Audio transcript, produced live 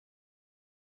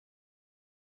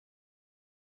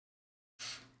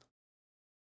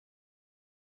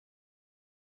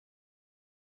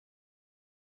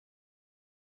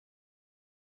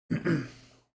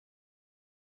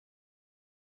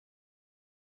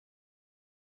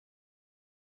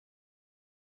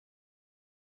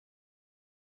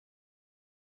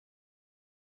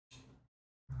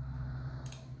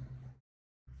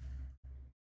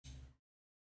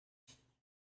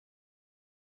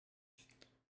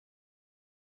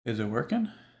Is it working?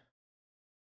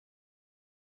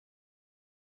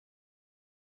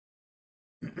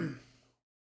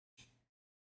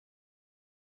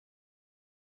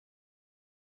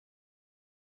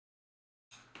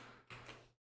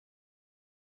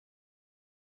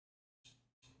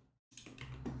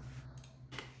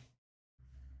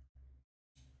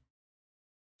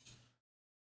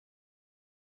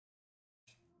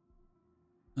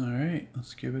 All right,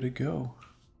 let's give it a go.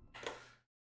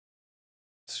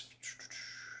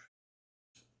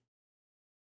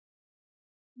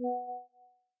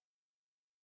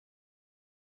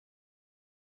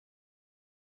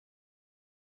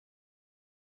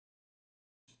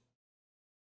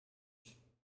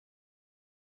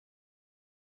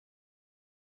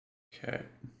 Okay.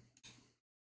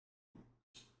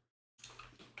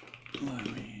 Let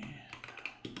me.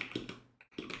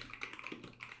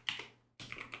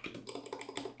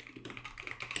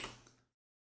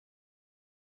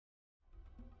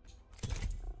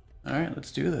 All right,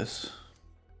 let's do this.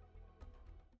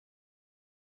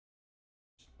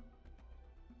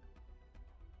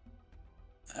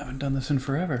 I haven't done this in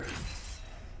forever.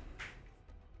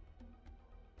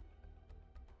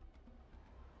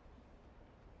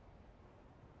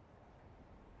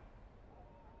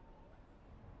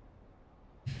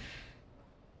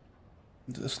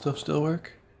 Does this stuff still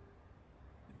work?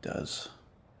 It does.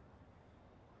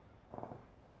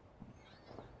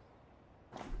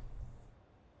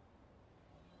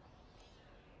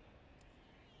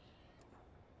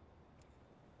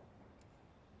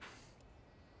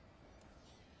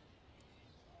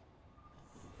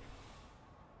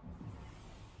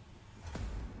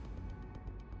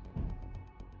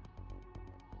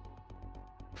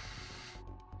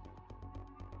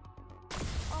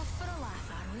 Off for a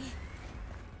laugh, are we?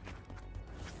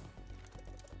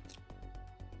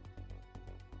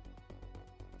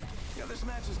 Yeah, this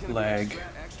match is gonna Lag. be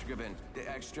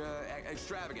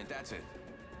extravagant, that's it.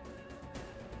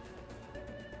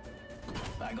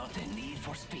 I got the need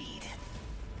for speed.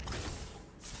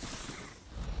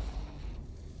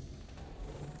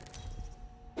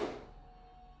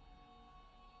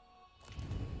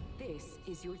 This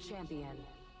is your champion.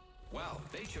 Well,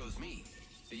 they chose me.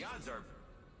 The odds are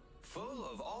full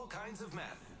of all kinds of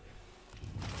math.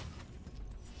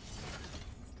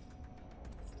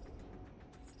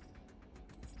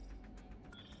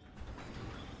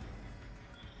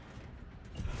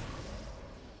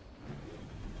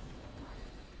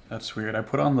 That's weird. I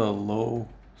put on the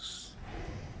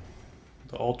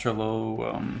ultra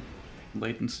low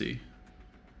latency.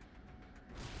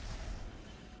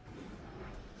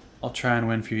 I'll try and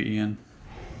win for you, Ian.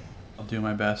 I'll do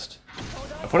my best.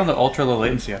 I put on the ultra low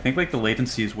latency. I think like the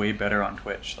latency is way better on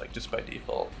Twitch, like just by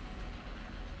default.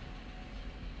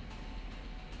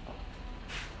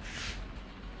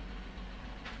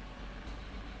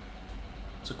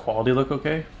 Does the quality look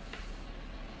okay?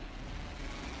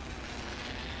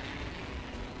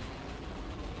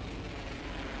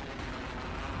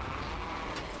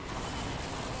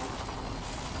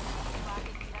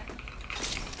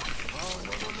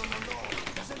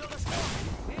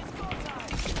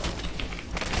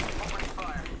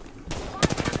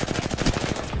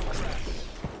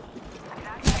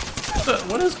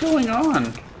 What is going on? I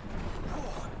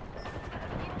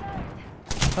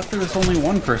thought there was only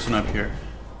one person up here.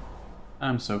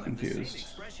 I'm so confused.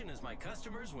 Expression as my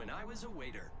customers when I was a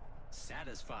waiter.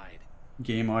 Satisfied.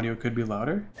 Game audio could be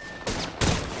louder?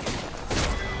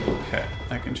 Okay,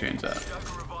 I can change that.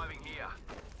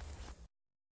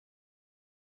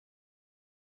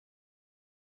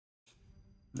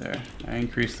 There, I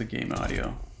increased the game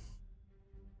audio.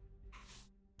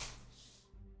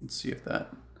 Let's see if that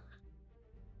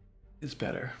is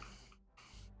better.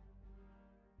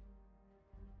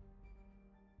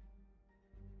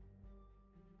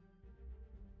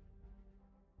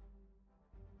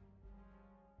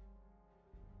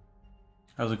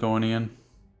 How's it going, Ian?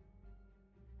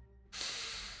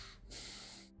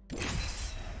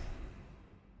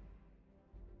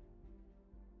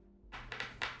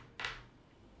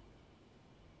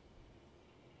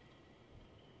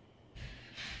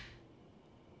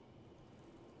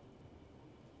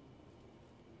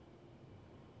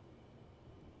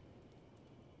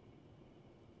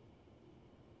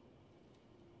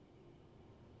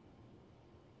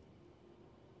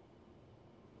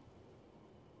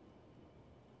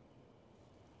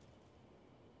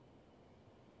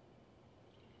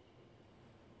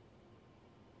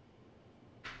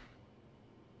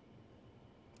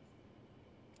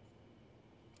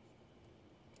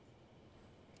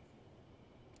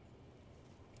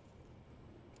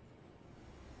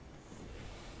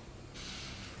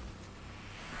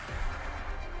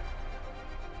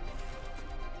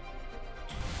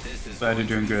 This is Glad you're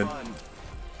doing going to good. be fun.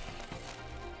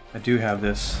 I do have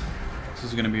this. This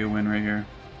is gonna be a win right here.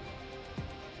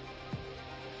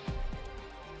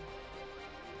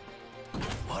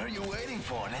 What are you waiting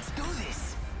for? Let's do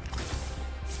this.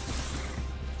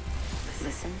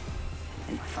 Listen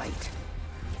and fight.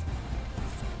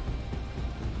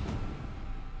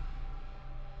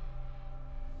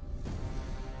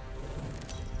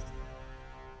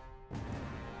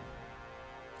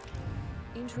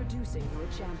 Introducing your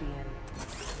champion.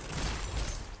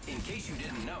 In case you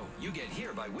didn't know, you get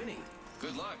here by winning.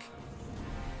 Good luck.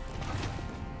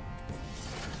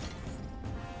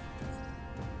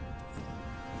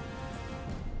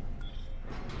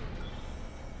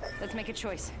 Let's make a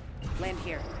choice. Land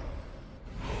here.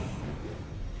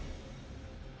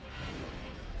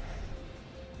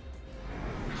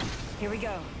 Here we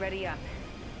go. Ready up.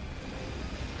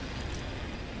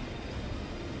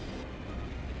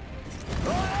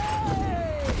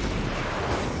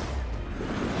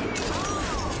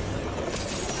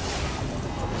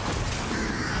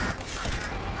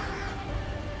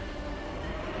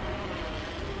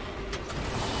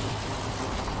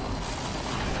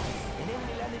 An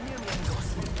enemy landed near me, amigos.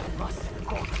 Must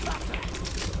go faster.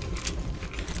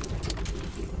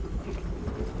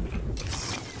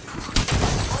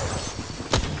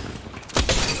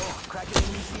 No, cracking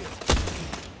enemy shield.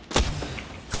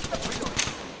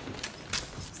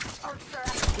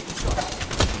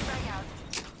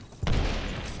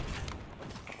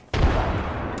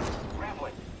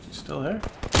 Grappling. Still there?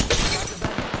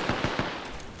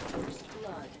 First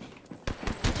blood.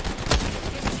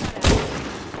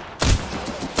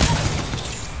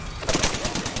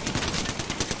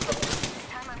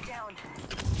 Time I'm down.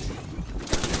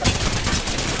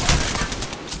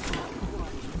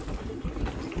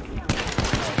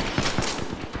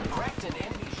 Cracked an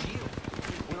enemy shield.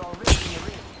 We're already in the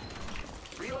ring.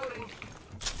 Reloading.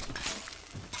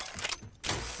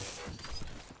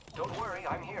 Don't worry,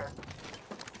 I'm here.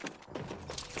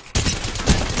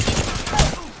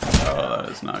 Oh, that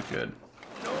is not good.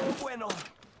 No bueno.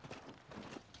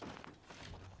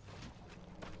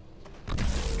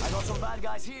 I got some bad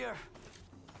guys here.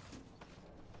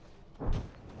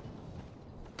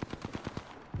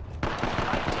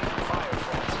 I'm taking fire,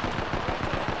 friends.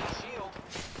 Enemy shield.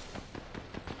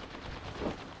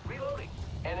 Reloading.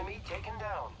 Enemy taken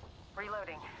down.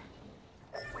 Reloading.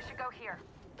 We should go here.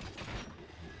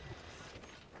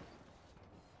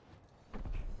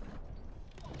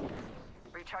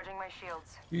 Recharging my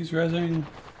shields. He's rezzing.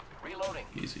 Reloading.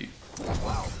 Easy.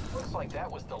 Wow, looks like that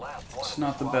was the last one. It's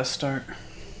not the best start.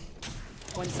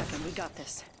 1 second. We got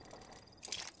this.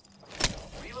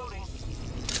 Reloading.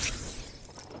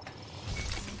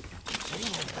 Getting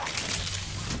it back.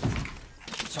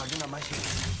 Charging on my shield.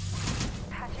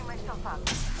 Patching myself up.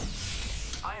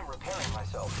 I am repairing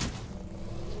myself.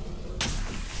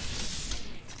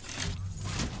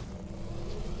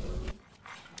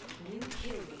 New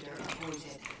kill leader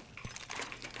appointed.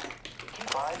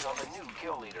 Keep eyes on the new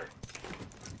kill leader.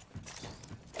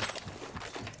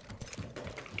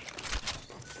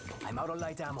 I'm out of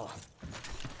light ammo.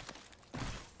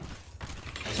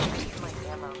 My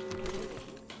ammo.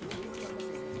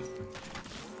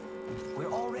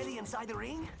 We're already inside the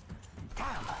ring?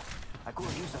 Damn, I could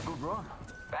have used a good run.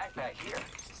 Backpack here.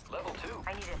 Level 2.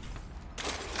 I need it.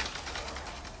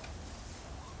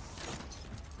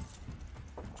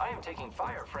 I am taking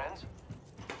fire, friends.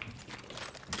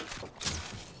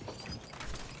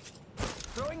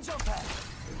 Throwing jump pad.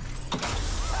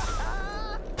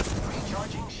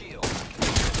 Recharging shield.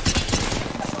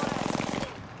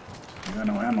 You got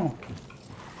no ammo.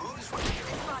 Who's ready?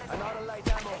 I'm out of light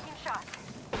ammo. Taking shots.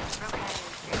 Broken enemy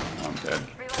shield. Oh, I'm dead.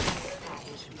 Reloading.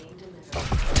 Package being delivered.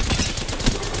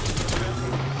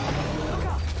 Look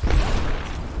out!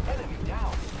 Enemy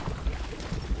down.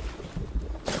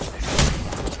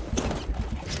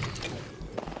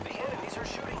 The enemies are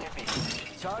shooting at me.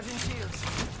 Charging shields.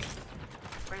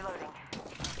 Reloading.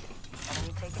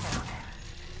 Enemy taken out.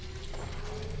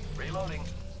 Reloading.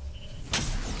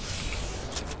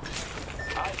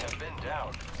 I have been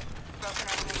down. Broken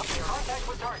enemy shield. Contact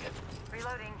with target.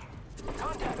 Reloading.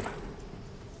 Contact.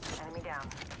 Enemy down.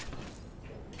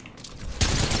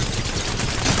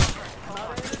 I'm out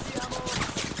of energy ammo.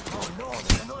 Oh no,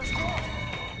 there's another squad.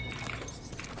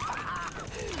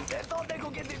 They thought they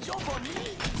could get the jump on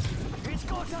me. It's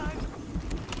go time.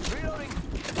 Reloading.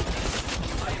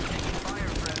 I am taking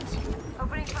fire, friends.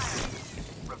 Opening fire.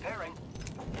 Repairing.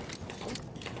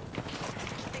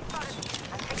 They spotted me.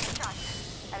 I'm taking shots.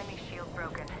 Enemy shield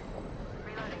broken.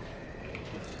 Reloading.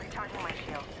 Recharging my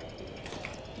shield.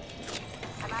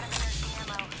 I'm out of energy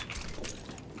ammo.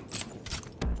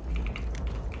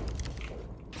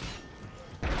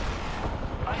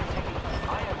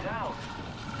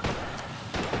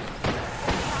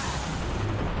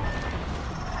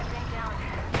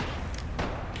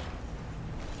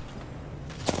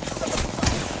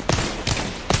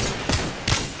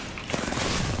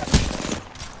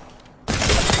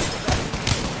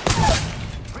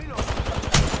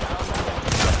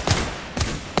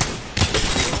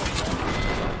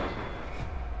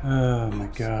 Oh my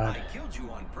god. I killed you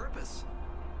on purpose.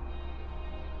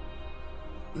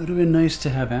 It would have been nice to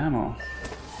have ammo.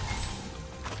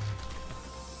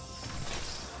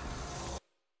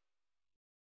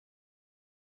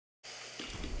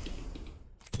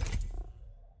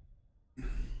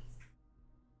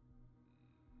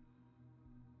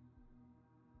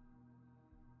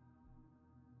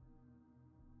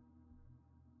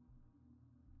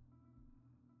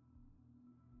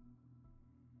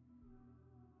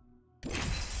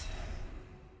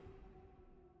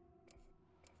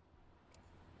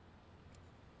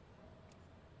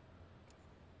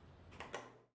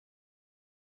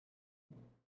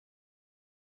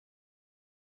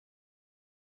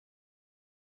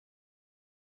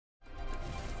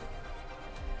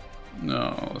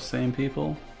 No, same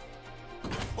people.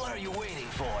 What are you waiting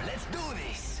for? Let's do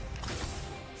this!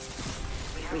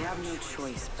 We have no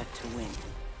choice but to win.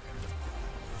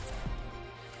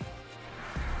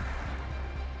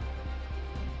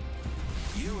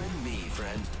 You and me,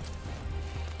 friend.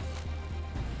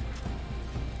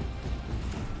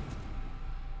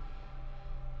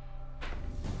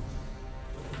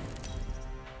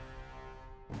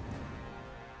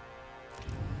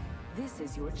 This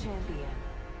is your champion.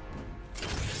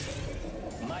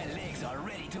 My legs are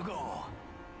ready to go.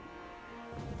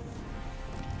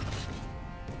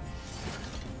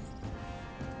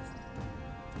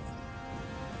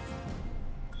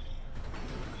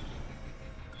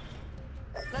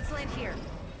 Let's land here.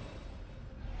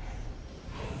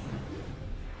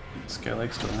 This guy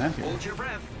likes to land here. Hold your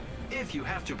breath, if you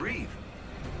have to breathe.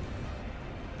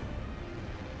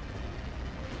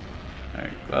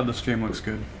 Alright, glad the stream looks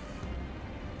good.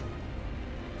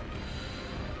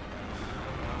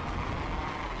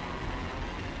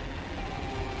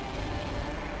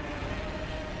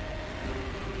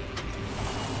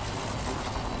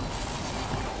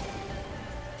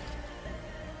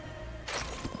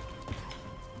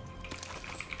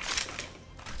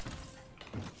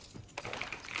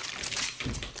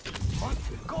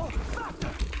 Must go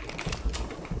faster!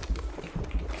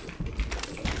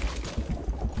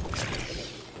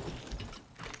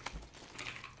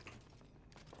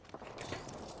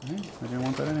 Hey, I didn't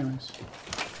want that anyways.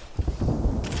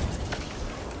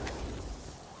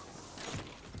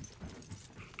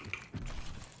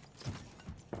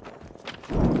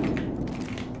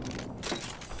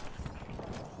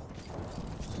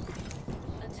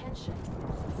 Attention.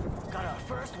 Got our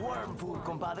first worm food,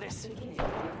 compadres.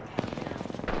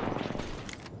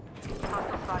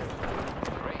 Hostile spotted.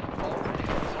 Great, already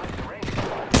outside the range.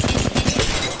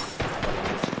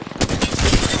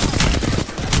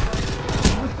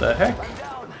 What the heck? I'm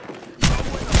down.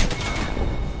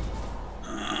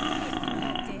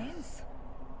 Dance?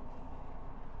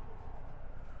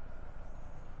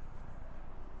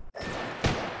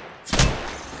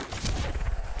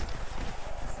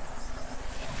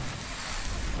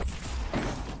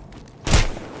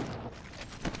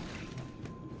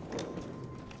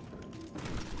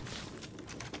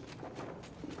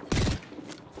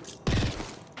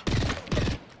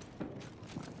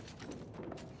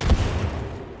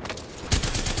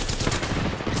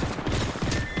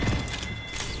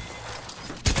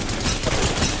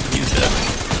 He's dead.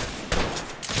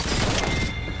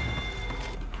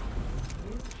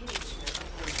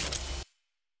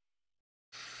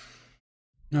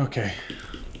 Okay.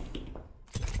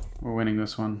 We're winning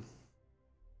this one.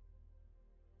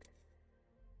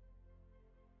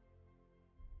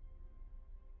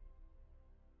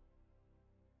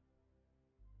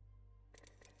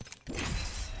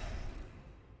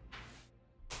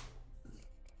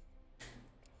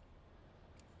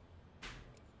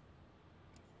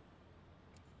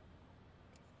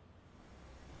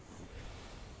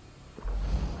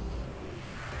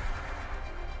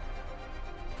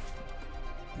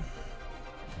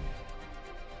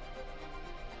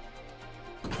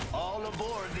 All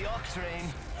aboard the Ox train.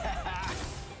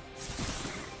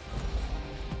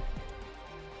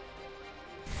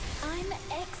 I'm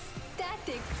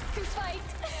ecstatic to fight.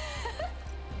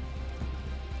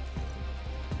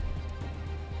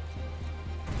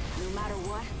 No matter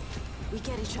what, we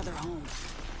get each other home.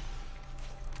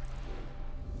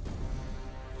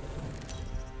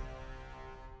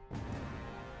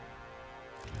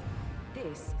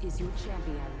 This is your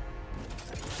champion.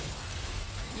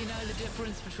 You know the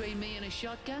difference between me and a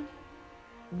shotgun?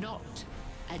 Not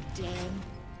a damn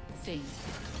thing.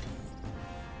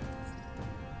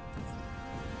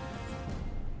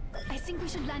 I think we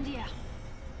should land here.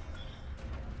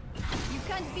 You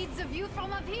can't beat the view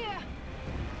from up here.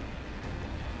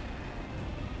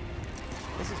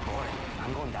 This is boring.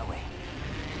 I'm going that way.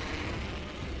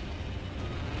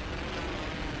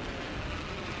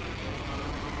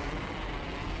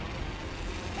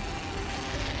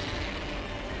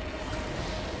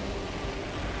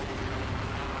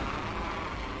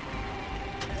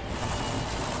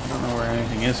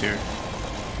 thing is here.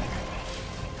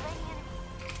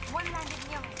 One landed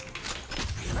near me.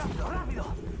 Rápido, rápido.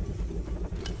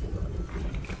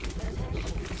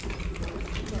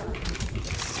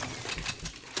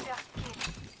 Just kidding.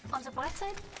 On the bright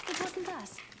side, it wasn't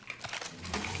us.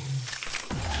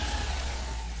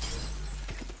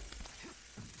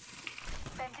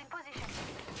 Fence in position.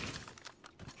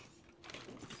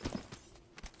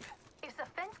 If the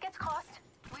fence gets crossed,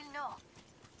 we'll know.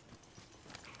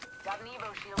 Got an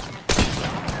Evo shield here.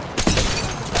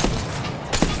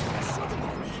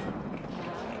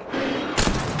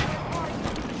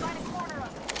 Find a corner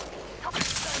of it.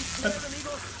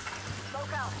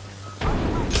 Smoke out.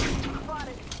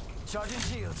 Spotted. Charging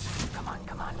shields. Come on,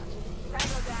 come on.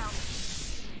 Tango down.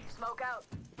 Smoke out.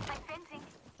 I'm fencing.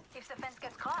 If the fence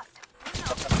gets crossed, we'll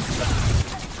know.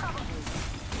 Trouble.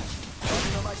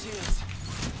 Charging on my shields.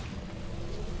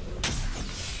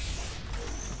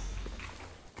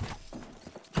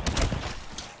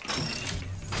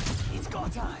 It's go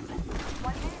time.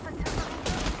 1 minute until the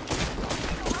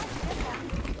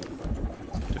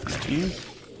Different team.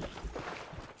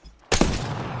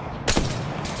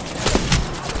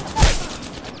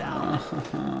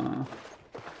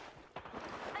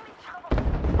 I'm in trouble.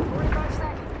 45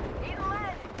 seconds. He's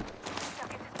lead.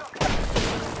 Stuck into smoke.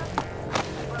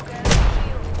 Broke out of the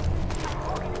shield.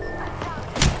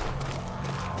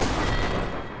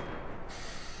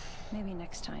 Maybe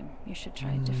next time you should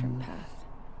try a different path.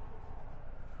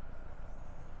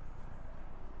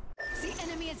 The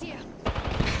enemy is here.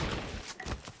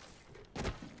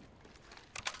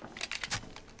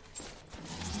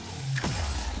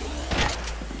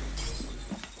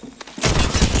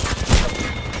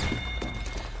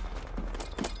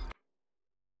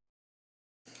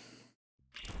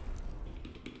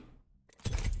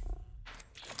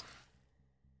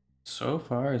 So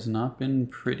far has not been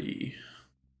pretty.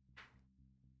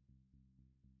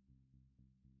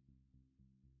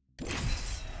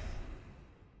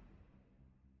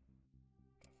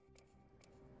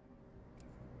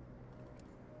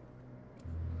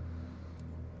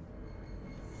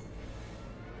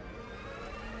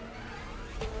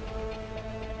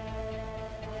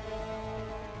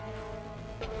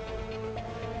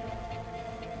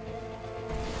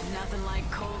 Nothing like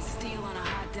cold steel on a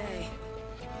hot day.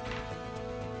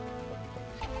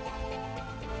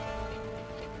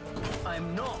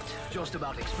 I'm not just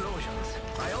about explosions.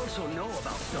 I also know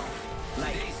about stuff.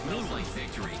 Like Today smells like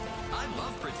victory. I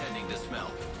love pretending to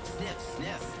smell. Sniff,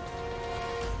 sniff.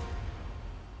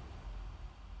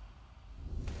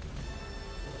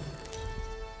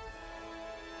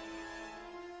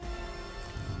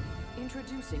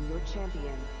 Introducing your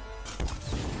champion.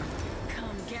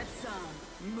 Come get some.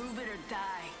 Move it or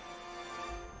die.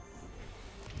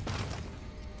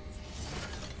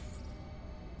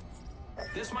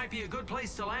 This might be a good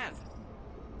place to land.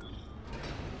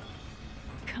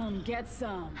 Come get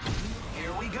some.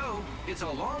 Here we go. It's a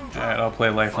long drop. Alright, I'll play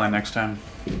Lifeline next time.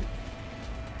 You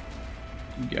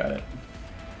got it.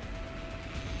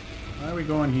 Why are we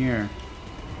going here?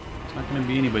 There's not gonna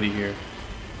be anybody here.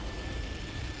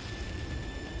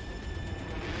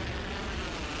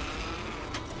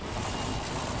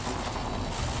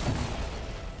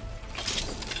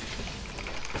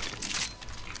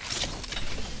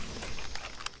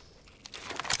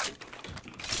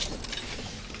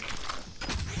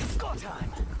 it's go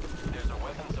time. There's a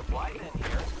weapon supply bin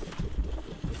here.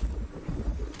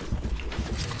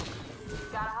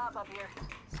 Gotta hop up here.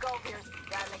 Skull pierce.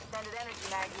 Got an extended energy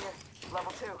mag here.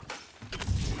 Level 2.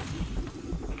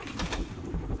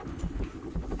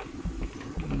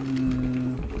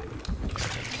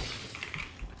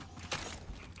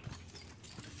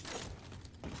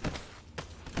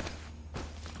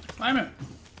 Climb it!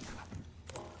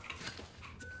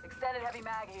 Extended heavy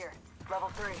mag here. Level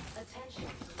 3. Attention.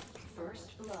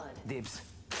 First blood. Dibs.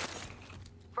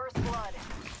 First blood.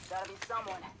 Gotta be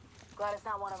someone. Glad it's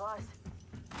not one of us.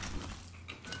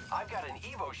 I've got an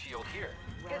Evo shield here.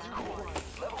 It's cool.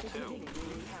 Level 2.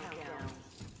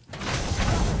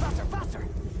 Faster, faster!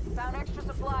 Found extra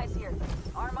supplies here.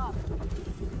 Arm up. I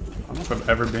don't know if I've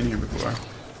ever been here before.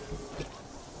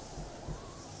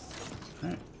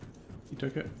 Alright. You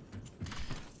took it.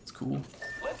 It's cool.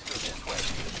 Let's go this way.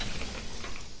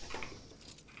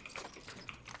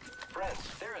 Friends,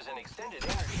 there is an extended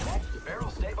energy mag barrel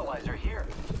stabilizer here.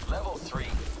 Level 3.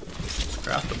 It's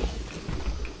craftable.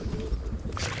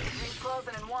 Ring's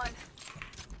closing in 1.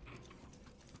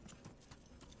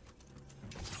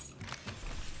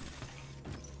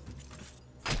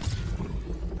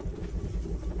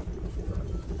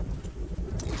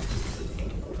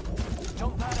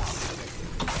 Jump pad out.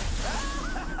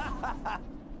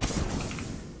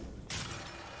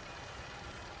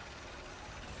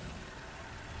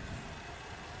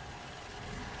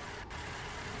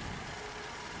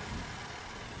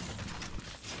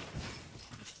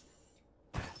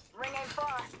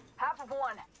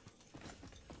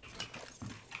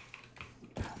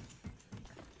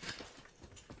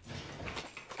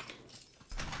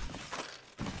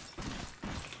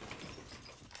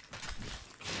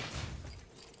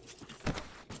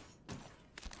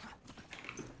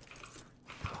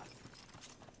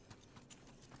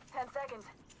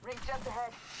 just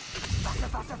ahead. Faster,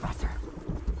 faster, faster.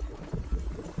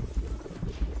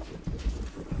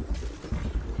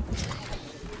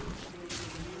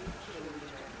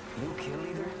 New kill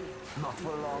leader? Not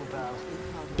for long, pal.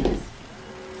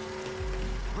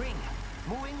 Ring.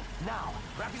 Moving now.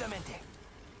 Rápidamente.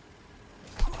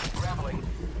 Grappling.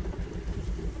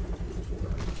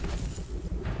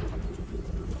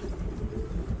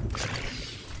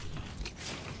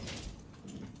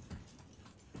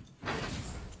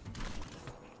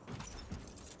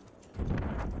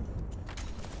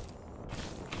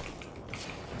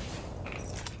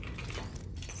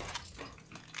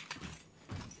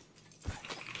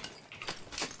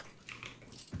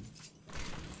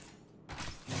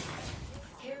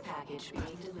 Care package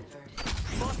being delivered.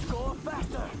 Must go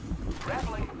faster.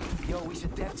 Grappling. Yo, we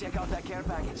should def check out that care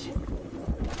package. Hit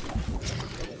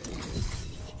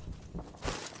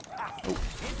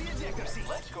the ejector seat.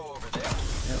 Let's go over there.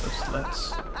 Yeah,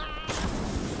 let's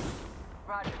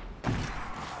Roger.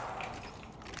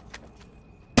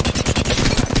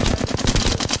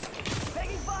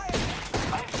 Taking fire.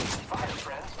 I'm taking fire,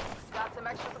 friends. Got some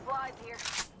extra supplies here.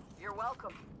 You're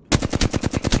welcome.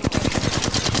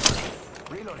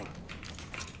 Reloading.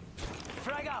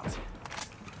 Frag out.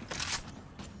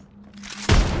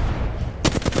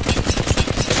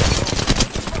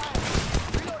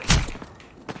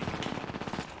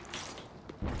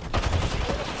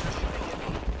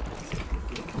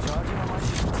 Charging on my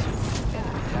shields.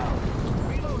 Enemy down.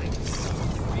 Reloading.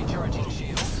 Recharging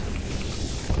shields.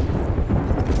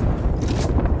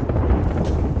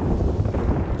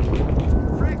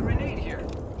 Frag grenade here.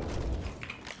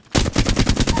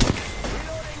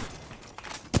 Reloading.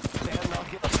 Better not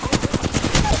get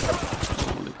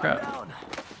holy crap. down.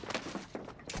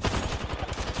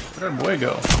 Where'd our boy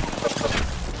go?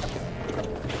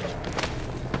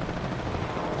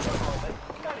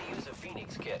 Gotta use a Phoenix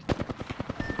kit. I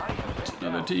have been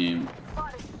Another down. team.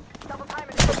 Spotted. Double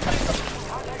timing.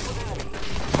 Contact with enemy.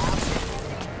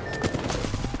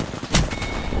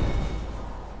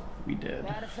 We dead.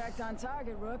 Bad effect on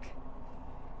target, Rook.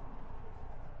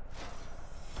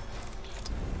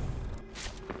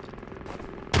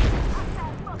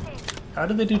 How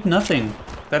did they do nothing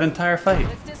that entire fight?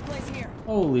 Let's displace here.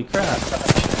 Holy crap.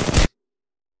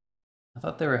 I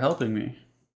thought they were helping me.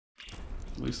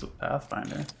 At least with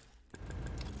Pathfinder.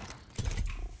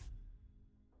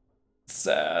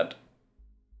 Sad.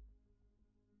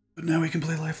 But now we can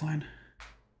play Lifeline.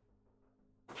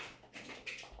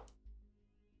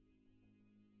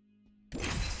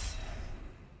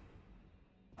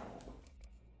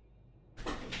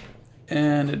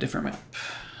 And a different map.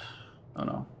 Oh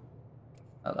no.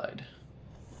 I lied.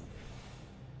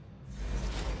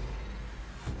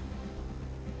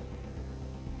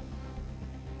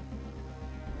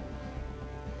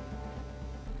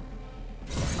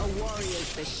 A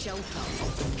warrior's the shelter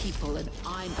of the people, and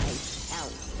I'm a hell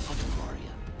of a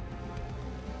warrior.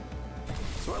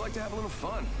 So I like to have a little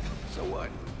fun. So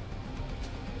what?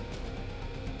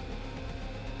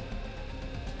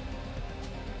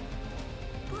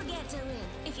 We'll get a win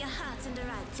if your heart's in the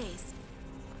right place.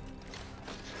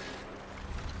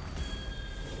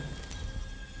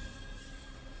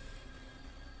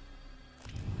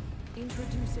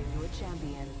 Introducing your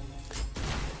champion.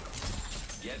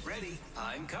 Get ready.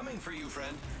 I'm coming for you,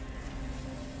 friend.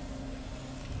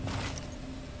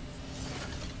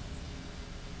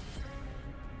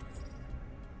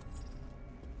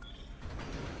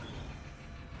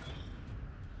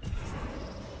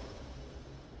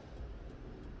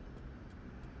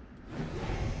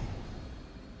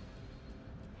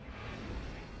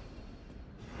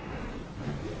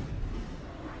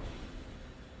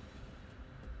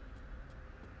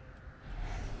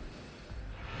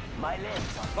 My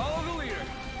legs are Follow the leader.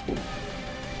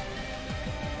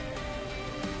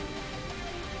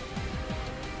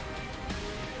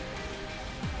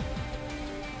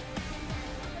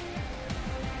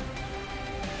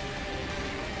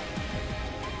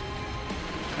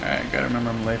 Alright, gotta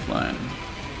remember my Lifeline.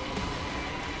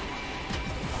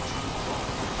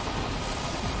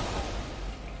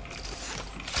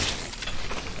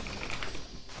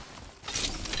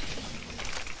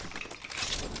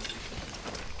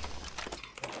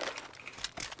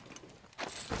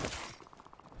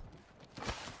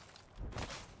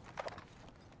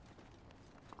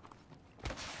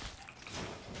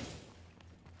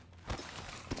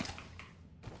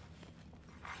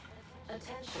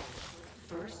 Attention.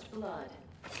 First blood.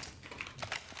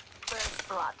 First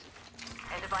blood.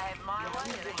 And if I have my one,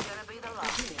 it ain't gonna be the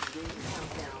last. Beginning ring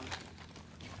countdown.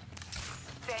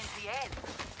 Fancy end.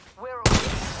 We're all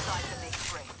inside the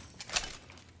next ring.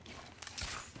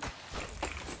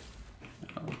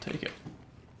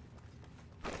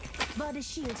 Body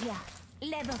shield here.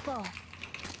 Level 4.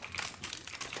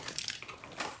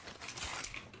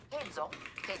 Heads off,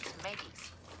 takes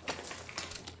Maggie's.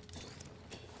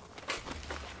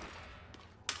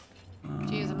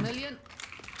 Cheers a million.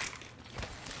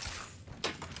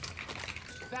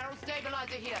 Barrel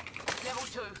stabilizer here. Level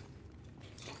 2.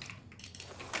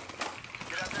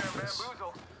 Get out there and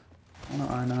bamboozle. On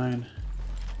R9.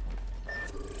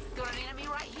 Got an enemy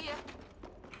right here.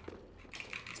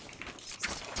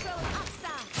 Throwing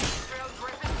upside. Trail's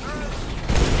ripping through.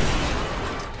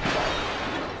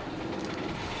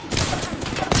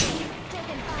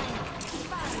 Taking fire.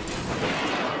 Fire.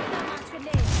 No more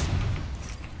grenade.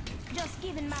 Just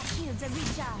giving my shields a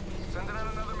recharge. Sending out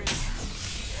another meeting.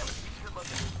 Damn it, he's good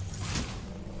looking.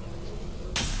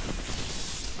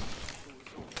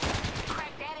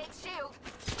 Crack that egg shield.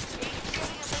 He's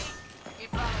shooting at me. You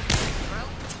follow me, drill.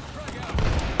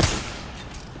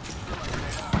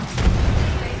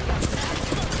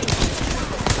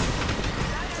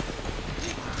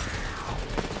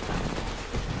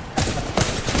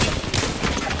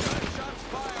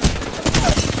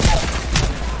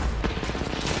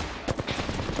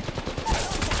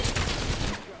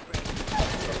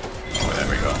 Oh, there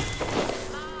we go.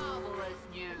 Marvelous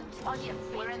news. On your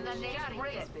feet. We're in the next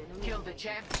ring. Killed the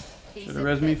champ. He's Should have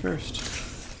res me first.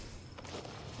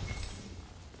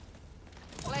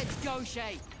 Let's go,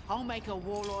 Shay. I'll make a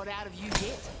warlord out of you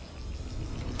yet.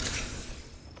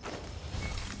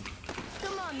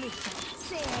 Come on, mister.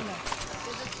 Say hello.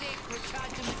 There's a secret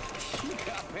charging. You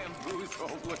got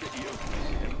bamboozled, look at you.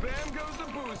 And bam goes the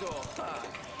boozle. Ha.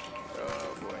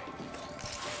 Oh, boy.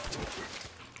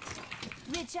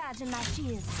 Recharging my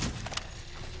shields.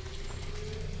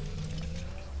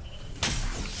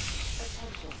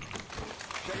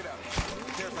 Check it out.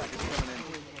 Care package coming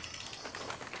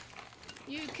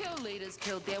in. You kill leaders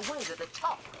killed their way to the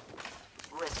top.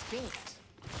 Respect.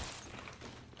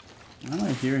 Why am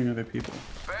I hearing other people?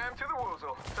 Bam to the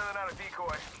woozle. Sending out a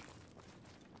decoy.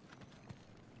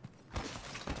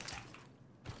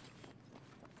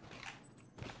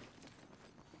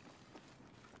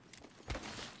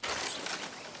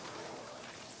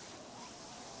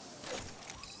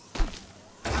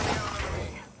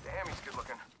 Damn, he's good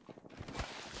looking.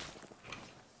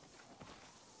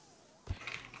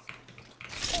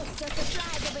 Extra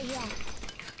supplies over here.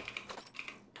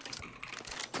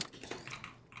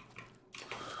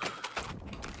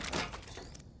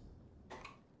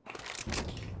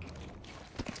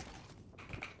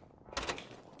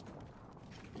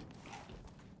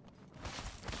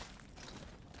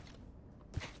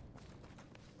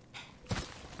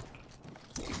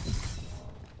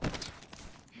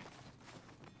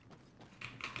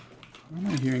 Why am I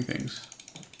hearing things?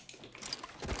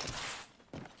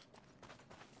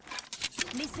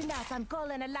 Listen up, I'm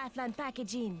calling a lifeline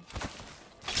package in.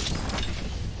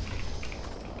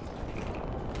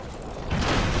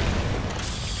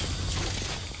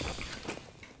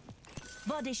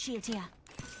 Body shield here.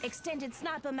 Extended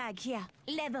sniper mag here.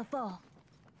 Level 4.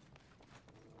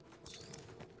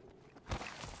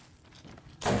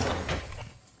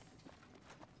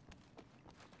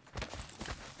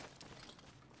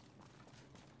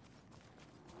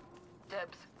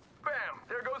 Dibs. Bam!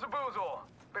 There goes a boozle.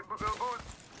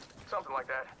 Something like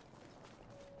that.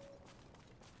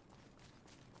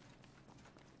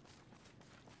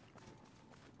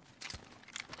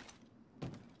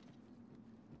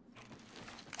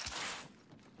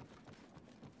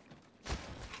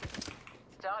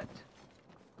 Stoked.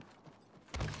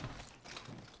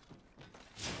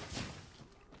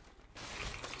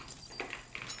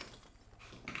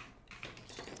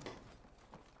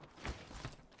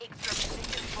 Extra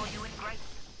position for you in grace.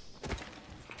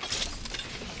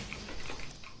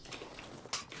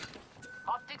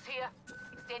 Optics here.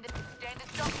 Extended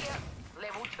stock here.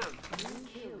 Level 2. New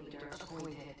kill leader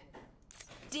appointed.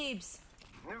 Dibs.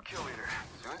 New kill leader.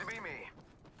 Soon to be me.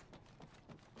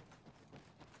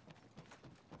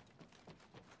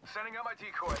 Sending out my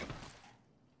decoy.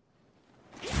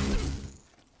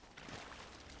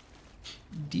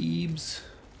 Deebs.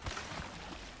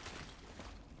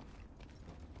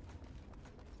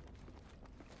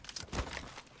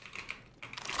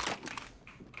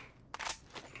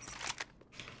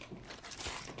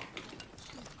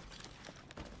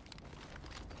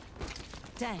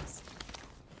 Thanks.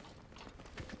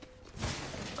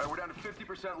 Alright, we're down to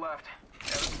 50% left.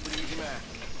 Yeah, this is pretty easy math.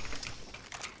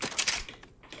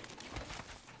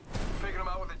 Picking him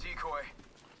out with a decoy.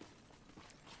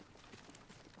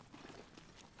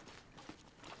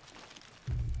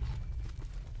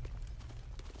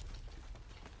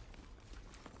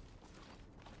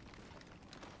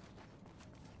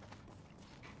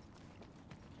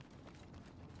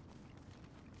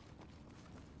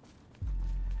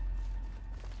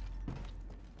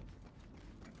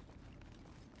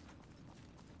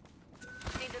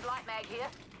 mag here.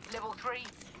 Level 3.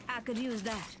 I could use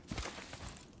that.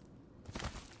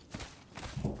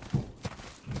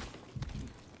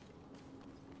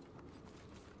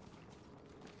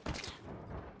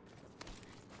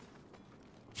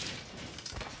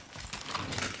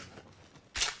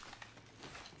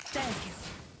 Thank you.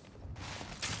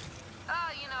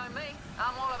 Ah, you know me.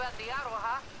 I'm all about the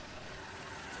Aroha.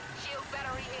 Shield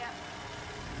battery here.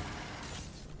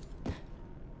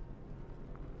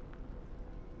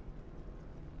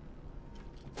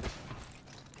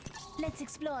 Let's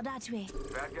explore that way.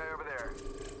 Bad guy over there.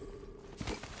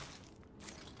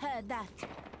 Heard that.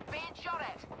 Being shot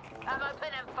at. I'm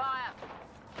opening fire.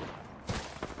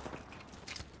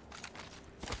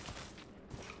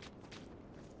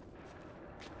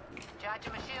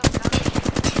 Charging my shield.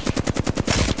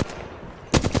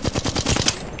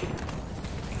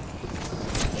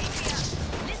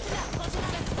 Listen up, got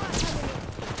another squad coming in.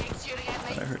 Keep shooting at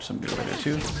me. I heard somebody over there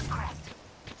too. Cracked.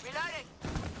 Reloading.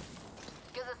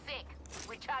 Give us a sec.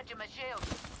 Recharging my shield.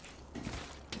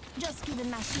 Just giving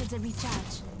my shields a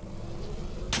recharge.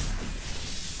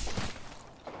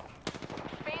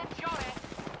 Being shot at.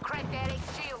 Crack that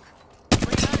X-shield. Give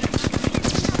us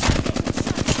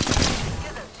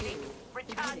a sec.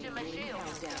 Recharging my shield.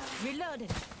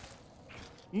 Reloaded.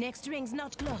 Next ring's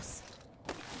not close.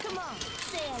 Come on,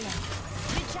 sailor.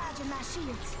 Recharging my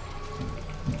shields.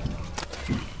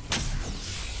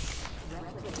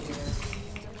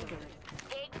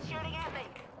 Egg shooting at me.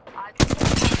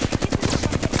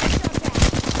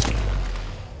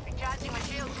 Recharging my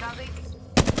shield, Cubby.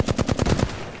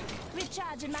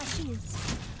 Recharging my shields.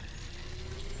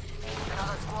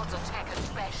 Another squad's attacking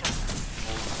special.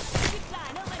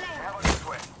 Zipline over there. How about this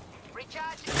way?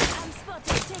 Recharging. I'm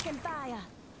spotted, taking fire.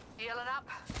 Healing up.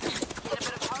 Get a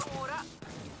bit of cold water.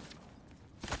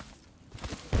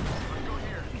 Let's go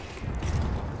here.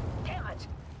 Damn it.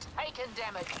 Taking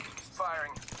damage.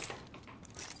 Firing.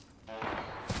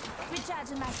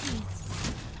 Recharging my shields.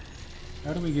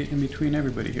 How do we get in between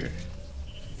everybody here?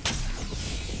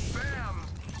 Bam!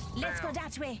 Let's go Bam.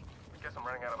 that way. Guess I'm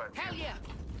running out of ideas. Hell yeah.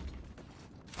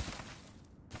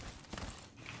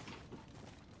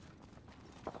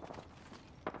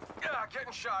 Yeah,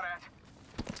 getting shot at.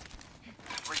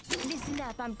 Listen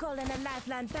up, I'm calling a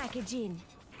lifeline package in.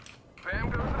 Bam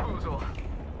goes the boozle.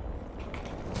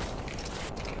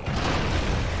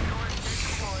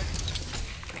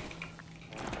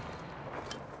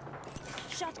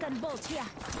 Shotgun bolt here.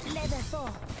 Leather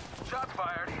 4. Shots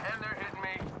fired, and they're hitting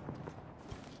me.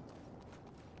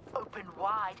 Open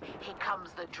wide. Here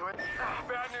comes the drip.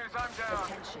 Bad news, I'm down.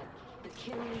 Attention. The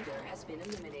kill leader has been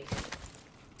eliminated.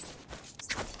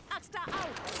 Axta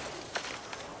out.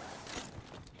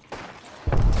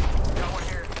 Got one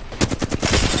here.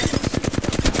 Listen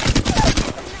up,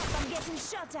 I'm getting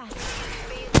shot at.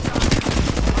 Being shot.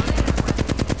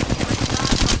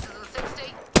 Boxes of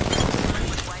 60.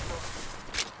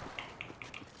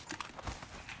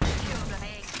 Killed an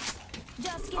egg.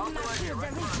 Just giving my shields a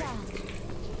recharge.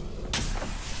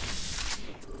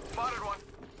 Spotted one.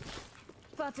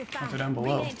 45. Ones are down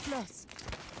below. We ain't close.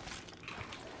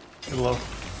 They're below.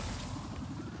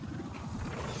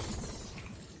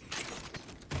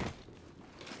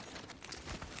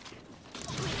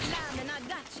 Quick line and I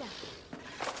gotcha.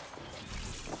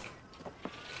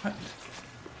 What?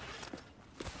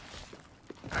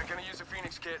 I'm gonna use a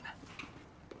Phoenix kit.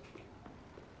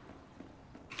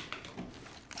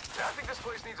 I think this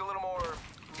place needs a little more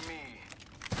me.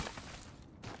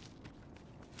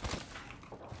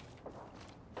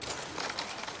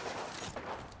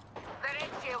 That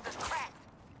egg shield is cracked.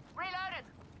 Reloaded.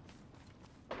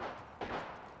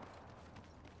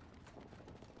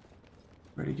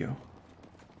 Where'd he go?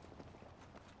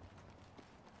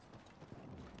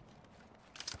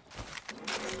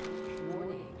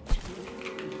 Warning.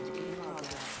 In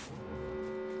progress.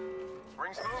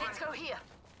 Rings moving. Let's go here.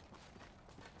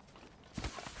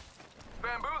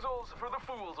 Bamboozles for the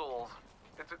foolsels.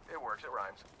 It works, it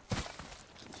rhymes.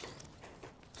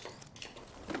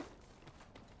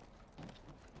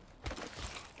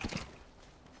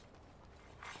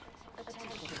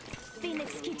 Attention.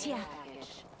 Phoenix kit here.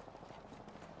 Package.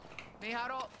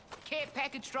 Miharo, care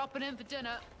package dropping in for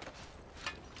dinner.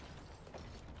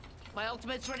 My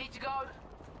ultimate's ready to go.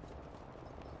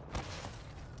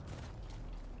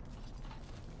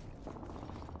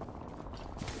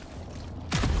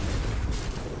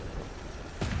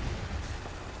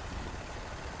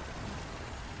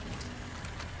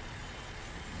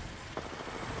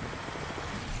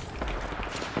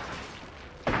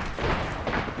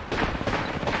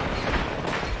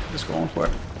 Just going for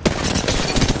it.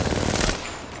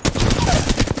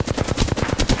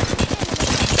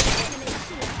 Enemy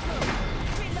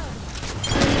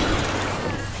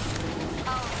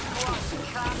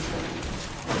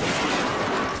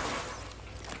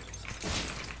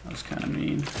was kind of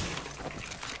mean.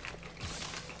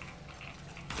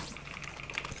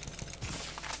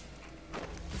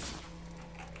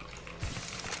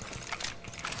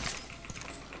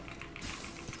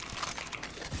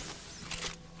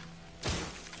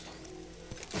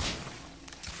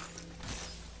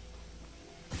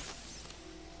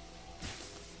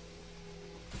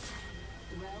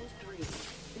 Round 3.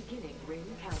 Beginning ring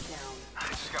countdown. I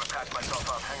just gotta patch myself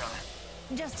up. Hang on.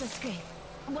 Just a scrape.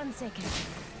 1 second.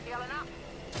 Healing up.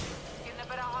 Getting a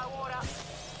bit of high water.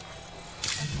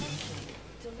 Attention.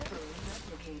 Delivering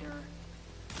replicator.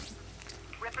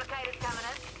 Replicator's coming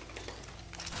in.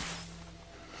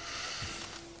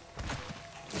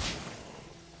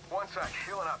 One sec.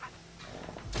 Healing up.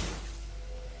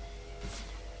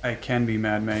 I can be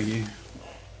Mad Maggie.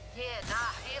 Yeah,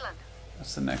 nah, healing.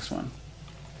 That's the next one.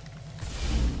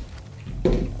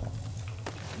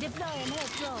 Deploying head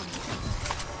drone.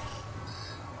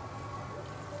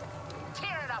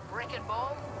 Tear it up, wrecking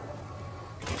ball.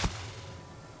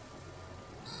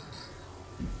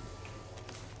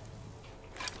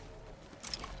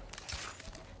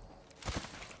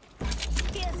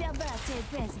 Here's your birthday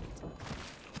present.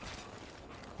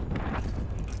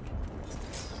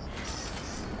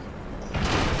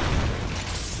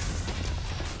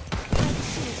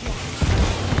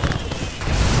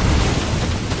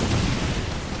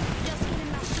 Just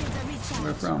giving my shields a recharge.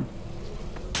 Where from?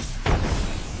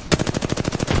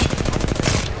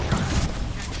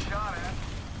 Getting shot at.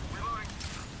 Reloading.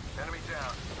 Enemy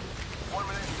down. 1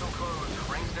 minute until close.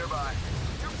 Rings nearby.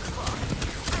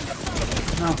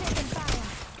 No. Taking fire.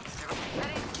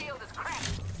 That his shield is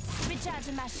cracked.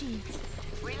 Recharging my shields.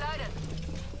 Reloaded.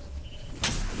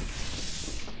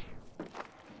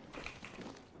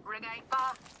 Ring ain't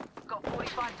far. Got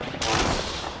 45 to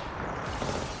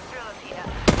drill him here.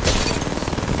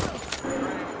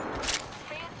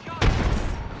 Being shot.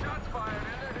 Shots fired. In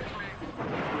there. Hit me.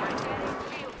 Break down his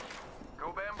shield. Go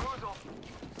bamboozle.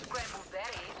 Scrambled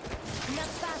that is. Not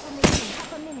far from the ring.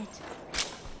 Half a minute.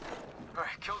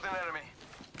 Alright, killed an enemy.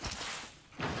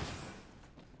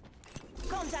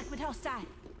 Contact with hostile.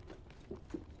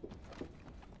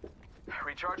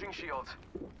 Recharging shields.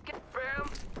 Bam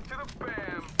to the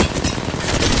bam. Getting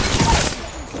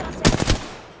shot at.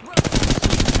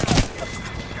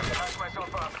 Gotta patch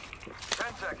myself up.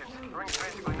 10 seconds. The ring's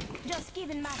basically. Just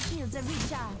giving my shields a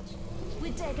recharge.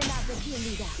 We're taking out the kill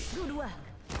leader. Good work.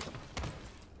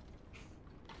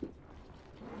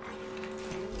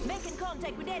 Making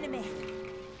contact with enemy.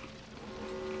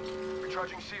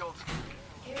 Recharging shields.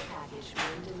 Care package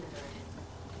being delivered.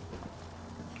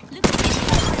 Look at this.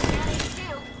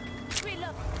 Shield.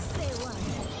 Reload. Say what?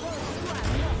 Whole squad,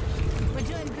 look. We're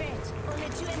doing great. Only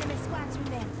 2 enemy squads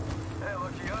remain. Hey,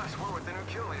 lucky us. We're with the new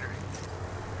kill leader.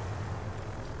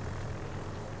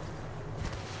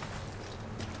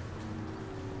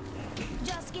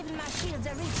 Just giving my shields a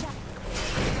recharge.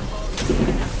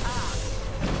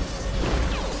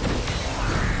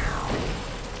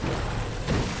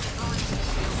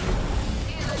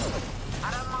 I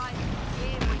don't mind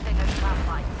everything that's top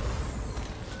light.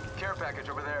 Care package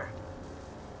over there.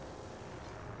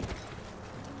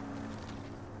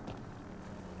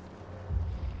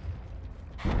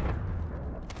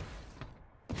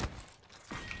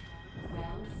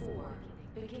 Round 4.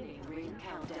 Beginning ring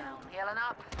countdown. Healing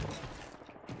up.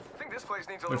 I think this place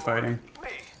needs a They're little more fighting. me.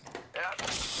 Yeah.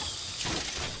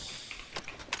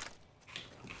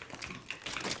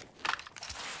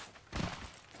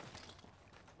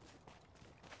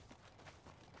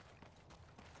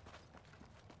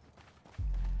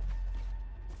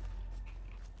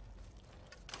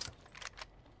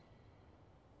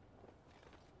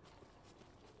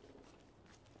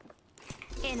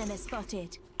 Enemy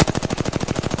spotted.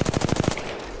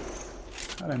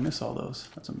 How'd I miss all those?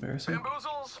 That's embarrassing.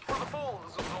 Bamboozles for the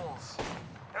fools.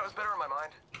 That was better in my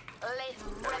mind. Let's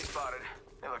Enemy rip. spotted.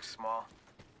 They look small.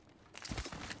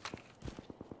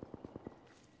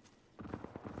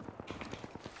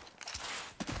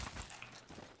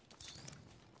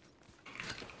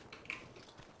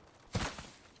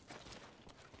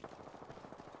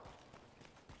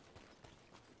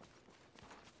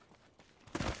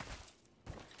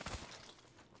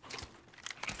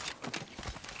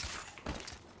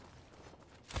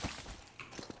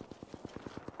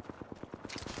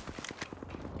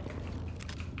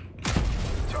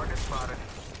 Target spotted.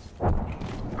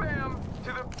 Bam!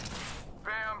 To the...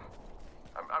 Bam!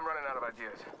 I'm running out of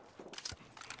ideas.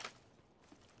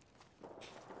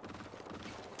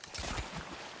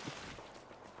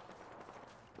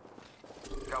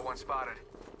 Got one spotted.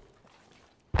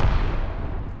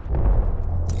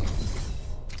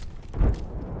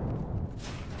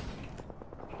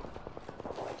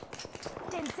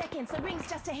 seconds. The ring's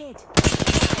just ahead.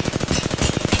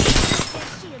 Get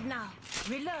shield now.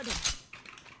 Reloading.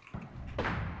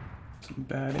 Some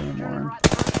bad aim, Warren.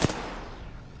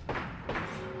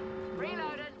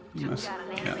 Reloaded. You must,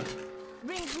 yeah.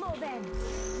 Rings moving.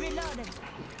 Reloading.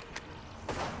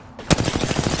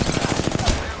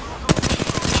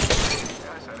 Yeah,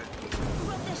 I said it.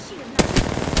 Drop the shield now.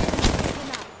 Taken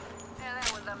out. Yeah,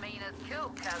 that was the meanest kill,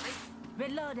 Cuzzy.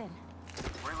 Reloading.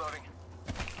 Reloading.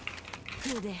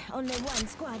 Good. Only one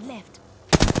squad left.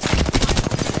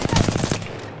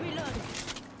 Reloading.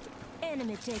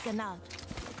 Enemy taken out.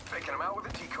 Taking him out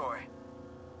with a decoy.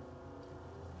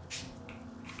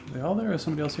 Are they all there or is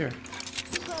somebody else here?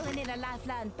 Calling in a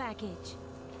lifeline package.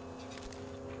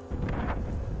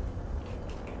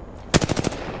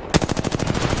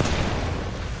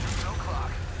 No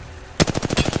clock.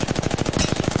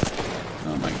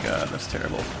 Oh my god, that's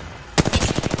terrible.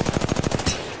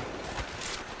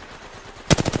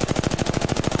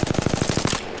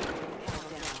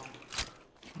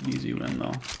 Easy win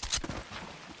though.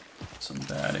 Some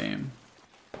bad aim.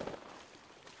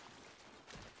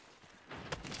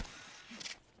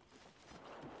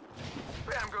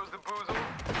 Bam goes the boozle.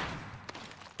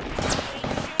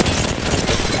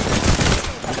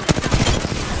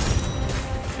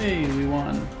 Hey, we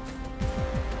won.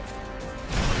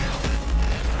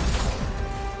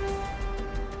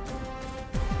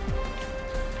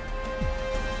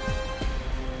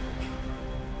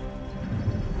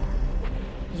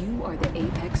 You are the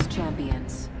Apex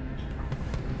champions.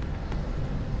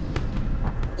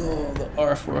 Oh, the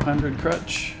R400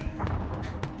 crutch.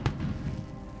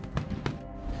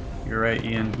 You're right,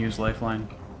 Ian. Use Lifeline.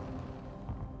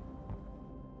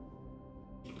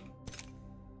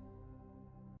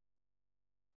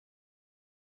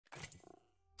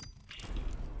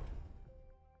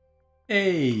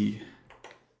 Hey!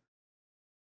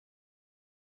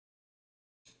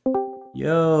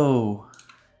 Yo!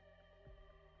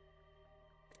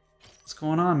 What's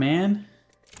going on, man?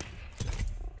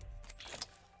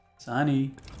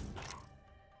 Sonny.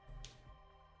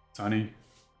 Sonny.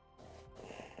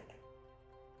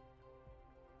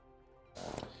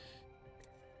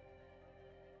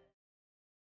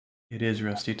 It is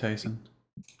rusty, Tyson.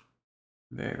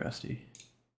 Very rusty.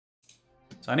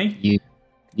 Sonny? You.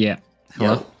 Yeah.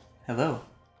 Hello? Yo. Hello.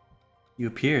 You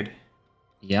appeared.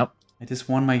 Yep. I just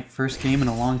won my first game in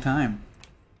a long time.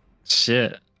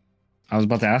 Shit. I was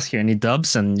about to ask you any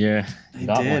dubs and yeah. I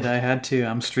did. I had to.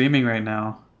 I'm streaming right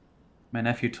now. My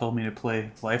nephew told me to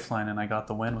play Lifeline and I got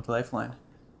the win with Lifeline.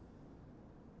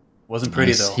 Wasn't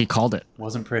pretty though. He called it.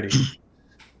 Wasn't pretty.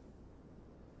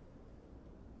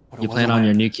 You playing on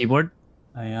your new keyboard?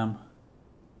 I am.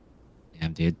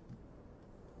 Damn, dude.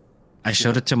 I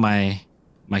showed it to my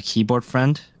keyboard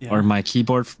friend or my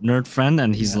keyboard nerd friend,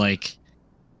 and he's like,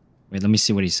 "Wait, let me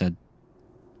see what he said."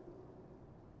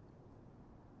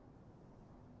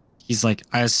 He's like,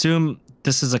 "I assume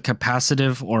this is a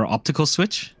capacitive or optical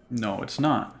switch?" No, it's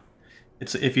not.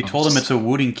 It's if you told him it's a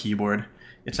Wooting keyboard,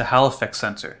 it's a Hall effect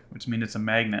sensor, which means it's a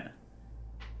magnet.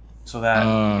 So that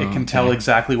it can tell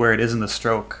exactly where it is in the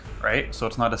stroke, right? So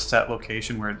it's not a set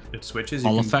location where it switches.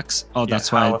 Hall effects? Oh,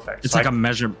 that's why. It's like a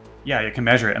measure. Yeah, you can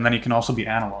measure it, and then you can also be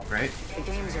analog, right? The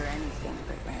games are anything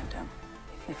but random,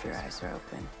 if your eyes are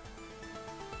open.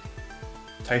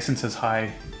 Tyson says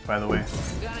hi, by the way.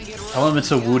 Tell him it's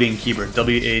a Wooting keyboard.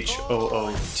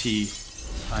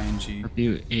 W-H-O-O-T-I-N-G.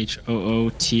 W-H-O-O-T-I-N-G.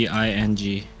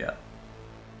 Yeah.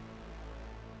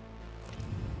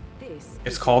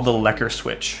 It's called the Lecker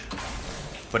switch,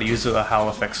 but it uses a Hall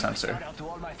effect sensor. Shout out to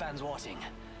all my fans watching.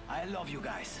 I love you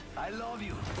guys. I love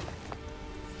you.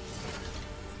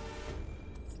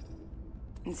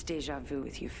 It's deja vu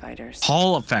with you fighters.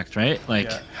 Hall effect, right?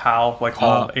 Like Hall, like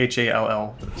Hall,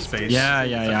 H-A-L-L space. Yeah.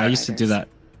 I used to do that.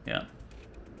 Yeah.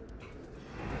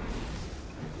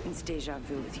 It's deja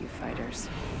vu with you fighters.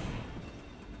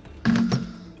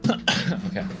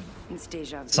 Okay. It's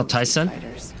deja vu. What's up, Tyson?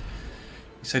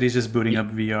 He said he's just booting up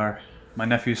VR. My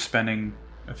nephew's spending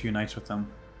a few nights with them.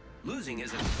 Losing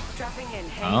isn't dropping in.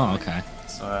 Oh, okay.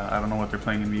 So I don't know what they're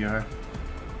playing in VR.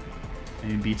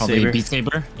 Maybe Beat Probably Saber. Beat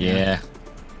Saber? Yeah.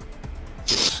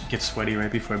 Get sweaty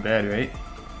right before bed, right?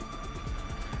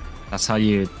 That's how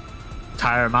you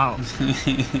tire them out.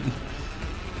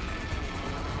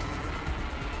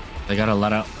 They gotta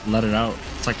let it out.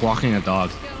 It's like walking a dog.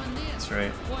 That's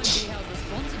right. Won't be held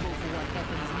responsible for what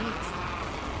happens next.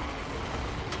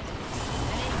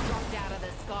 An egg dropped out of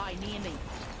the sky near me.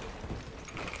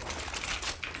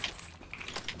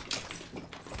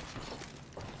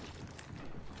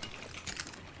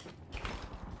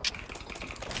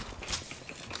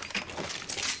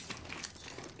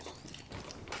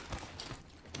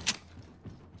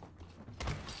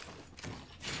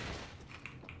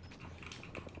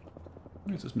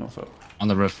 Where's this mofo? On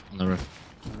the roof. On the roof.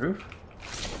 On the roof?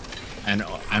 And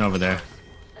over there.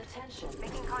 Attention.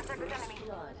 Making contact with enemy.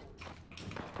 Blood.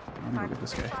 I'm gonna get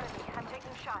this guy. Spotted me. I'm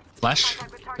taking shots. Flash.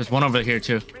 Contact with There's target. one over here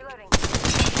too. Reloading.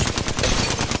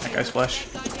 That guy's flesh.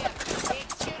 It's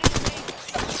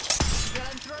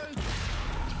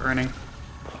burning.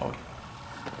 Oh,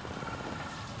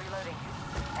 Reloading.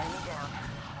 Enemy down.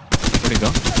 Where'd he go?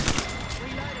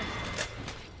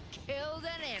 Killed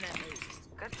an enemy.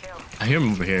 Good kill. I hear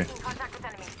him over here. Making contact with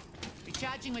enemy.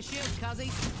 Recharging my shield,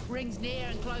 cuzzy. Rings near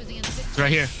and closing in 6. It's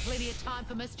right here. Plenty of time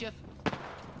for mischief.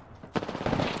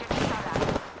 Getting shot at.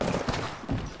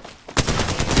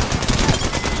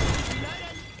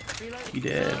 Reloading. he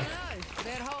did. Oh, no.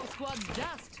 That whole squad's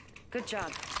dust. Good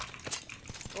job.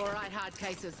 All right, hard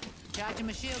cases. Charging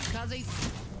my shield, cuzzies.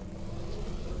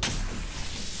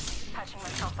 Patching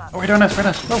myself up. Oh, right on us, right on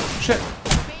us. Oh, shit.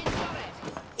 Being shot at.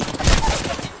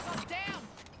 Down.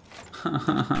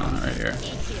 Right here.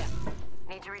 Here.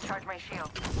 Need to recharge my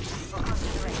shield. We're close to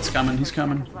the ring. He's coming, he's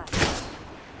coming. Left.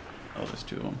 Oh, there's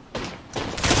two of them.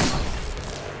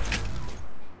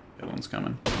 The other one's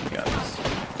coming. We got this.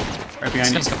 Right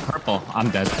behind you. It's the purple. I'm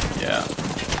dead. Yeah.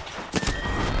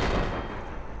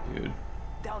 Dude.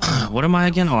 What am I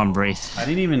again? Oh, I'm Wraith. I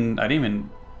didn't even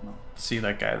see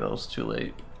that guy though. It was too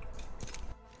late.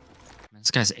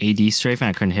 This guy's AD strafe and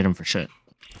I couldn't hit him for shit.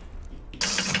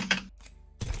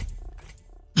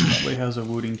 Probably has a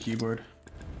wooting keyboard.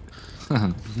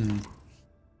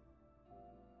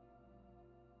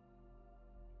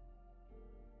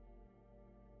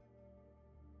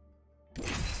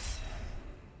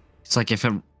 It's like if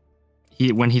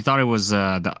when he thought it was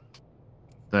the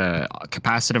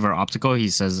capacitive or optical, he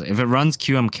says if it runs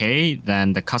QMK,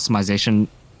 then the customization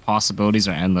possibilities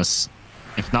are endless.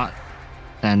 If not,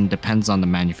 then depends on the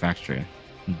manufacturer.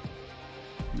 Yeah.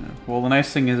 Well, the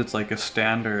nice thing is it's like a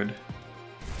standard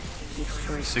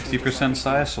 60%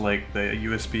 size, so like the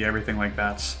USB, everything like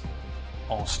that's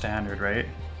all standard, right?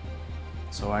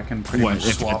 So I can pretty much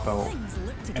swap out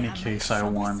any case I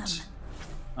want.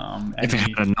 If it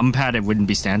had a numpad, it wouldn't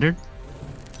be standard.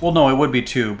 Well, no, it would be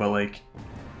too, but like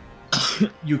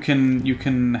you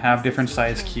can have different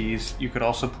size keys. You could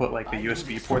also put like the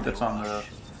USB port that's on the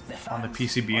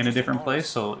PCB in a different place.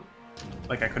 So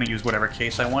like I couldn't use whatever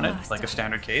case I wanted, like a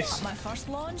standard case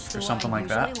or something like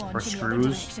that, or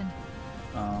screws.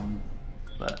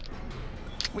 But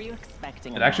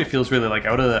it actually feels really like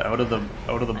out of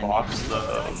the box.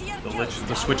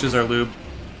 The switches are lubed.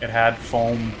 It had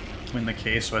foam in the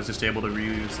case, so I was just able to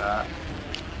reuse that.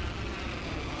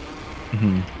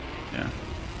 Yeah.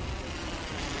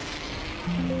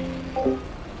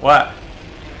 What?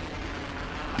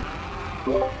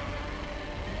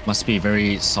 Must be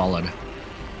very solid.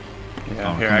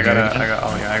 Yeah. Here,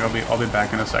 I'll be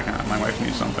back in a second. My wife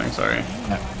needs something. Sorry.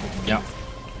 Yeah.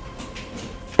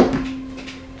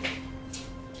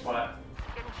 What?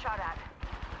 Getting shot at.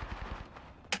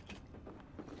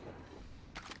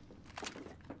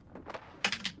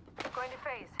 Going to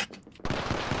phase.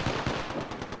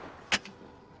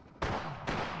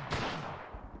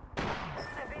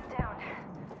 I've been down.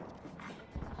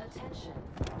 Attention.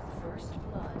 First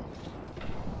blood.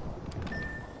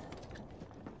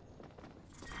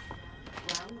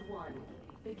 Round 1.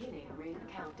 Beginning ring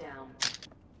countdown.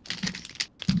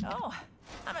 Oh,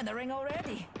 I'm in the ring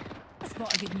already. I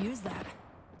spot I could use that.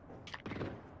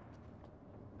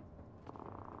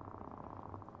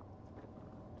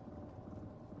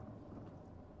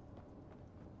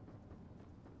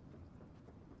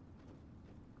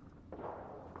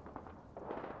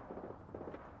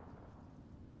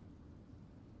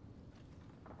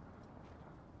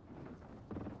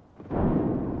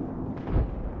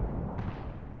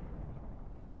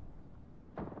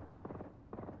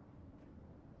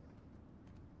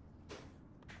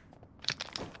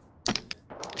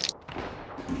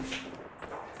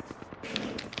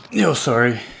 Yo,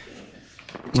 sorry.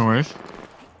 No worries.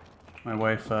 My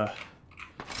wife wanted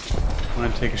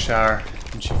to take a shower,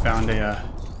 and she found a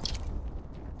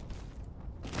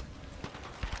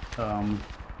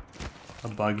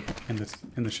bug in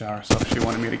the shower, so she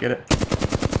wanted me to get it.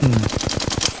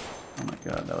 Oh my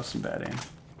god, that was some bad aim.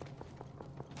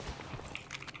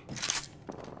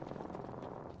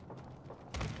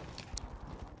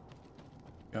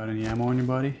 Got any ammo on your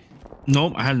body?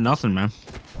 Nope, I had nothing, man.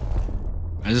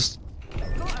 I just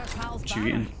What you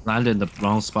eating? landed in the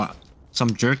wrong spot.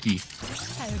 Some jerky.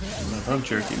 I love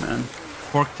jerky, man.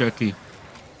 Pork jerky.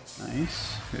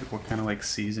 Nice. What kind of like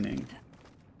seasoning?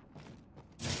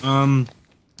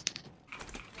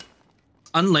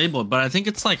 Unlabeled, but I think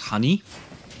it's like honey.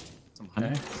 Some honey.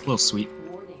 Okay. It's a little sweet.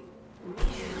 Warning.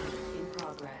 Mission in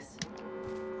progress.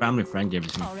 family friend gave it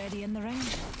to me. Already in the ring.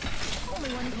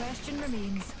 Only one question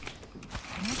remains.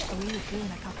 Can I get away with brewing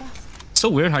a cuppa? It's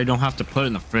so weird how you don't have to put it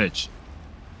in the fridge.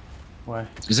 Why?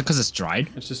 Is it because it's dried?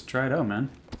 It's just dried out, man.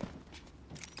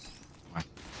 Why?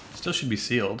 Still should be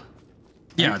sealed.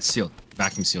 Yeah, it's sealed.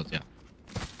 Vacuum sealed, yeah.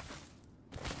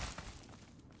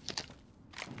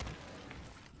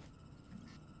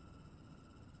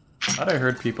 I thought I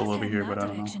heard people over here, but I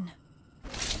don't know.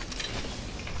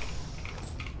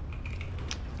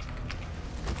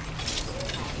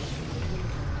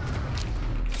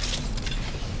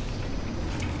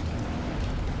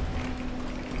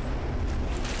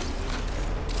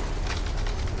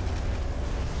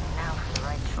 Now for the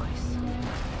right choice.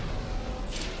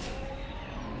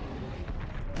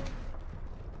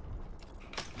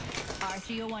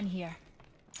 R301 here.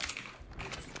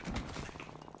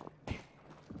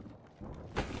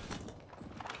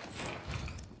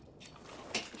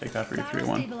 Take that for your Barrel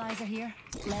 3-1. stabilizer here.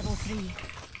 Level 3.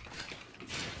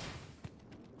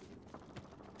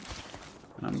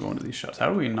 And I'm going to these shots. How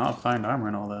do we not find armor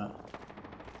and all that?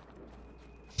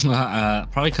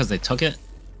 Probably because they took it.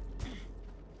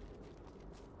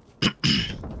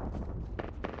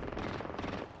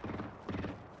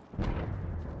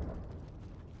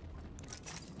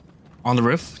 On the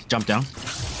roof, jump down.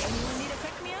 Anyone need a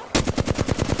pick me up?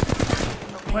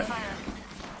 What?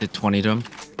 Did 20 to him.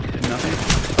 Did nothing?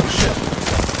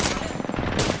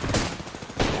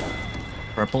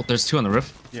 Oh, Purple. There's 2 on the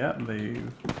roof. shit. Yeah, they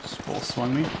both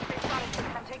swung me.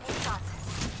 I'm taking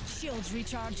shots. Shields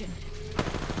recharging.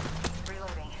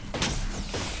 Reloading.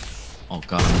 Oh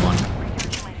god, I'm one.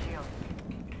 Recharging my shield.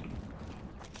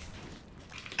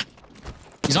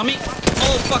 He's on me.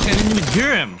 Oh fuck! I didn't even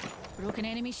hear him. Broken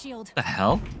enemy shield. What the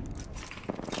hell?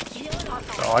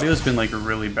 The audio's been like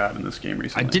really bad in this game I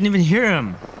recently. didn't even hear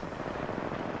him.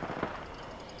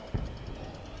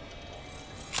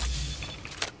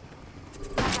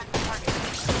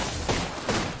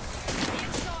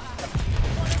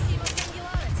 Wanna see my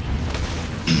singularity?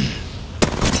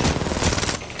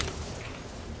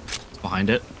 It's behind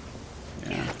it.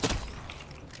 Yeah.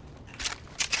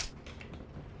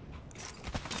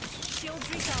 Shields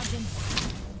recharging.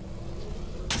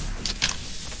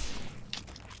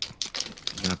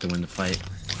 I'm gonna have to win the fight.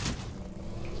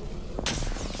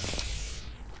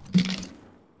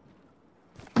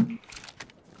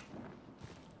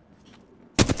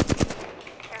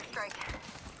 Airstrike.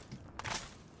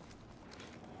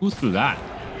 Who threw that?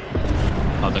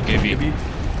 Oh, the KB. Maybe.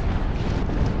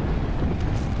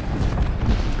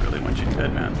 Really want you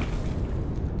dead, man.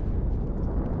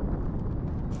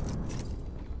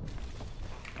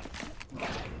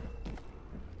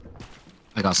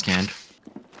 I got scanned.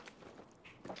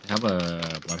 I have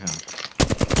a bloodhound.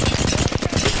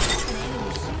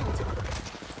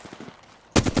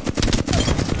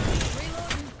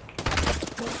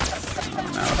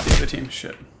 Now it's the other team.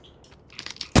 Shit.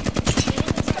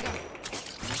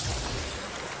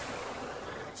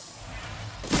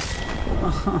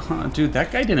 Dude,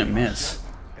 that guy didn't miss.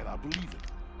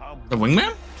 The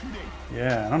wingman?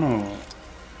 Yeah, I don't know.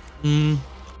 Hmm.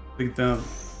 Like the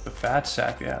fat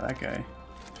sack. Yeah, that guy.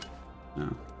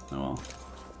 No. Oh well.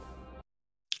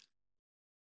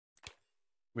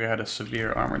 We had a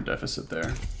severe armor deficit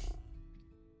there.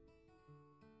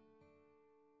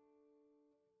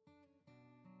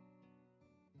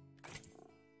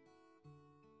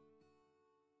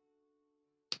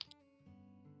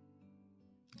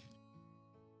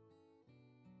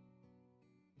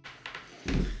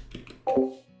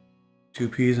 Two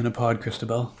peas in a pod,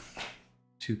 Christabel.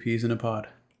 2 peas in a pod.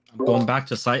 I'm going back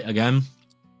to site again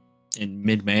in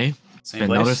mid-May. Same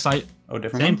Another place? site. Oh,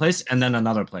 different Same one? place and then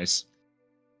another place.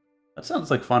 That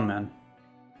sounds like fun, man.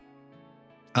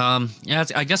 Yeah,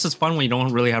 I guess it's fun when you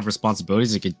don't really have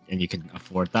responsibilities. You can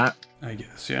afford that. I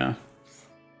guess, yeah.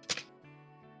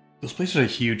 Those places are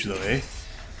huge, though, eh?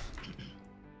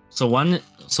 So one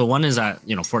is at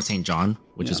Fort St. John,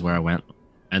 which is Yeah. where I went,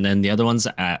 and then the other one's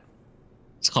at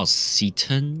it's called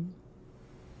Seaton,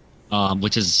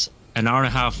 which is an hour and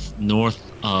a half north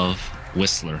of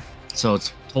Whistler. So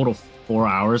it's total 4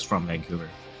 hours from Vancouver.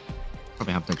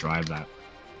 Probably have to drive that.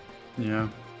 Yeah.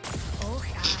 Oh,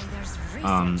 aye, there's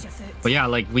research afoot. But yeah,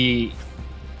 like we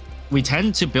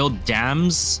tend to build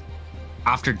dams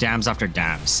after dams after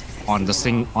dams on a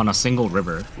single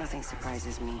river. Nothing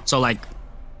surprises me. So like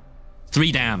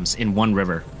 3 dams in one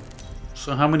river.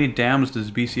 So how many dams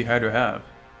does BC Hydro have?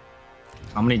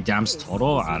 How many dams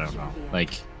total? I don't know.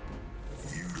 Like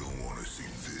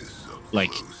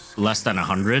less than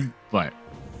 100, but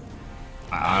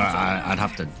I'd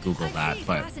have to Google that.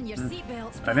 But I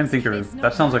didn't think there was.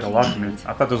 That sounds like a lot to me.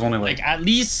 I thought there was only like at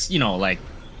least like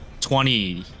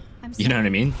 20. You know what I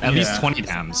mean? At least Yeah. 20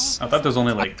 dams. I thought there was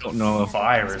only like don't know.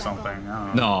 5 or something. I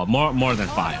don't know. No, more than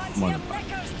 5. More than 5.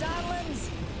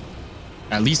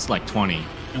 At least like 20.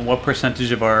 And what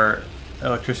percentage of our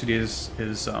electricity is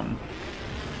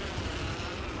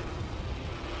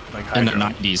like hydro? In the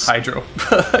 90s. Hydro.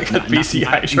 Like a BC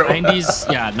hydro.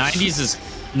 90s, yeah, 90s is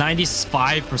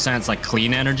 95% is like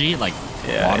clean energy, like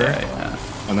water. Yeah.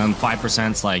 And then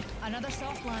 5% is like Another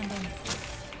soft landing.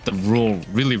 the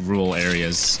really rural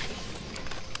areas.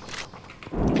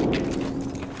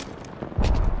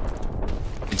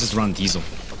 They just run diesel.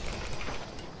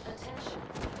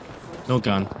 No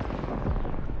gun.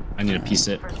 I need to piece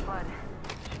it. First blood.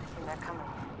 Seen that coming.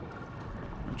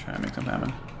 I'm trying to make them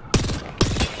happen.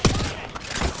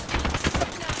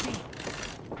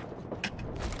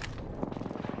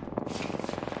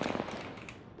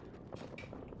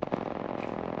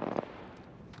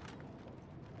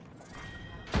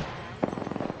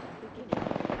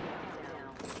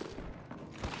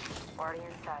 Already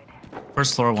inside.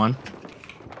 First floor 1.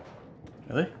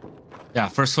 Really? Yeah,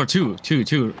 first floor 2.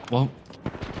 Well,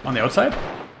 On the outside?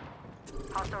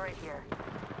 Hostile right here.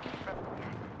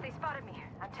 They spotted me.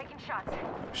 I'm taking shots.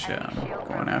 Shit, Enemy I'm shield going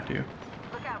broken. after you.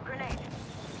 Look out, grenade.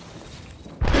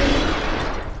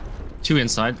 2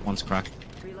 inside, 1's cracked.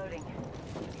 Reloading.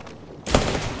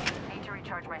 Need to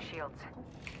recharge my shields.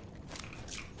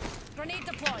 Grenade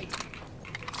deployed.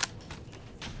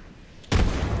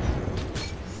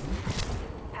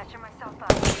 Patching myself up.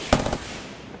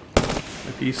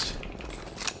 The beast.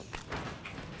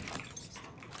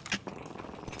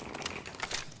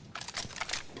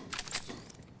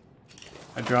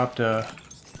 I dropped a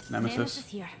Nemesis.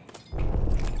 here. Okay.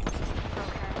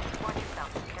 Watch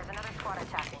yourself. There's another squad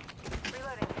attacking.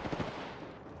 Reloading.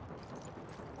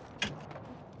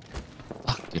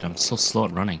 Fuck, dude, I'm so slow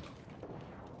at running.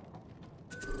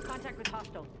 Contact with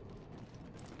hostile.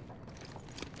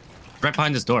 Right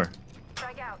behind this door.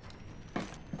 Strike out.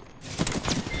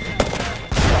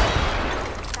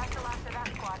 That's the last of that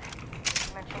squad.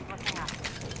 Mention's looking up.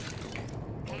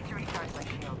 Need to recharge my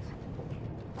shields.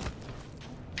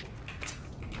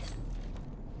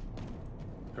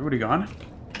 Everybody gone?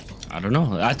 I don't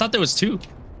know. I thought there was 2.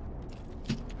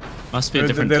 Must be a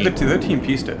different the team. other team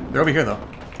pieced it. They're over here though.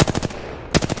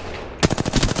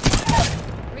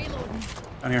 Reloading.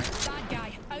 Down here. Bad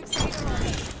guy. Outside the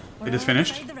lobby. They just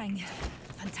finished? Outside the ring.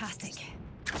 Fantastic.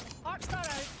 Arc star out.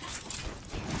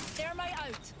 Thermite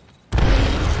out.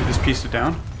 They just pieced it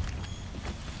down.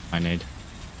 I need.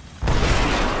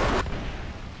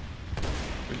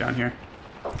 They're down here.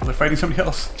 They're fighting somebody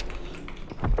else.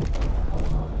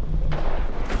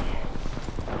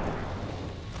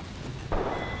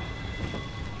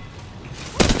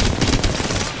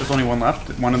 There's only one left.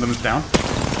 One of them is down.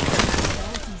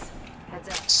 Heads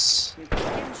up.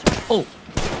 Oh,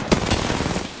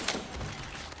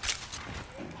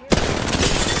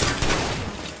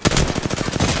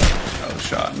 No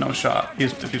shot. No shot.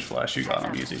 He's flash. You got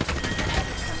him easy.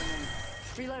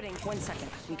 Reloading. 1 second.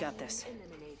 We got this.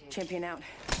 Champion out.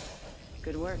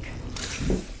 Good work.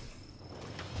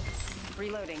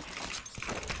 Reloading.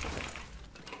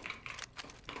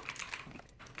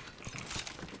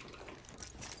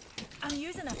 I'm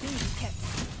using a Phoenix kit.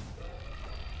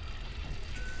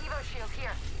 Evo shield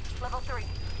here. Level 3.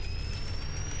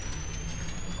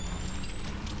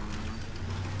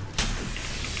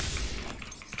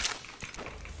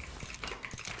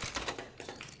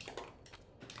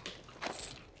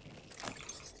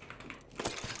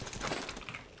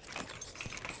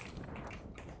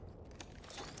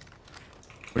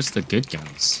 where's the good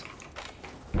guns?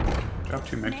 Drop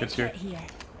 2 medkits here. Here.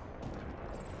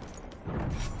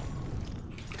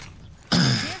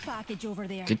 Care package over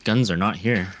there. Good guns are not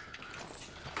here.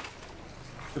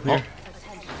 Up here.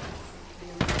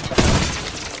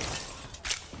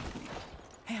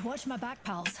 Hey, watch my back,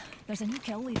 pals. There's a new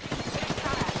kill lead.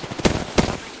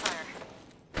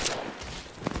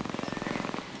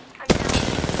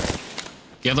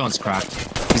 The other one's cracked.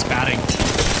 He's batting.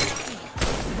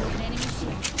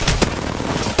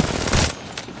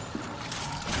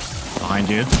 Behind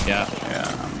you. Yeah. Yeah,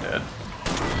 I'm dead.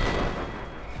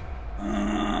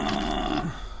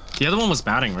 The other one was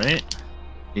batting, right?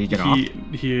 Did he get off?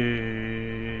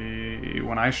 He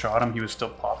when I shot him, he was still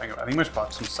popping. I think he must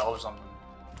pop some cells or something.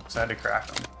 So I had to crack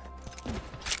him.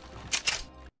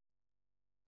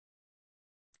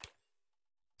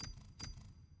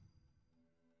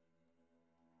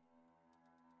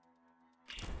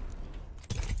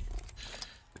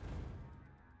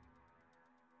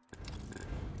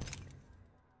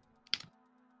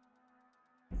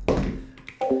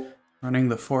 Running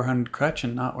the 400 crutch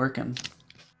and not working.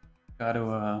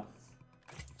 Gotta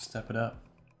step it up.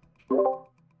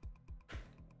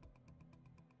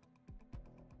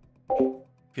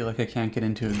 Feel like I can't get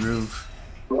into a groove.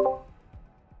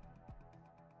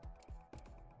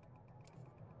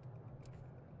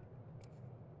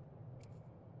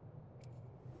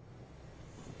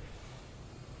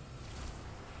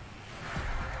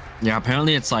 Yeah,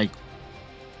 apparently it's like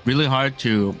really hard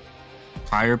to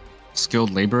hire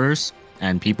skilled laborers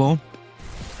and people,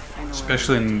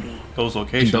 especially in those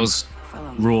locations, in those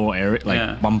rural areas, like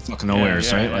bumfuck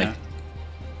nowheres, right? Like,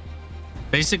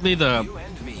 basically the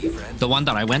one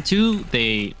that I went to,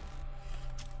 they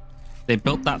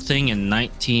built that thing in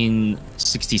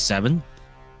 1967,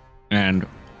 and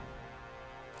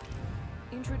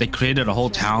they created a whole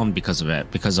town because of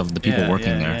it, because of the people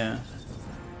working there.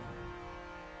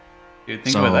 Dude,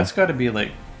 think about it, that's got to be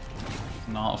like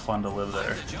not fun to live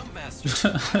there.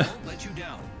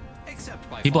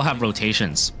 People have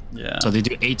rotations. Yeah. So they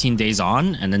do 18 days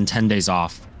on and then 10 days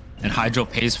off. And Hydro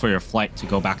pays for your flight to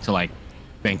go back to like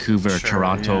Vancouver,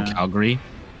 Toronto, Calgary.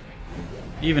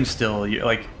 Even still, you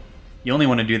only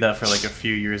want to do that for like a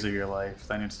few years of your life.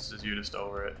 Then you're just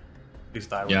over it. At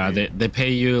least I would. Yeah, they pay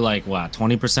you like what,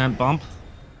 20% bump?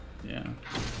 Yeah.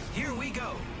 Here we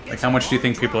go. Like, how much do you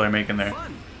think people are making there?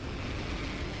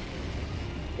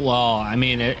 Well, I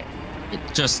mean, it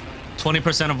just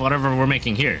 20% of whatever we're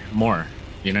making here, more.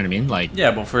 You know what I mean? Like, yeah,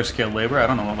 but for skilled labor, I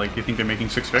don't know. Like, you think they're making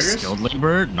 6 figures? Skilled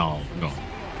labor? No.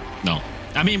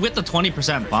 I mean, with the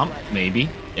 20% bump, maybe.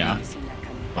 Yeah.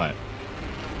 But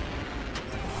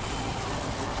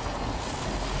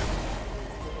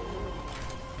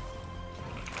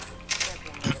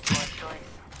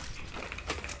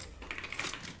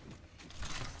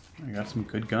I got some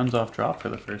good guns off drop for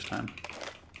the first time.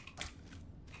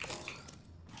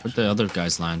 where'd the other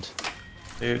guys land?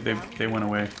 They went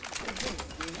away.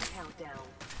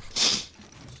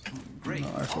 Great.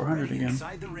 R400 again.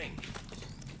 Inside the ring.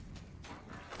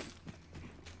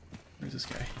 Where's this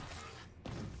guy?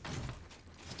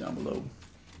 He's down below.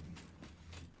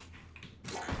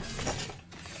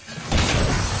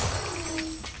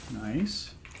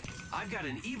 Nice. I've got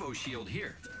an Evo shield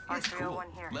here. It's cool.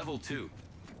 Level 2.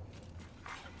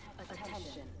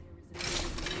 Attention. New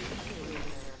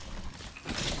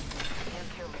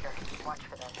kill leader. Watch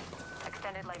for this.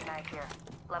 Extended light mag here.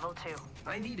 Level 2.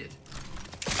 I need it.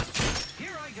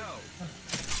 Here I go.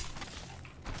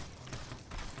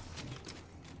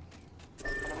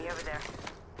 Enemy over there.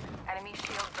 Enemy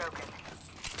shield broken.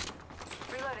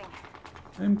 Reloading.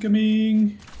 I'm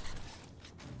coming.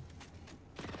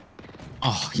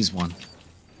 Oh, he's one.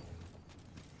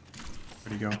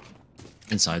 Where'd he go?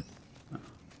 Inside.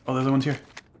 Oh, the other one's here.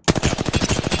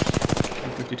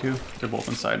 152. They're both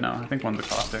inside now. I think one's a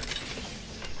caustic.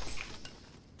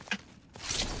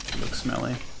 Looks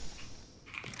smelly.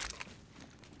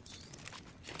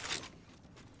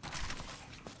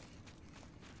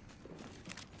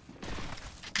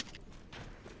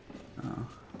 Oh.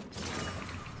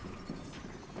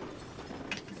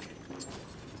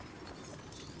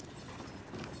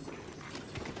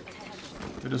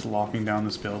 They're just locking down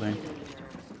this building.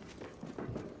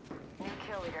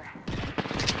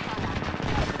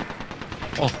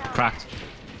 Oh, cracked.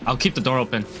 I'll keep the door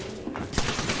open.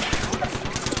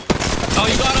 Oh,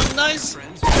 you got him! Nice!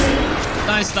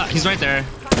 Nice. He's right there.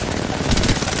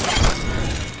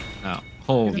 Oh,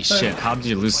 holy shit. How did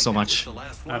you lose so much?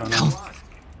 I don't know.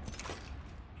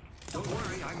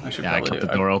 I should I kept the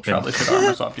door open. Probably should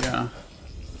armor swap, yeah.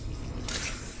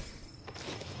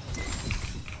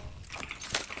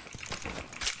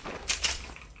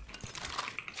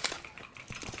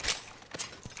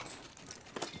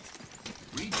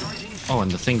 Oh, and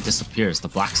the thing disappears. The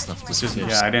black stuff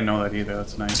disappears. Yeah, I didn't know that either.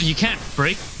 That's nice. So you can't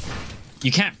break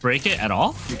it at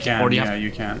all? You can, or do you yeah,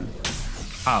 you can.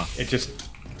 How? It just...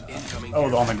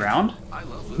 oh, on the ground?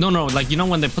 No, like, you know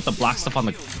when they put the black stuff on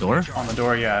the door? On the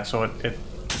door, yeah. So it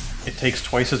takes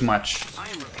twice as much.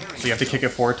 So you have to kick it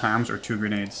 4 times or 2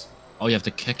 grenades. Oh, you have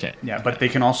to kick it. Yeah, but they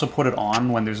can also put it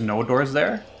on when there's no doors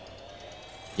there.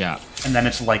 Yeah. And then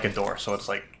it's like a door, so it's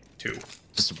like 2.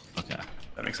 Just, okay.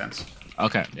 That makes sense.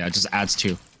 Okay, yeah, it just adds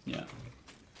 2. Yeah.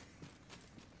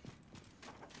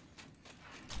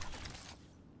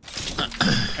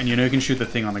 And you know you can shoot the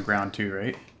thing on the ground too,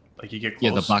 right? Like you get close.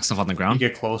 Yeah, the black stuff on the ground. You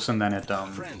get close and then it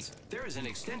Friends, there is an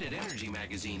extended energy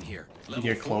magazine here. You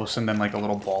get close and then like a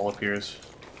little ball appears.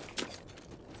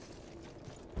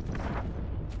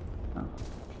 Oh.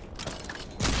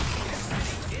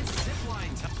 It's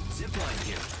zipline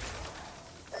here.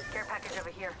 Care package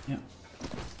over here. Yeah.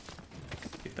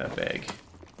 Get that bag.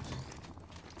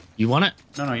 You want it?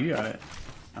 No, you got it.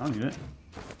 I don't need it.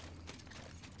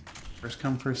 First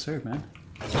come, first serve, man.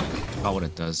 About what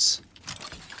it does.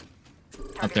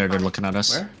 Up there, they're looking at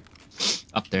us. Where?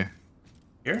 Up there.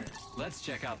 Here? Let's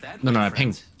check out that. No, I friends.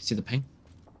 pinged. See the ping?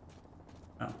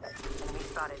 Oh. Enemy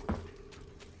spotted.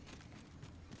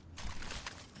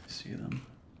 I see them.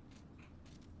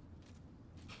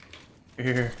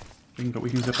 Here. We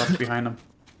can zip up behind them.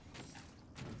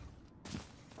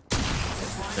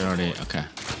 They're already okay.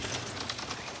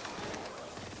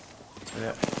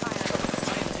 Yeah.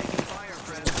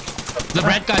 The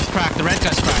red guy's cracked. The red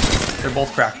guy's cracked. They're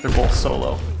both cracked. They're both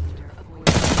solo.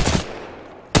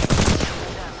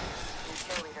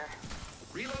 Kill leader.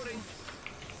 Reloading.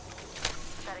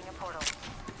 Setting a portal.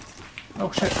 Oh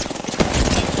shit.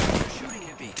 Shooting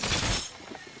at me.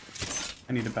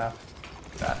 I need a bath.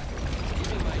 That.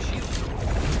 Using my shield.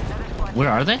 Where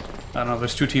are they? I don't know.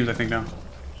 There's 2 teams, I think, now.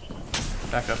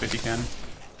 Back up if you can.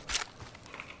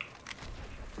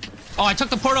 Oh, I took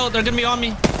the portal. They're gonna be on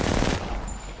me.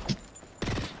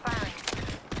 Firing.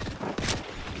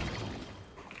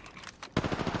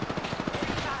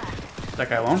 Is that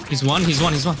guy alone? He's one. He's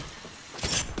one. He's one.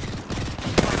 This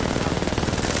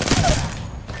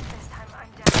time I'm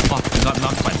down. Fuck, I got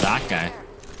knocked by that guy.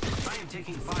 I am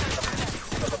taking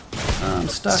fire. I'm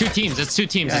stuck. It's 2 teams. It's 2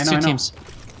 teams. Yeah, It's I know, 2 I know. teams.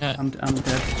 Yeah. I'm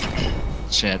dead.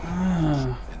 Shit.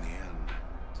 Ah.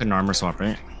 Couldn't armor swap,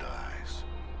 right?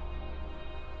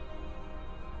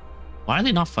 Why are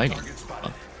they not fighting?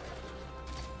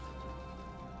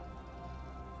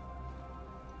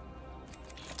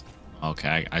 Oh.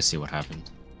 Okay, I see what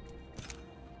happened.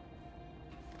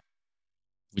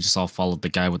 We just all followed the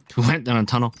guy who went down a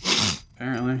tunnel.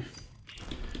 Apparently.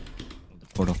 The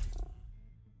portal.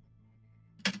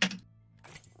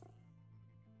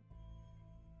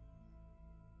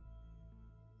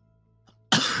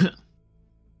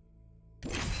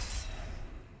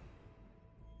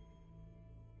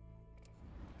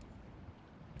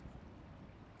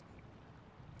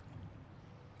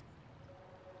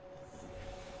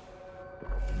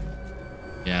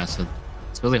 Yeah, so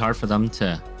it's really hard for them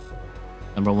to,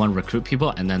 number 1, recruit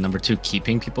people, and then number 2,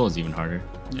 keeping people is even harder.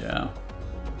 Yeah.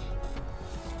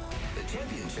 The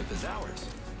championship is ours.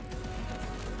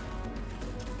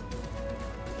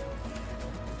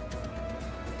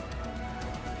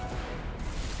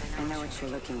 I know what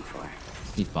you're looking for.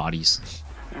 Need bodies.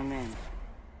 I'm in.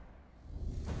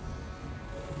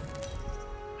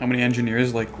 How many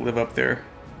engineers like live up there?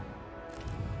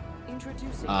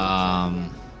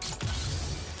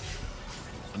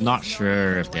 I'm not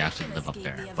sure if they actually live up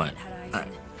there, but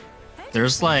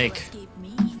there's like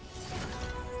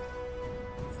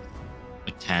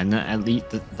 10 at least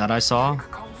that I saw.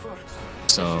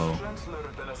 So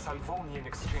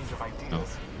no,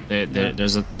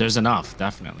 there's enough,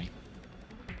 definitely.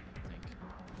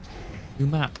 New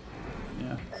map.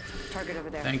 Yeah. Target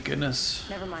over there. Thank goodness.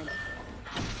 Never mind.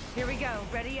 Here we go.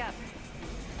 Ready up.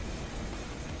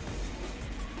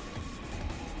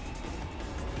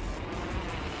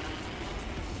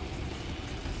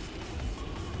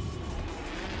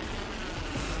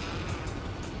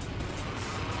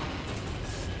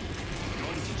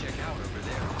 Going to check out over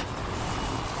there.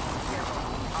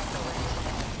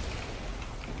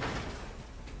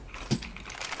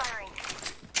 Firing.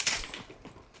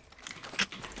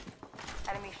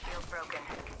 Enemy shield broken.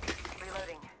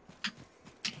 Reloading.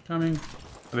 Coming.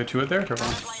 Are there 2 out there? Or one?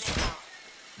 Light intel.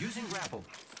 Using grapple.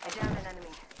 I downed an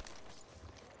enemy.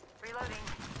 Reloading.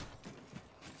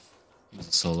 He's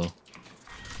a solo.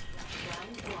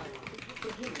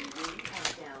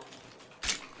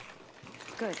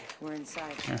 Good, we're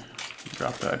inside. Yeah. I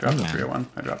dropped the 301.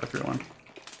 I dropped the 301.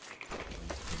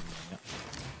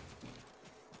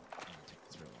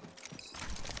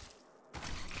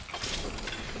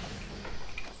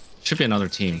 Should be another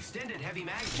team. Extended heavy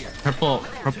mag here. Purple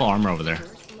armor over there.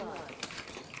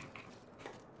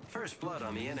 First blood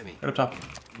on the enemy. Right up top.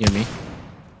 Near me.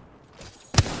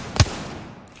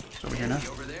 It's over here now.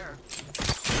 Over there.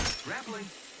 Grappling.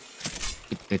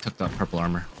 They took that purple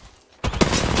armor.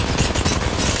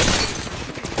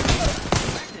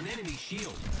 Cracked an enemy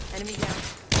shield. Enemy down.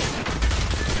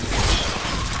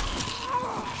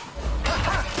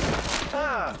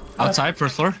 Outside,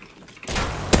 first floor.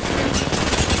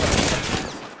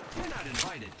 You're not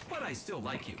invited, but I still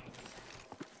like you.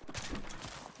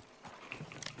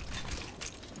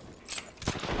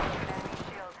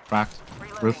 Cracked.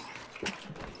 Roof.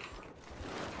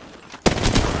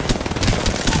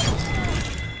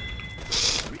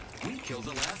 We killed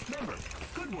the last member.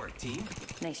 Good work, team.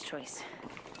 Nice choice.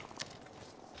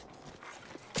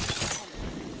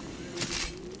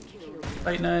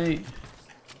 Fight night.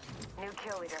 New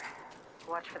kill leader.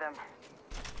 Watch for them.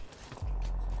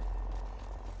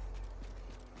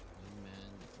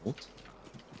 Bolt?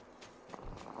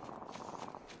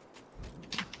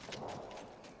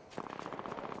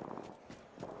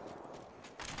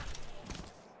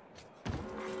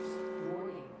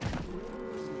 Warning.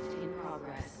 Movement in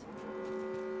progress.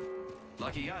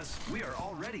 Lucky us, we are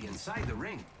already inside the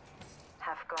ring.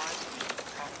 Half gone,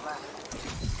 half left.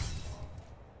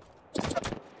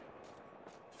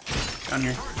 Down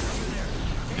here.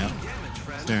 Yeah. Damage,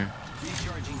 friend. There.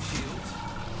 Recharging shields.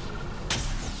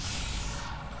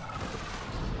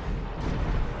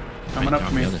 Coming up On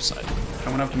to me. the other side.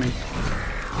 Coming up to me.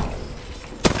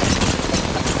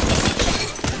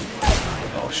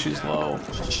 Oh, she's low.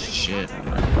 Shit. Oh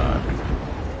my god.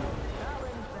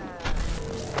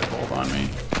 Hold on me.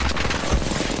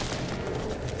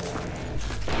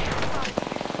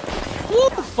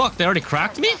 What the fuck? They already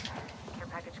cracked me? Care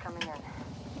package coming in.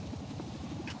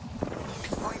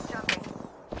 Point jumping.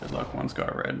 Good luck, one's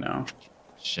got red now.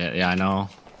 Shit, yeah, I know.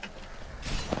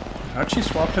 How'd she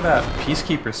swap to that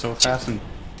Peacekeeper so fast and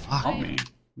help me?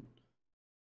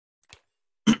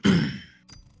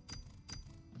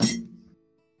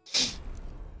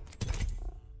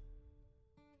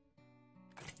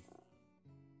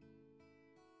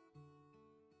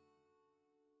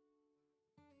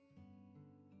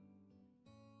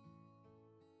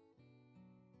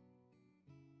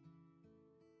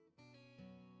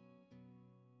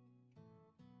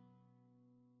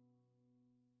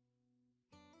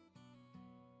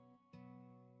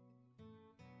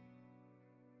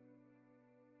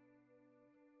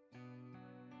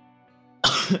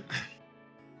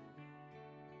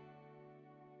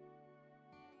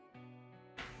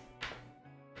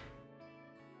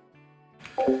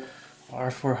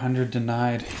 R400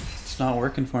 denied. It's not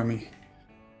working for me.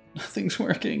 Nothing's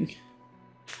working.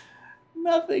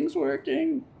 Nothing's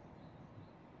working.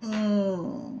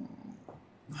 Oh.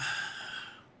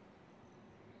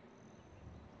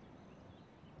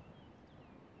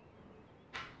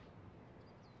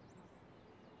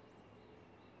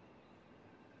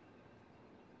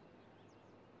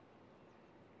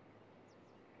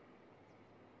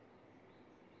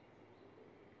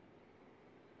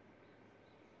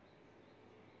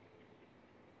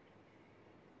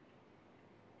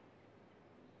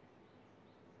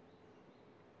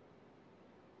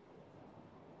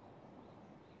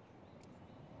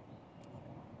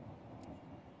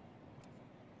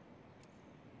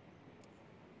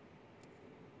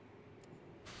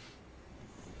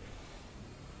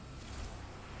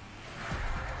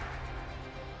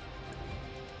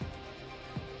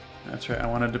 That's right, I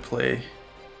wanted to play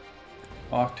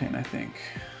Octane, I think.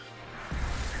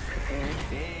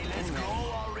 Hey, let's go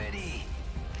already.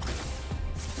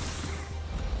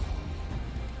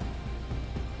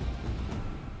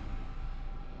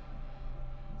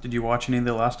 Did you watch any of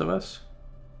The Last of Us?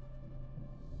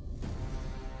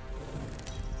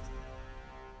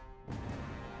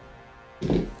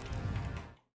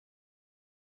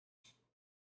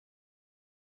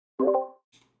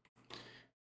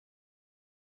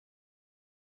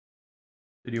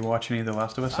 Did you watch any of The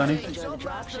Last of Us, Sonny? Enjoy the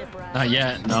dropship ride. Not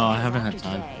yet. No, I haven't had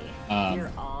time.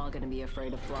 You're all gonna be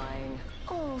afraid of flying.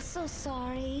 Oh, so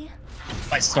sorry.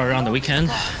 Fight started on the weekend.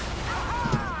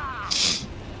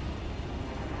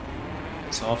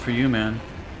 It's all for you, man.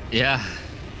 Yeah.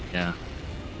 Yeah.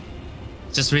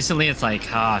 Just recently, it's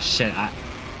like, ah, shit.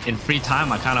 In free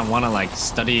time, I kind of want to like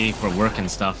study for work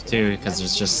and stuff too, because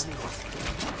there's just a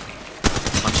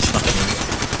bunch of stuff to do.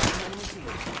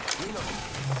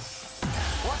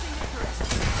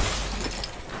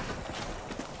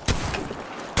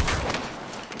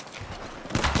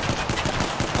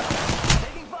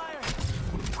 Taking fire.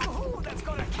 Ooh, that's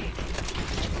gonna kick.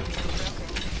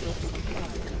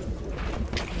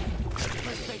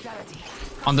 First fatality.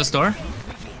 On this door?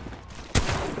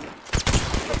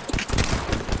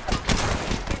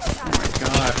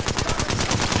 God.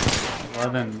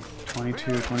 11,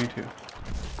 22, 22.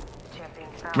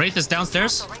 Wraith is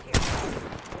downstairs.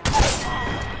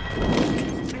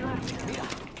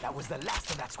 That was the last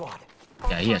of that squad.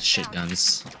 Yeah, he had shit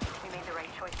guns. We made the right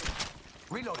choices.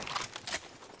 Reloading.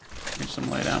 Here's some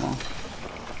light ammo.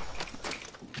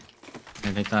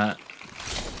 I think that.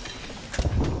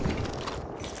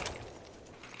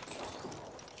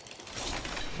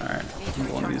 Alright, I'm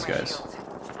going to these guys.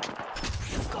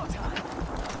 Go time.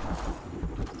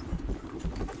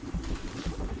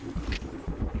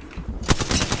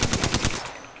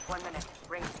 One minute.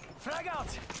 Ring. Frag out.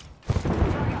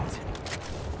 Frag out.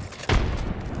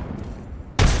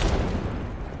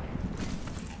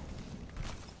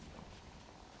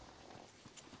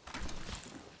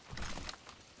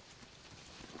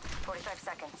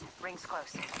 Seconds. Rings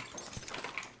close.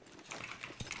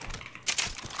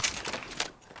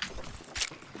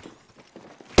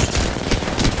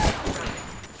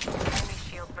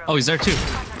 Oh, he's there too.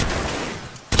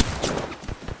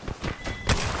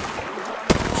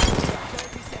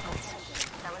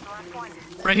 That was the last one.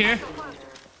 Right here.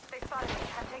 They spotted me.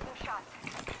 I'm taking shots.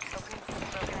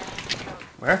 Broken enemy.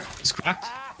 Where? He's cracked.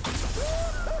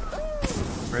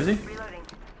 Where is he? Reloading.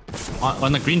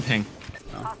 On the green ping.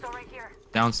 Hostile right here.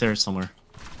 Downstairs somewhere.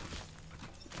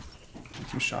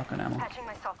 Some shotgun ammo. Patching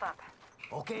myself up.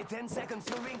 Okay, 10 seconds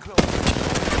to ring close.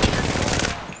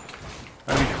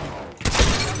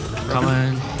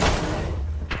 Coming.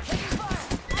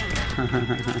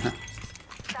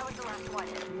 That was the last one.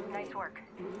 Nice work.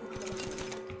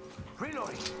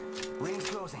 Reloading. Ring's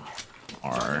closing.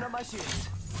 Or Charging up my shields.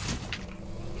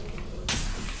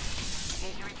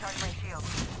 Need to recharge my shield.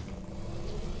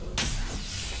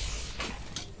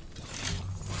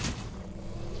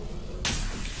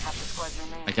 Half the squads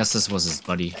remain. I guess this was his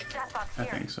buddy. Stat box I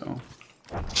here. think so.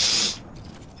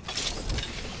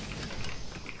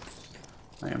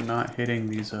 I am not hitting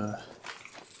these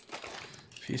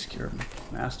Peacekeeper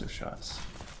mastiff shots.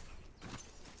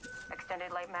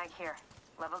 Extended light mag here.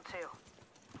 Level 2.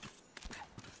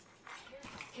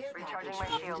 Care Recharging package my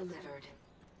being shield. delivered.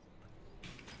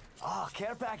 Oh,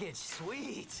 care package.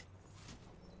 Sweet.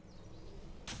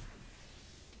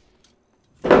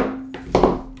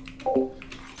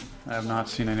 I have not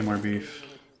seen any more beef.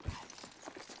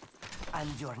 And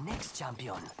your next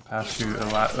champion. Last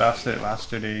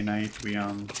Saturday night we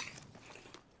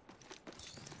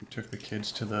took the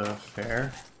kids to the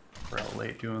fair. We're out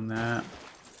late doing that.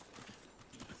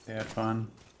 They had fun.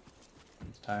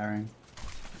 It's tiring.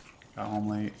 Got home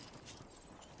late.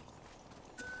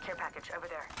 Care package over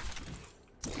there.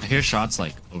 I hear shots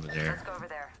like over Let's there. go over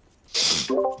there.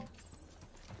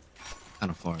 Kind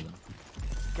of far though.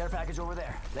 Care package over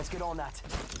there. Let's get on that.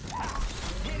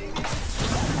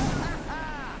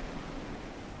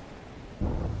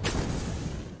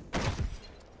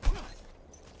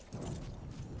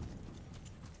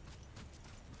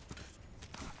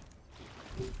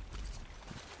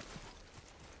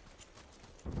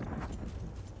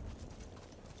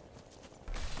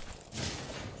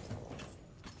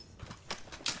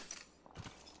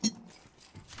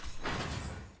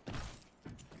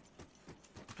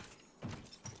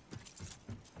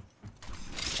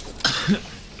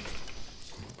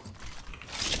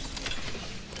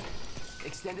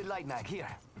 Extended light mag here.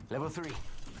 Level 3.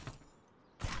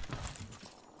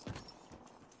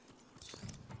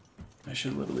 I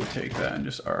should literally take that and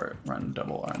just run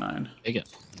double R9. Take it.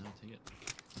 No, take it.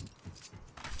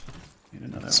 Need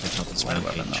another Switch out this light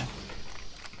rampage. weapon though.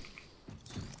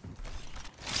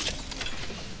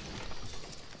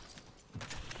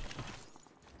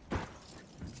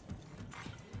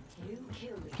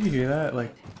 Do you hear that?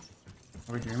 Like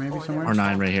over here maybe somewhere?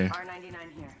 R9 right here. R99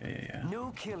 here. Yeah.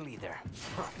 New kill leader.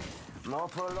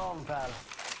 Not for long, pal.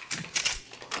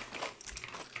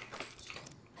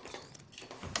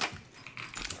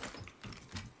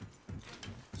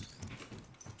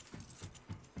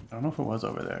 I don't know if it was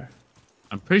over there.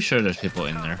 I'm pretty sure there's people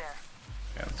in there.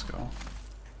 Yeah, let's go.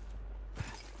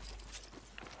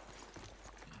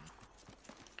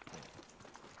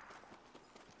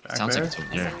 Back Sounds there? like it's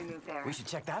over there. We move there. We should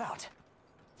check that out.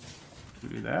 Do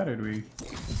we do that or do we?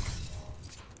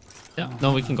 Yeah,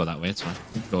 no, we can go that way. It's fine.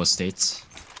 We can go estates.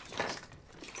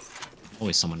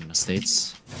 Always someone in the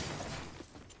States.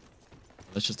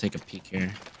 Let's just take a peek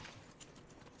here.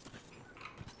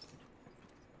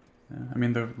 Yeah, I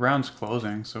mean the round's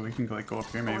closing, so we can like go up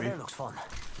here Over maybe. there looks fun.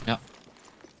 Yeah.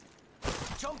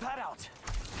 Jump pad out.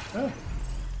 Oh.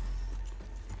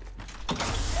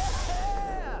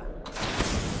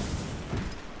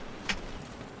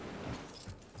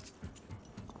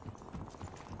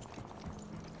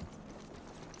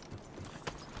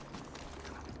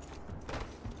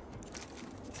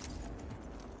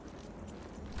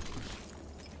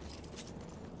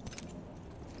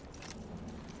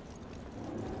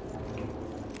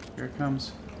 Here it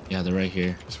comes. Yeah, they're right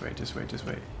here. Just wait, just wait, just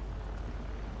wait.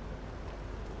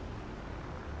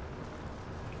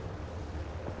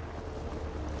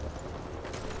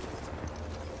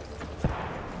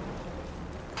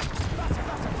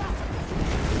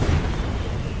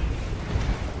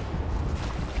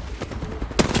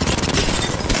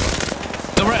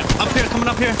 They're right up here, coming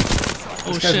up here.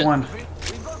 Oh This guy's shit. one.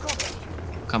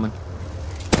 Coming.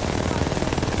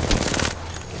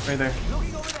 Right there.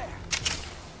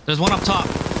 There's one up top.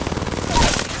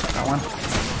 Got one.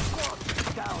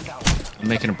 I'm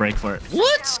making a break for it.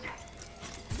 What?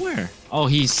 Where? Oh,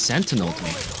 he sentineled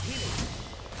me.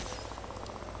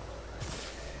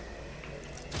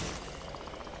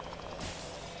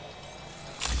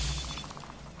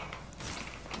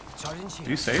 Charging Are shield.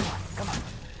 you safe? Come on.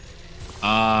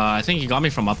 I think he got me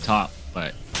from up top,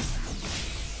 but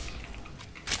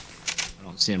I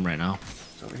don't see him right now.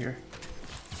 He's over here.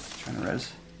 Trying to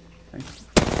res. I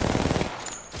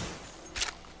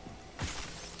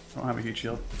don't have a huge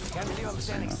shield.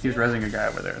 He's resing a guy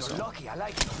over there, so we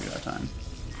got time.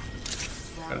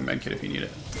 Got a med kit if you need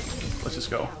it. Let's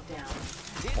just go.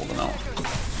 Hold them out.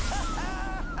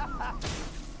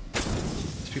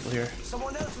 There's people here.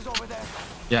 Someone else is over there.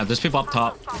 Yeah, there's people up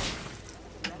top.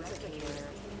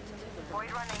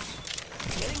 Void running.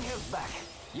 Getting health back.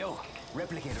 Yo,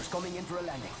 replicators coming in for a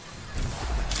landing.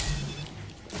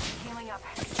 Healing up.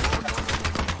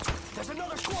 There's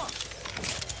another squad.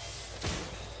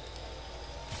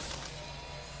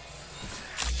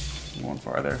 I'm going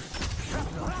farther.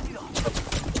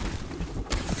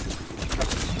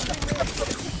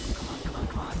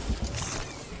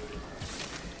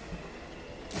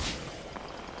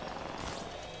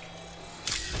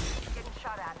 Getting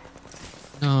shot at.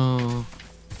 No.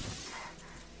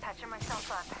 Patching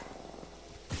myself up.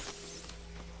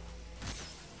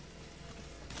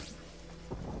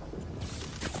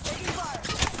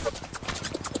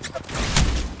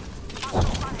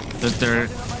 They're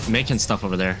making stuff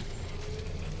over there.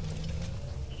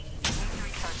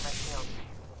 Recharge my shield.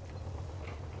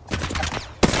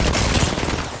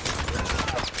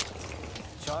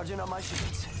 Charging on my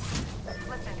shields.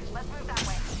 Listen, let's move that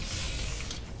way.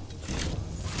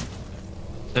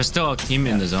 There's still a team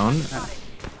in the zone.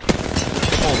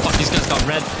 Oh fuck, these guys got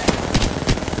red.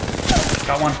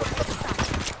 Got one.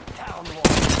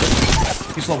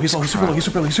 He's low, he's low, he's super low, he's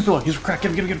super low, he's super low. He's cracked,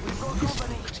 get him.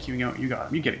 He's queuing out, you got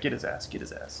him. You get it, get his ass, get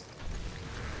his ass.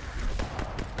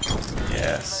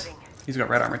 Yes. He's got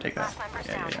red armor, take that.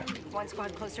 Yeah. One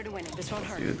squad closer to winning. This won't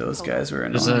hurt. Dude, those guys were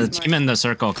There's annoying. a team in the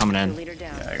circle coming in. Leader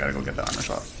down. Yeah, I gotta go get the armor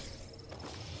swap.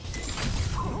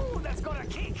 Ooh, that's got a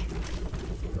kick.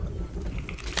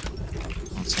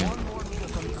 Let's see. One more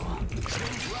minute, amigo.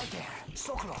 Right there.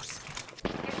 So close.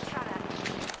 Getting shot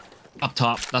at. Up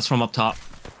top. That's from up top.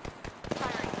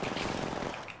 Firing.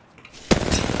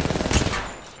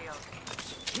 Shield.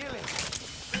 Healing.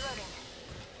 Reloading.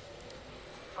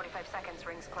 45 seconds,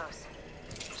 rings close.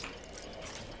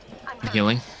 I'm hurt.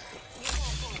 Healing. Using a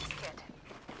Phoenix kit.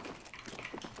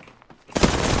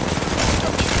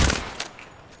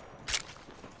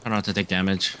 Try not to take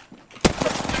damage.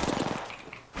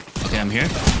 Okay, I'm here.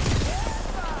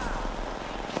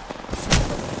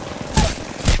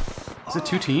 Is it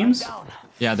two teams?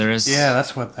 Yeah, there is. Yeah,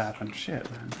 that's what happened.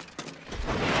 Shit, man.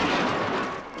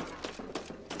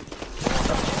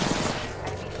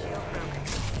 Enemy shield broken.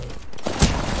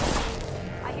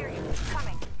 I hear you.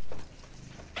 Coming.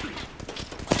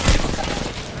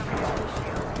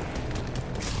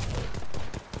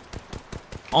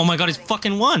 Oh my god, he's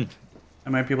fucking won. I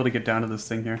might be able to get down to this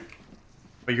thing here.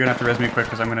 But you're gonna have to res me quick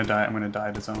because I'm gonna die. I'm gonna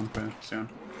die to zone pretty soon.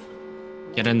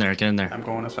 Get in there, get in there. I'm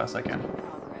going as fast as I can.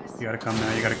 You gotta come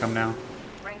now, you gotta come now.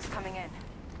 Rings coming in.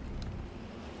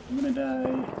 I'm gonna die.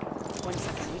 1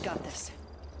 second, we got this.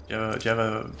 Do you have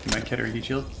a med kit or a heat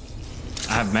shield?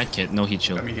 I have medkit, no heat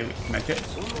shield. Got me med kit?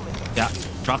 Yeah,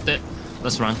 dropped it.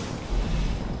 Let's run.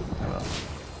 I will.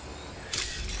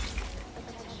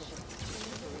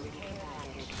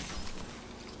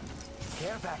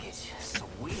 Care package.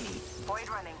 Sweet. Void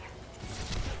running.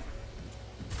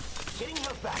 Getting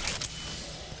health back.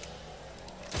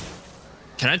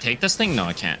 Can I take this thing? No,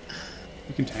 I can't.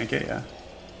 You can tank it, yeah.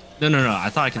 No. I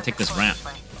thought I could take this ramp.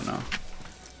 No.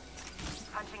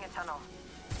 Punching a tunnel.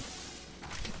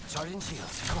 Charging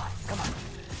shields. Come on, come on.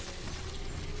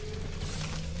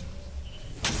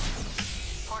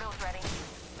 Portal's ready.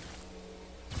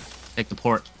 Take the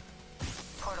port.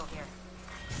 Portal here.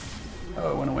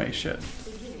 Oh, it went away. Shit.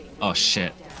 Oh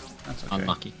shit. That's okay.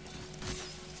 Unlucky.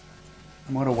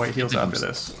 I'm out of white heals after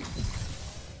this.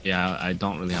 Yeah, I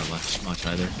don't really have much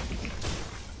either.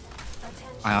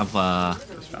 I have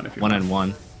Just found a few one more. and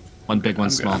one. One big, one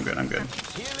I'm small. good. I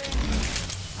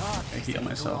heal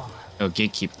myself. Oh,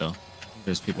 gatekeep though.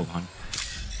 There's people behind.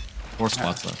 4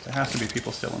 spots left. There has to be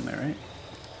people still in there, right?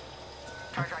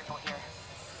 Charge rifle here.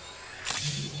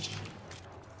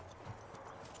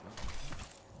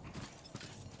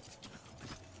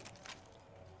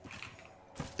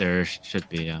 There should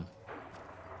be, yeah.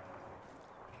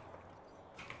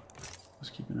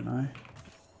 Just keeping an eye.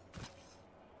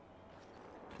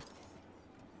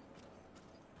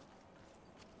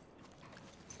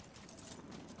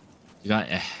 You got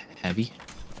a heavy?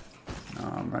 No,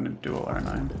 I'm running dual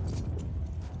R9.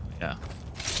 Yeah.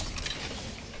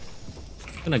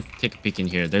 I'm gonna take a peek in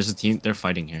here. There's a team. They're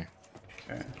fighting here.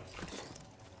 Okay.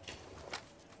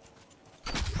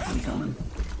 I'm coming.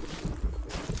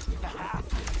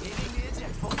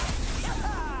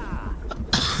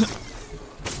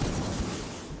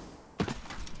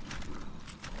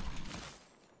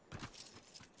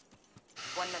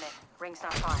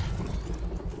 Ring's not far.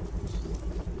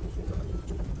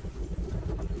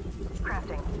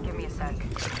 Crafting. Give me a sec.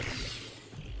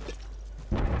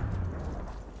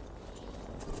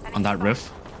 On that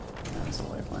roof. That's a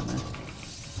lifeline there.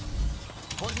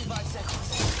 45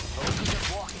 seconds. Or we could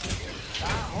just walk.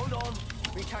 Hold on.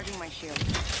 Recharging my shield.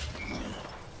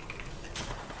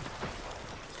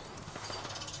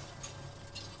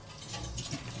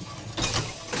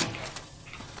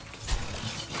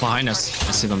 Behind us.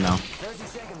 I see them now. 30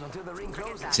 seconds until the ring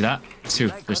closes. See that?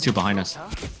 Two. There's two behind us.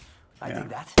 I Yeah. think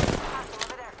that.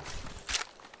 Over there.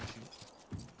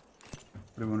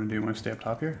 What do we want to do? Want to stay up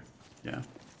top here? Yeah.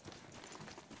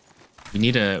 We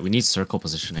need circle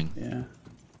positioning. Yeah.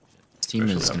 This team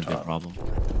is Especially gonna up be a top. problem.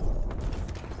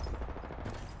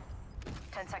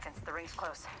 10 seconds. The ring's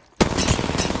close.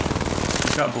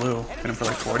 He's got blue. Hit him for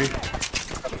like 40.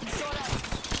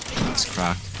 It's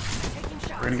cracked.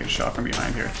 We're gonna get shot from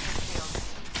behind here.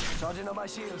 Charging on my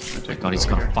shield. Gonna take God, he's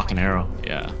over got a here. fucking arrow.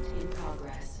 Yeah. In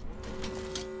progress.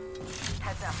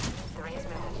 Heads up. The ring's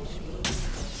moving.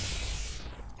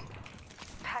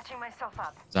 Patching myself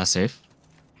up. Is that safe?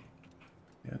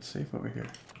 Yeah, it's safe over here.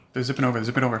 They're zipping over. They're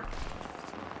zipping over.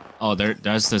 Oh,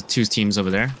 there's the two teams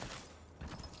over there.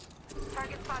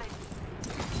 Target spotted.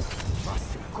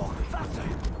 Faster, go faster.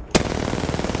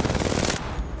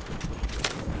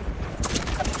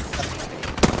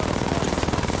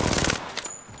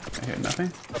 I hit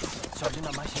nothing. Charging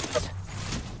on my shield.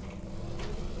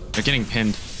 They're getting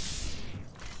pinned.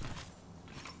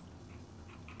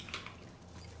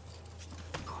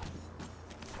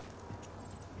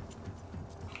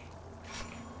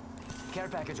 Care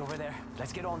package over there.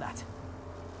 Let's get on that.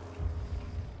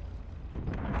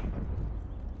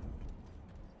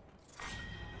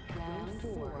 Round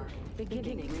 4.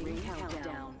 Beginning ring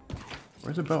countdown.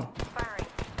 Where's the bow? Firing.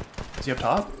 Is he up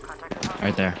top? Contact with hostile.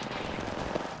 Right there.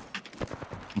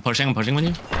 I'm pushing on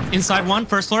you. Inside one,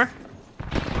 first floor.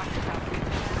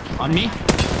 On me.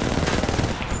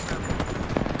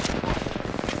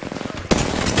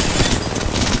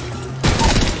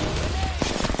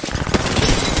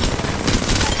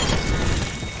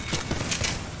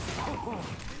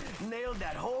 Nailed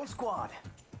that whole squad.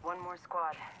 One more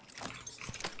squad.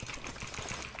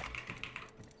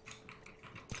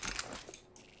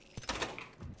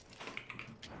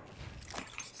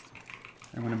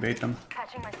 I'm gonna bait them.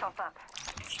 Patching myself up.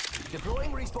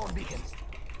 Deploying respawn beacons.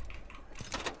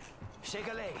 Shake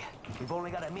a leg. We've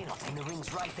only got a minute and the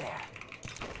ring's right there.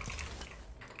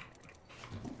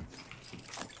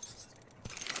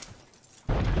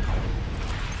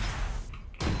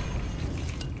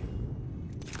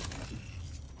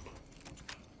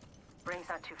 Ring's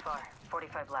not too far.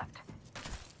 45 left.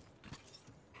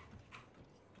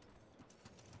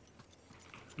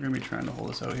 We're gonna be trying to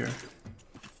hold us out here.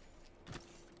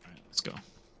 Let's go.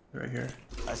 Right here.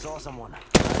 I saw someone.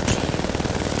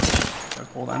 Got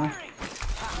cold ammo.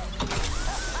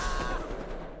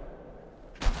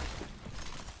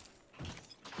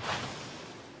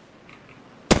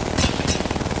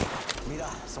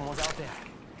 Mira, someone's out there.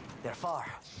 They're far.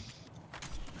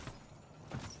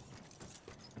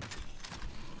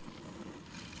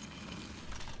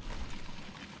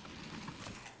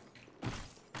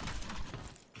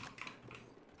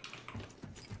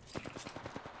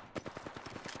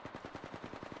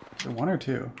 Is it one or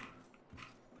two?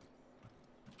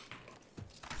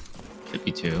 Should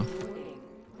be two.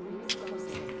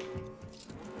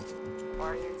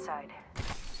 Already inside.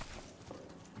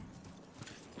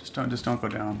 Just don't go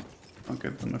down. Don't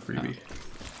give them a freebie.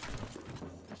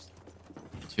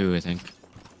 Two, I think.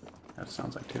 That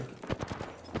sounds like two.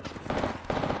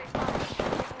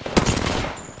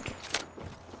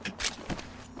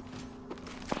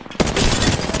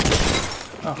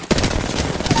 Oh.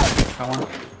 Got one.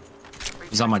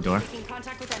 He's on my door. Making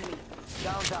contact with enemy.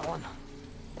 Down that one.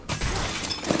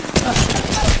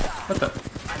 What the?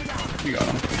 You got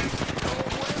him.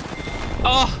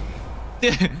 Oh!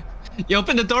 You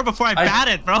opened the door before I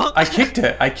batted, bro. I kicked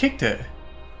it. I kicked it.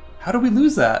 How did we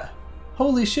lose that?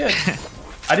 Holy shit.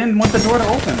 I didn't want the door to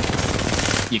open.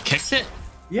 You kicked it?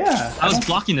 Yeah. I was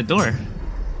blocking the door.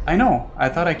 I know. I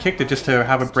thought I kicked it just to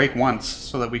have it break once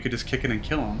so that we could just kick it and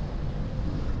kill him.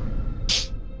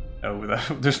 Oh,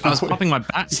 there's no I was way. popping my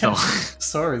bat still. Yeah.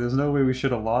 Sorry, there's no way we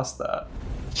should have lost that.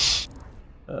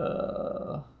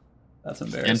 That's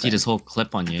embarrassing. Emptied his whole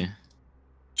clip on you.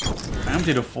 I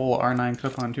emptied a full R9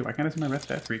 clip on too. Why can't I see my rest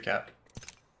at 3 cap?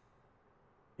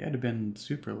 He had to have been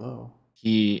super low.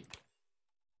 He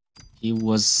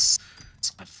was...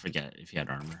 I forget if he had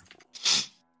armor.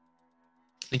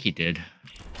 I think he did.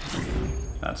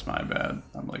 That's my bad.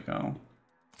 I'm like, oh.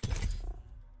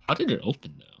 How did it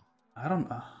open though? I don't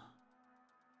know.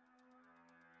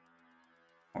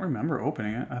 I don't remember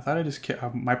opening it. I thought I just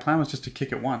my plan was just to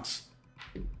kick it once.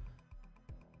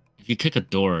 If you kick a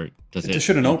door, does it? It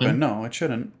shouldn't open. No, it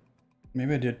shouldn't.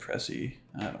 Maybe I did press E.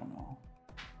 I don't know.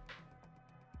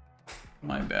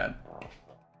 My bad.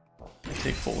 I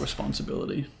take full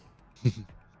responsibility. Did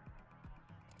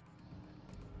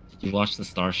you watch the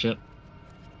Starship?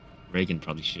 Reagan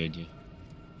probably showed you.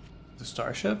 The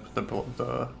Starship?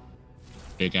 The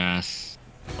big ass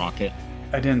rocket.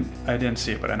 I didn't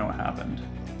see it, but I know what happened.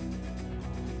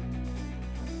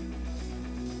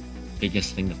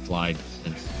 Biggest thing to fly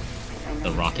since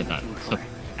the rocket that took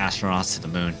astronauts to the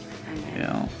moon.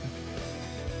 Yeah.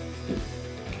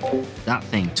 That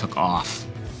thing took off.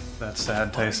 That's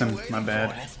sad, Tyson. My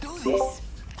bad.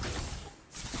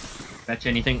 Bet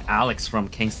you anything, Alex from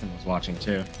Kingston was watching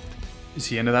too. Is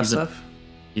he into that stuff?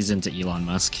 He's into Elon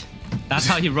Musk. That's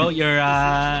how he wrote your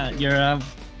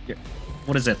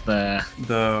what is it, the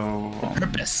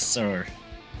purpose, or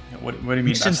what do you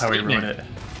mean that's how he wrote it?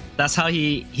 That's how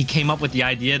he came up with the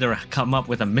idea to come up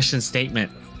with a mission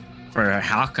statement for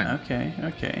Falcon.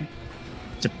 Okay.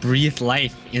 To breathe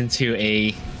life into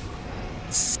a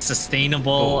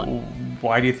sustainable. Well,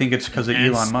 why do you think it's because of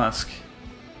Elon Musk?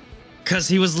 Because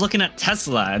he was looking at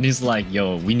Tesla and he's like,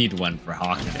 yo, we need one for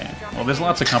Hawking. Okay. Well, there's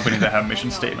lots of companies that have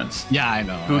mission statements. Yeah, I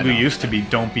know. Google used to be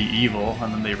 "Don't be evil,"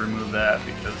 and then they removed that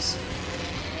because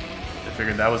they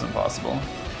figured that wasn't possible.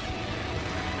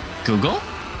 Google?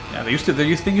 Yeah, their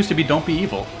thing used to be "Don't be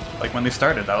evil." Like when they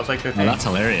started, that was like their thing. Oh, that's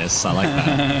hilarious. I like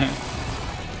that.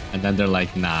 And then they're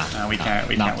like, nah, we can't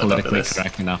not live up to politically this.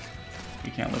 correct enough.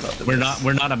 We can't live up to We're this.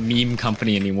 We're not a meme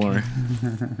company anymore.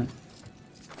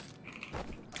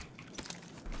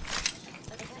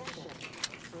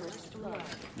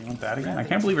 You want that again? I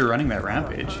can't believe you're running that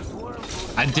rampage.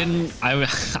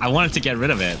 I wanted to get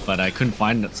rid of it, but I couldn't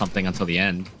find something until the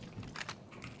end.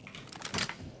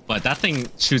 But that thing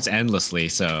shoots endlessly,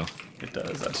 so... It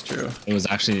does, that's true. It was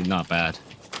actually not bad.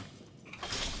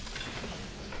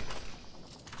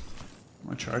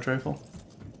 Want a charge rifle?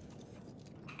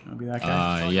 Wanna be that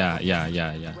guy? Yeah.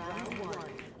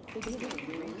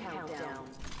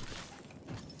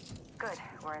 Good,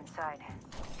 we're inside.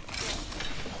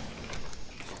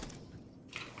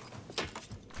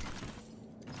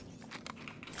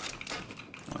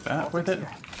 Want that with it?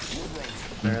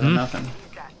 Better than nothing.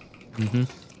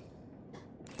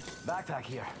 Backpack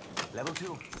here. Level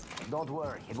 2. Don't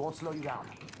worry, it won't slow you down.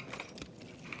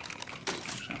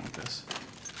 Actually, I want this.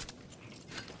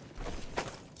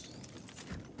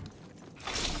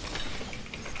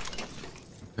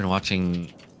 Been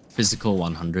watching Physical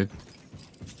 100.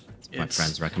 My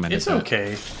friends recommended It's that.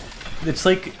 okay. It's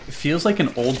like, it feels like an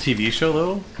old TV show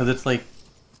though, because it's like,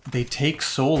 they take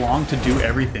so long to do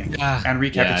everything and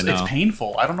recap. Yeah, It's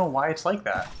painful. I don't know why it's like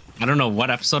that. I don't know what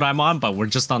episode I'm on, but we're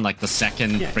just on like the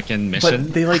second freaking mission.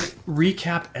 But they like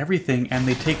recap everything and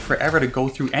they take forever to go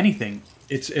through anything.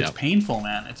 It's painful,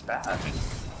 man. It's bad.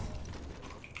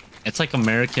 It's like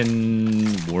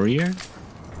American Warrior.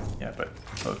 Yeah, but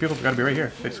people gotta be right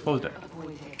here. They just closed it.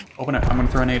 Open it. I'm gonna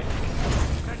throw a nade.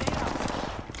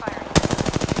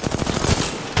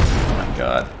 Oh my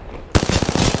god.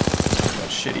 That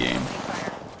shitty aim.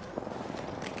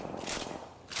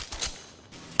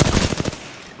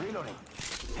 Reloading.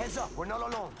 Heads up, we're not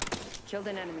alone. Killed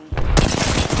an enemy.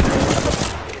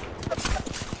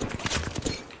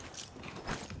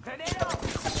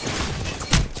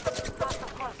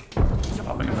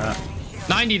 Popping a bat.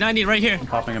 90, right here. I'm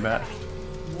popping a bat.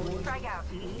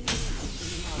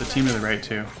 The team to the right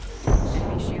too.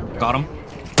 Got him.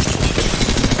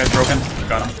 Guy's broken.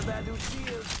 Got him.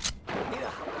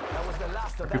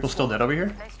 Are people still dead over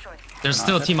here? There's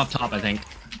still a team up top, I think.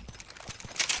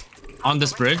 On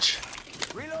this bridge.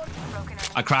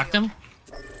 I cracked him.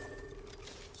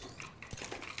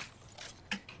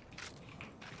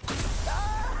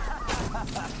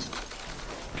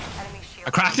 I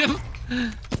cracked him.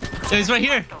 Yeah, he's right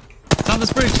here. It's on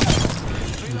this bridge.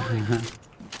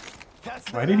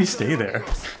 Why did he stay there?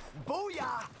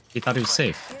 He thought he was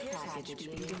safe.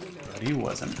 But he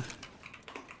wasn't.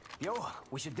 Yo,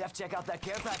 we should def check out that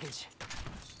care package.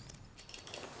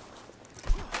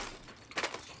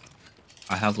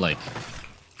 I have like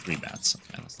 3 bats.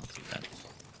 Okay, that's not too bad.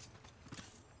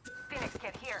 Phoenix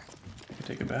kit here. I can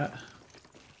take a bat.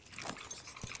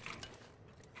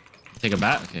 Take a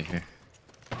bat? Okay, here.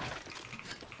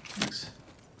 Thanks.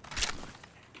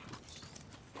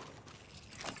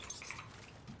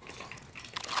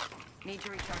 Need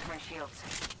to recharge my shields.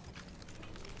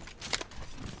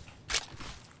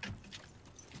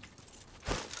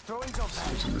 Throwing jump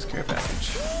What's in this care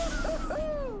package?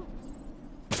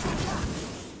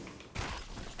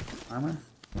 Armor?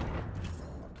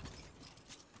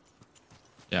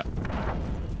 Yeah.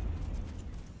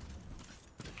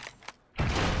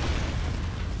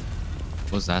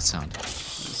 What was that sound?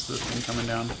 It's this thing coming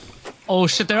down. Oh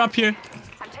shit, they're up here.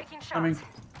 I'm taking shots. Coming.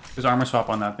 There's armor swap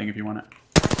on that thing if you want it.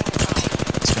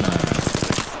 It's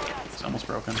gonna It's almost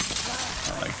broken.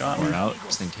 Oh, that got pour me. out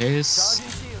just in case. Set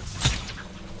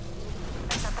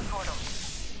the portal.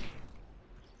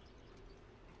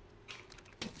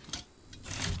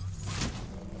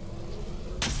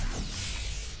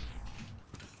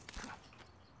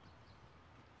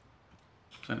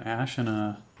 There's an Ash and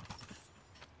a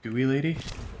gooey lady.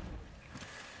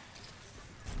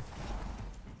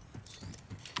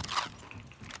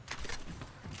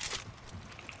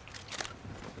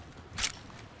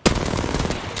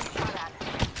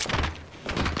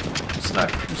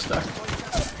 I'm stuck.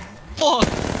 Fuck!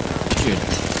 Dude,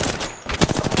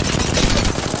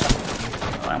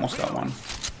 Oh, I almost got one.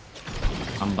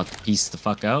 I'm about to piece the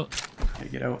fuck out. Okay,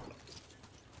 get out.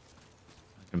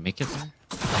 I can make it there.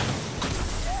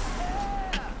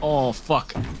 Oh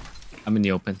fuck! I'm in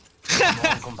the open.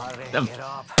 Them-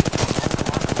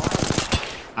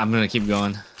 I'm gonna keep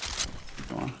going.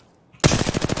 Go on.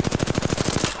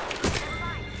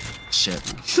 Shit.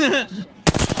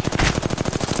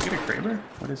 Get a Kraber?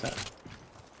 What is that?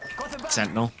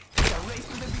 Sentinel.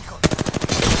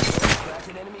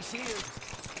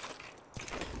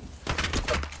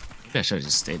 Maybe I should have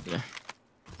just stayed there.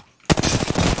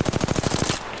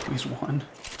 He's one.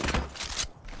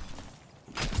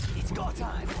 It's go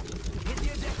time. Hit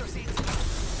the ejector seat.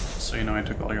 So you know I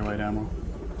took all your light ammo.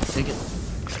 Take it.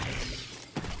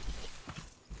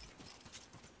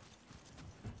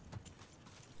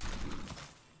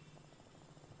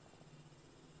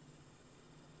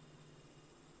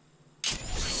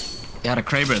 You had a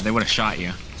Kraber, they would have shot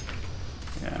you.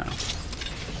 Yeah.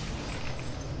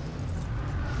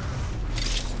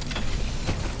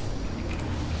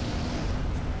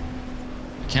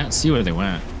 Can't see where they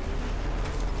went.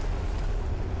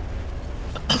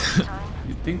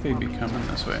 You'd think they'd be coming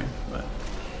this way, but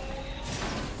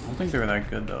I don't think they were that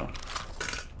good though.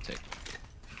 Take.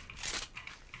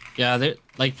 Yeah, they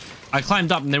like I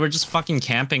climbed up and they were just fucking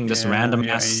camping this random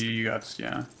yeah, ass. you got,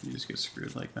 yeah, you just get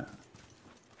screwed like that.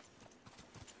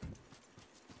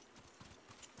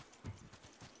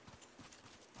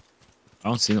 I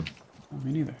don't see them. Oh,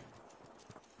 me neither.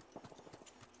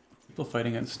 People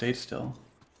fighting in state still.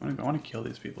 I want to kill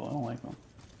these people. I don't like them.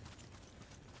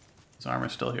 His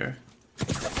armor's still here.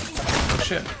 Oh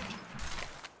shit.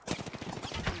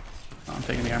 Oh, I'm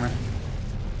taking the armor.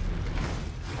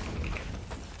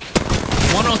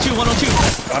 102, 102.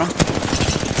 Got him.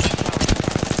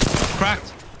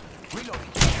 Cracked.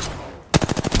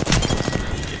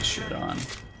 Get shit on.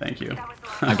 Thank you.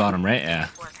 I got him right. Yeah.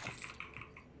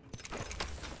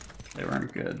 They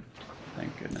weren't good.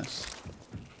 Thank goodness.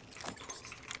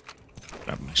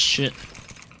 Grab my shit.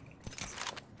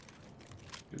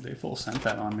 Dude, they full sent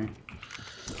that on me.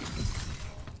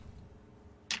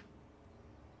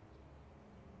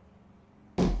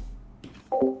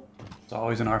 It's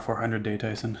always an R400 day,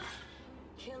 Tyson.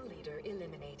 Kill leader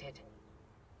eliminated.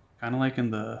 Kind of like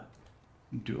in the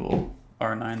dual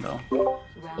R9 though.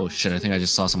 Oh shit! I think I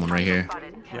just saw someone right here.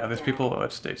 Yeah, there's people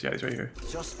at states. Yeah, he's right here.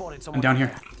 Just spotted someone. And down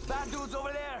here. Bad dudes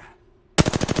over there.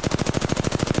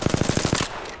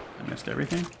 I missed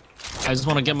everything. I just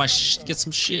want to get my get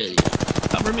some shit.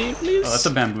 Cover me, please. Oh, that's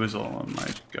a bamboozle. Oh my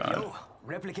god. Yo,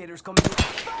 replicators coming in.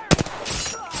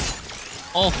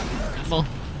 Oh, ammo.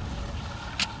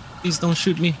 Please don't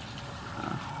shoot me.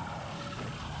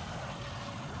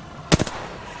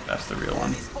 That's the real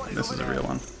one. This is a real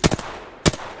one.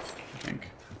 I think.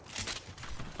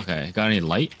 Okay, got any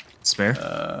light? Spare?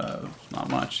 Not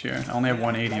much here. I only have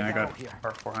 180 and I got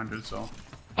R400, so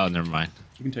Oh, never mind.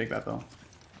 you can take that though.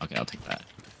 Okay, I'll take that.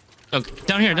 Okay,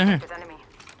 down here, down here. There's enemy.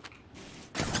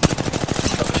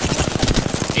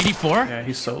 84? Yeah,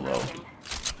 he's so low.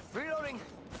 Reloading.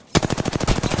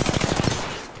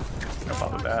 No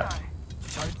problem with that.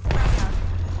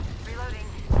 Reloading.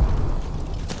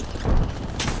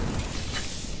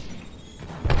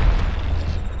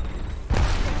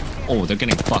 Oh, they're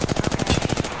getting fucked.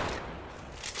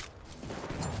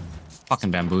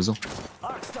 Fucking bamboozle.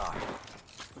 Arcstar.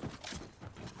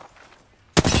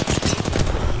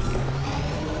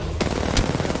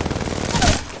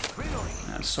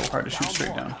 Yeah, it's so hard to shoot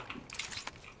straight down.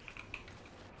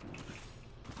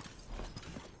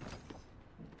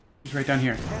 He's right down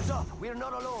here. Hands up. We're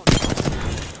not alone.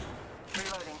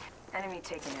 Reloading. Enemy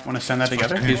taken out. Want to send that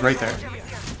together? He's right there.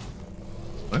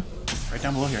 What? Right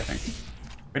down below here, I think.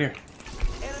 Right here.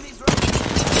 Enemies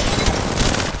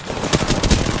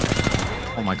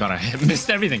Oh my god, I missed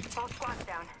everything. Both squads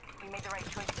down. We made the right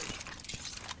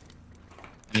choices.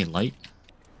 Any light?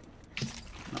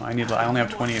 No, I only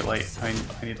have 28 light. I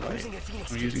need light.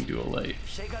 I'm using dual light.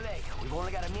 Shake a leg. We've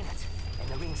only got a minute. And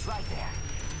the ring's right there.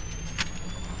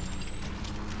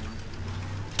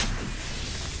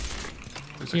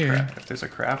 If there's a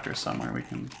crafter somewhere, we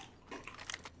can.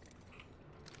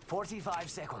 45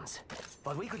 seconds.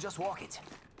 But we could just walk it.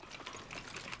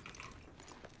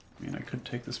 I mean, I could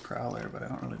take this prowler, but I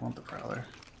don't really want the prowler.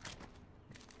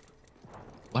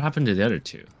 What happened to the other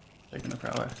two? Taking the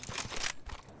prowler.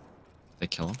 They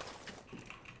kill them?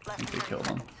 I think they killed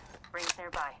them. Rings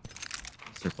nearby.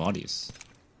 It's their bodies.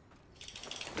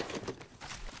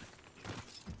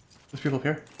 There's people up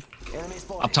here. Enemy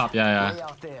spotted. Up top, yeah. Way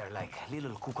out there, like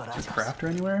little Is cucarachas. there a crafter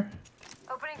anywhere?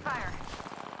 Opening fire.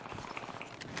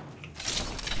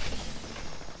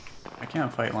 I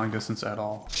can't fight long distance at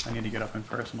all. I need to get up in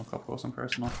personal, up close and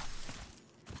personal.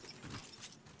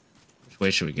 Which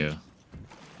way should we go?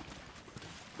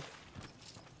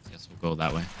 I guess we'll go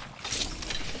that way.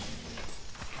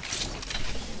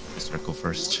 Circle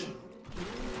first.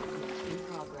 In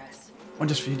progress. One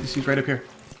he's right up here.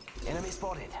 Enemy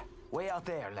spotted. Way out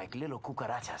there, like little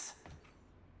cucarachas.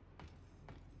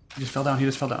 He just fell down.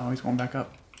 Oh, he's going back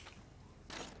up.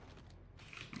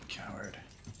 Coward.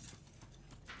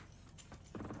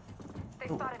 They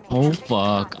spotted me. Oh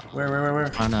fuck. Where?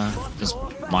 Kinda just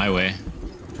my way.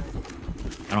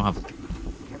 I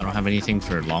don't have anything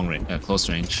for long range, close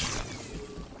range.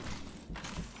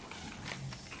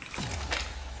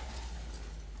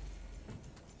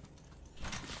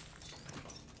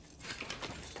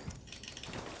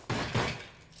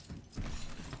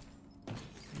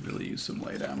 Really use some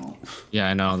light ammo. Yeah,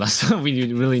 I know. That's what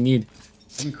we really need.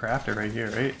 I can craft it right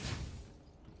here, right?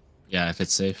 Yeah, if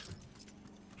it's safe.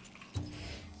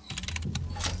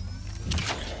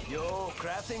 Yo,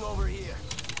 crafting over here.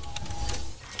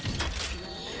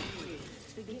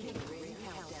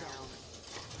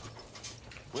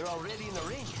 We're already in the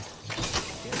ring.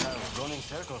 Guess I'm running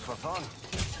circles for fun.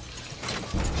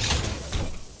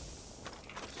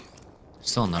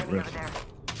 Still on that Enemy roof. over there.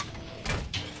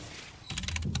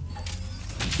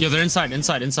 Yo, they're inside.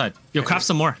 Yo, craft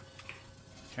some more.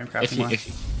 Okay, I'm crafting more.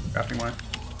 Crafting more.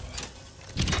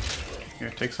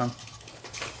 Here, take some.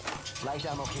 Light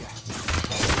ammo here.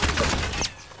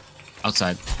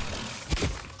 Outside.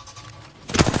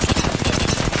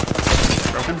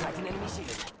 Broken? Attacking enemy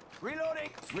shield. Reloading.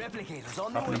 Replicators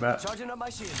on the Up in way. the back. Charging up my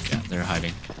shield. Yeah, they're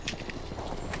hiding.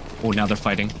 Oh, now they're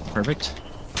fighting. Perfect.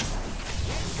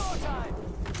 It's go time.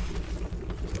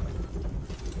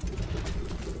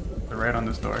 They're right on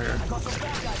this door here. Got some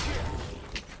bad guys here.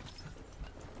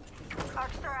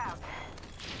 Arcs are out.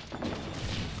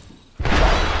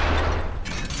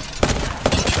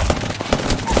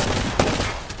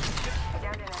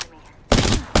 Downed an enemy.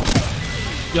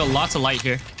 Yo, lots of light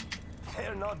here.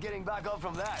 They're not getting back up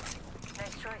from that.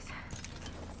 Nice choice.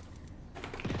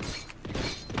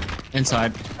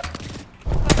 Inside.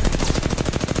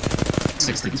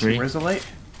 63. Where's the light?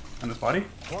 On this body?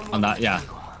 On that, yeah.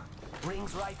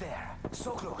 Rings right there.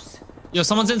 So close. Yo,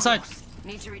 someone's inside.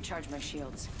 Need to recharge my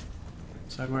shields.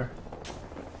 Inside where?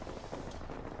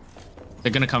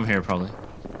 They're gonna come here probably.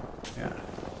 Yeah.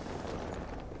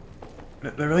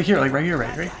 They're right here, like right here,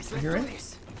 right here, right?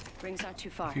 This. Rings not too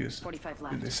far. Confused. 45 Dude,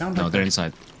 left. they sound No, like they're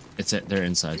inside. They're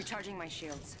inside. Recharging my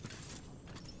shields.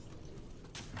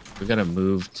 We gotta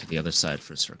move to the other side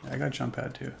for a circle. I got a jump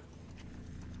pad too.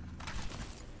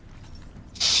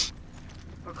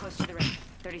 We're close to the ring.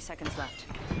 30 seconds left.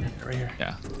 They're right here.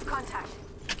 Yeah. Contact.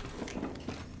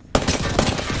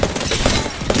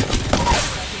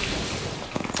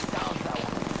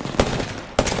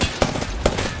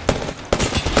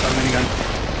 Got a minigun.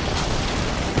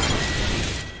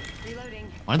 Reloading.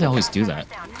 Why do they always do that?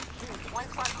 Down. One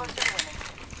squad closer to winning.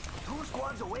 2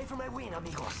 squads away from my win,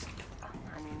 amigos.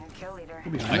 I mean, new kill leader. Who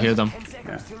behind I us? hear them. 10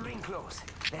 seconds till ring close.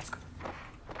 Let's go.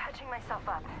 Patching myself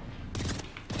up.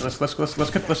 Let's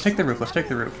take the roof. Let's take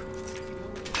the roof.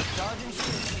 Charging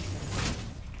shield.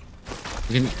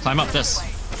 We can climb up this.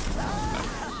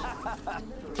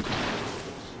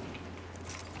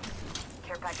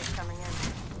 Care package coming in.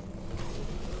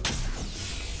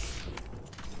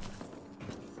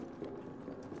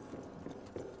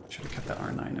 Should have kept that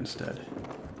R9 instead.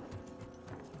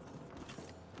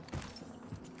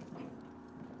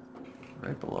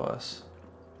 Right below us.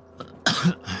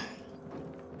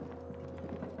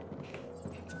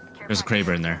 There's a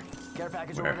Kraber in there. Care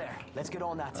package Where? over there. Let's get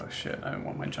on that. Oh shit, I don't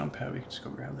want my jump pad. We can just go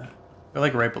grab that. They're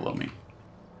like right below me.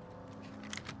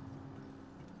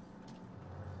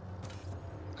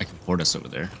 I can port us over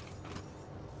there.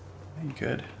 You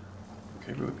could.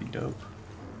 Kraber would be dope.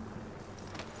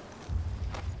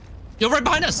 Yo, right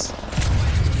behind us!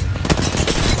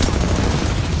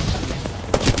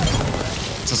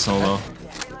 It's a solo.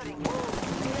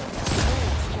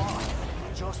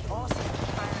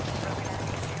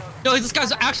 Yo, this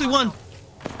guy's actually won!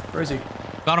 Where is he?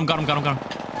 Got him.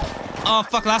 Oh,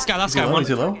 fuck, last guy won. Is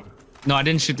he low? No, I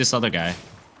didn't shoot this other guy.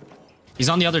 He's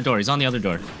on the other door. It's a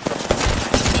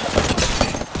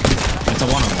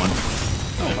one-on-one.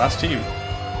 Oh, last team. I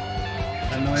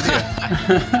had no idea.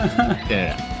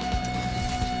 Yeah.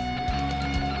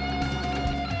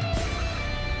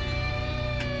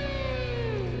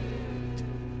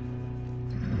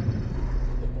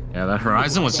 Yeah, that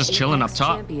Horizon was just chilling up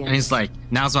top, and he's like,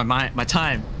 "Now's my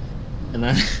time," and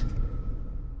then.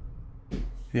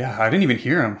 Yeah, I didn't even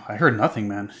hear him. I heard nothing,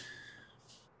 man.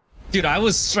 Dude, I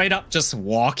was straight up just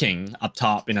walking up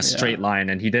top in a straight line,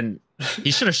 and he didn't.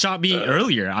 He should have shot me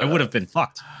earlier. I would have been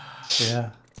fucked. Yeah.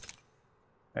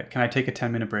 Right, can I take a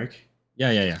 10-minute break?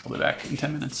 Yeah. I'll be back in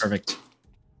 10 minutes. Perfect.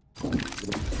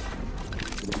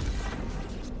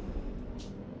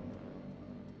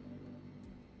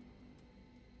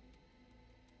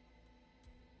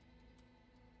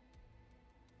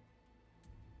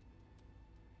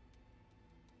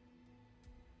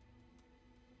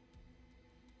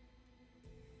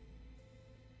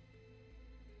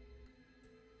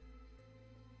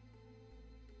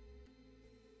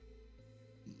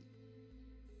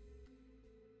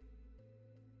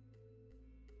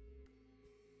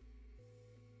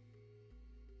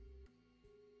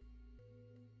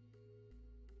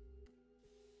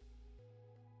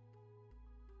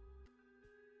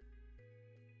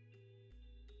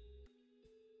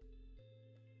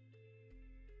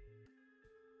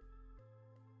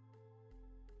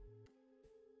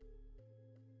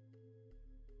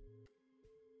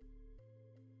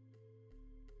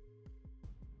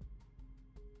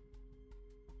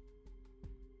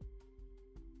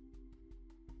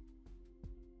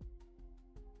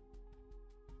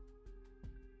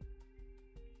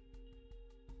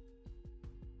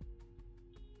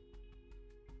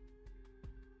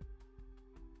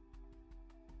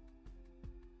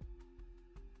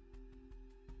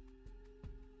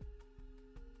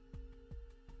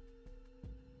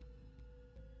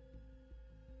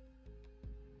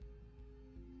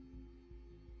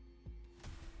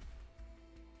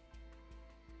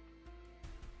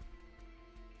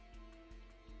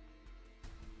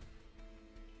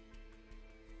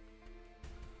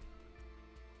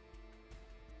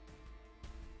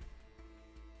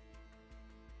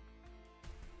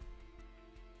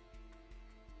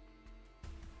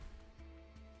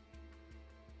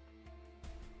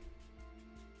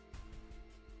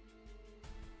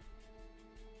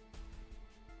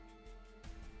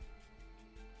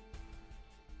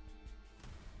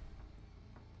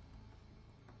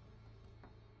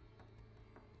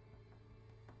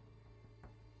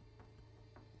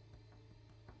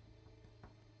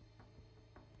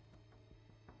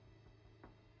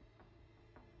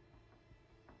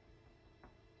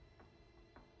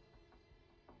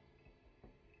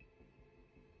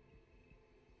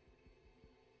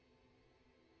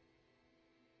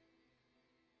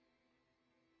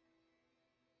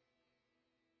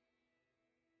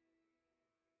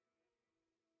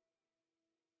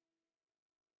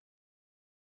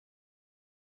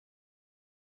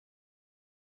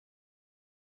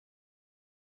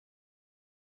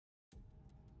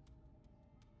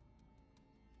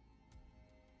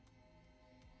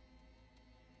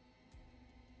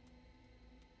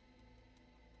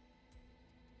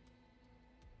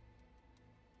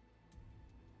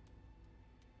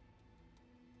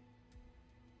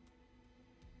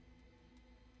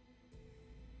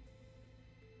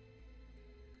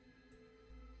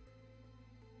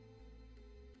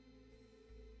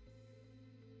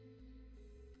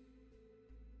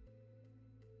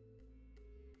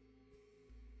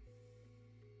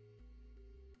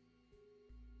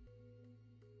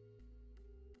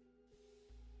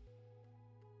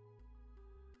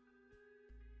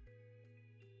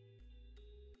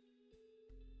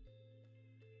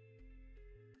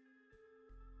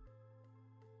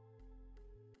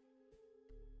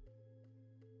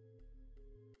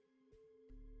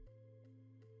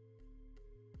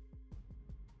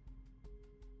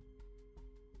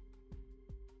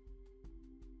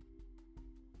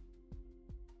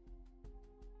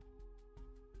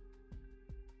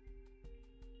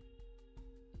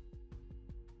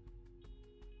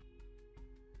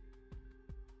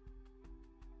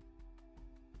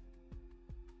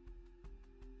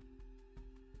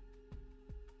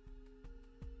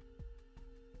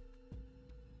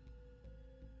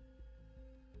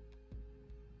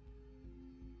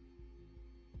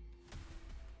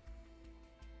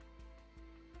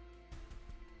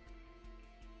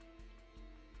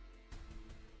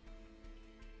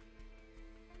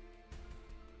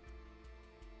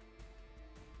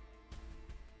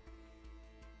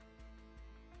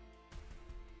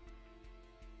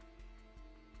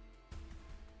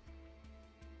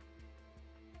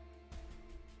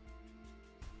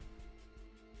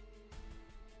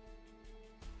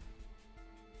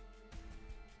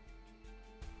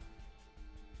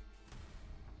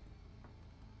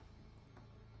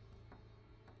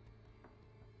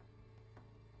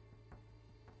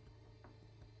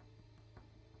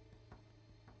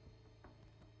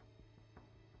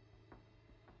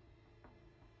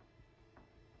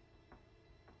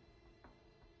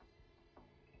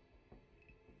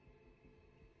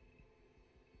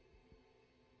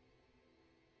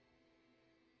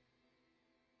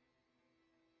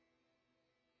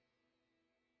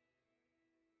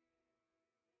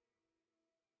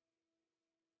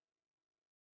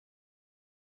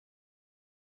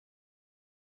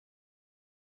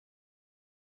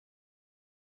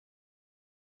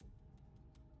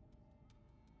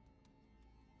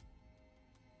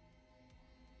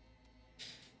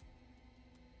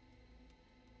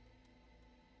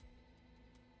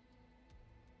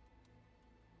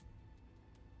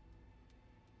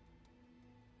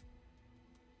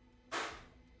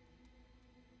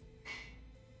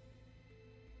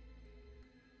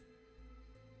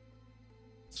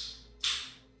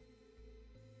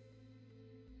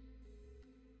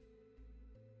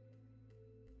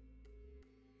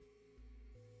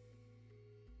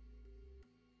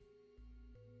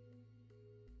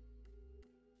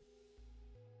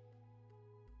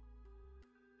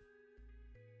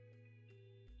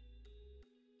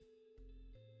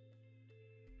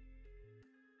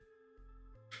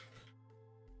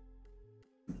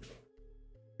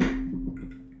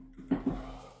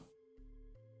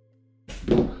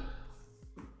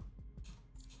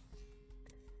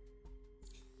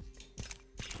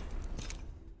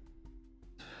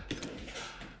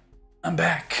 I'm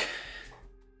back.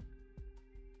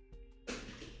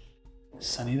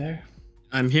 Sunny there?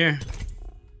 I'm here.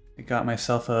 I got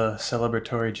myself a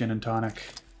celebratory gin and tonic.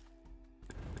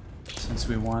 Since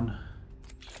we won.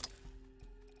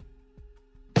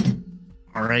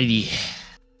 Alrighty.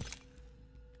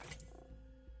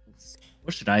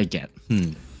 What should I get?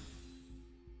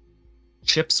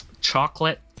 Chips,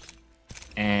 chocolate,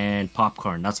 and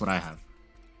popcorn. That's what I have.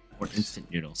 Or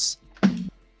instant noodles.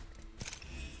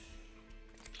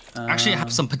 Actually, I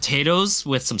have some potatoes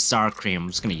with some sour cream. I'm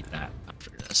just gonna eat that after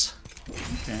this.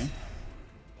 Okay.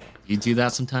 You do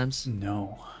that sometimes?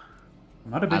 No.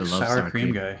 I'm not a big sour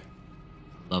cream guy.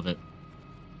 Love it.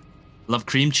 Love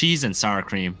cream cheese and sour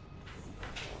cream.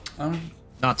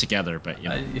 Not together, but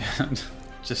yeah.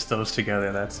 Just those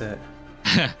together, that's it.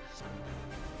 Yeah,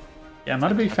 I'm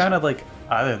not a big fan of like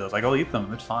either of those. Like I'll eat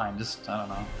them, it's fine. Just I don't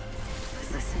know.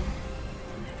 Listen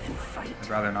and fight. I'd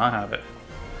rather not have it.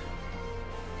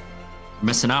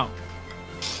 Missing out.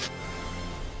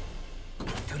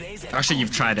 Actually, you've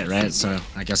tried it, right? So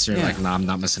I guess you're like, nah, I'm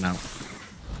not missing out.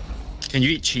 Can you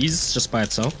eat cheese just by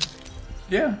itself?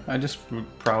 Yeah, I just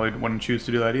probably wouldn't choose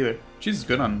to do that either. Cheese is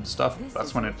good on stuff.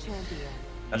 That's when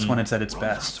it's at its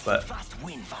best. But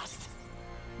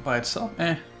by itself,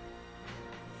 eh.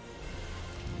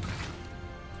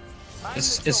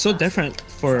 It's so different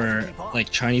for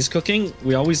like Chinese cooking.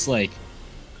 We always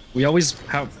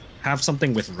have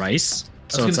something with rice.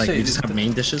 So it's like we just have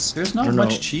main dishes. There's not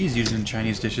much cheese used in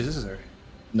Chinese dishes, is there?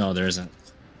 No, there isn't.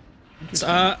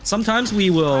 Sometimes we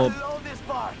will,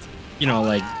 you know,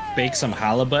 like bake some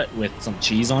halibut with some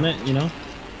cheese on it, you know?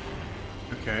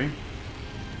 Okay.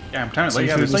 Yeah, I'm trying to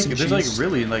there's like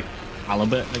really like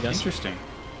halibut, I guess. Interesting.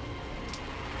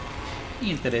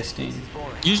 Interesting.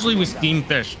 Usually we steam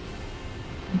fish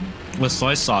with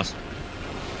soy sauce.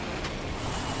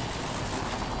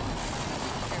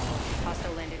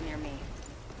 Hostile landed near me.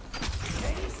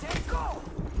 Ready, set, go!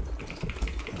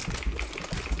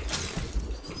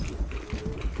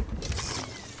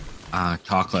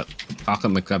 Chocolate.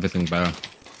 Chocolate makes everything better.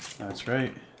 That's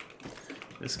right.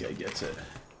 This guy gets it.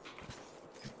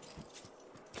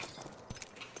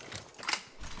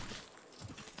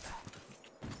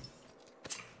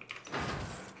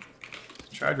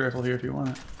 Charge rifle here if you want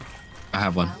it. I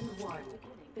have one.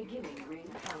 Beginning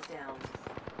ring countdown.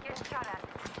 Getting shot at.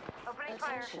 Opening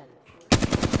fire. Attention.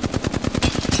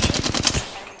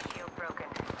 Enemy shield broken.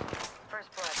 First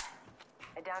blood.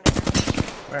 I downed him.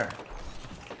 Where?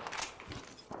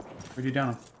 Where'd you down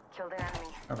him? Killed an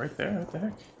enemy. Oh, right there. What the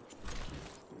heck?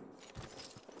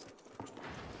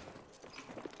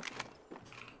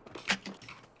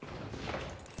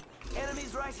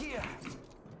 Enemies right here.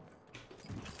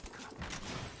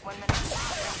 1 minute.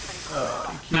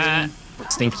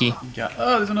 Stinky. Yeah.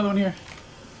 Oh, there's another one here.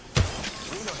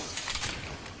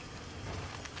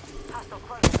 Hostile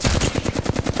close.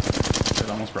 It's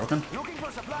almost broken. Looking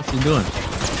for supply. What are you doing?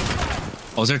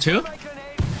 Oh, is there two?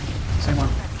 Same one.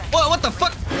 Whoa, what the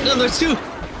fuck? No, there's two.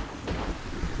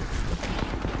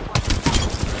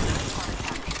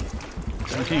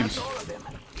 Different teams.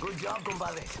 Good job,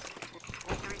 compadre.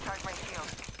 Need to recharge my shield.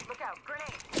 Look out.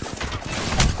 Grenade.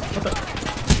 What the?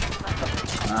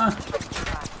 Ah.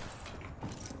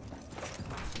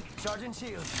 Sergeant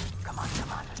Shield. Come on,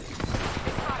 come on. They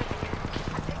spotted me.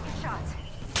 I'm taking shots.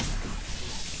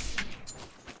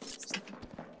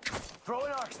 Throw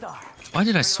an arc star. Why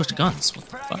did I switch guns? What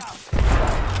the Frag fuck? out.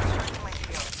 Recharging my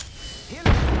shield. Heal.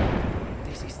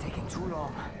 This is taking too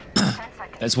long. 10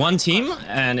 seconds. There's one team,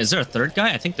 and is there a third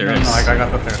guy? I think there No, is. no, I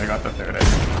got the third. I got the third.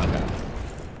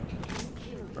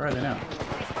 Where are they now?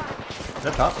 Is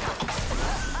that top?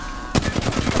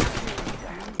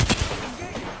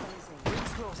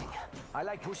 Rings closing. I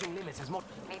like pushing limits as more.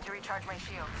 Need to recharge my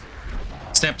shields.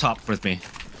 Stay up top with me.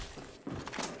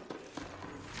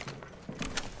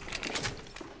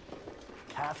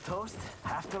 Half toast,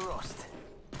 half the roast.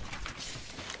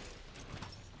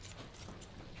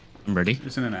 I'm ready.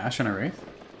 Isn't an Ash and a Wraith?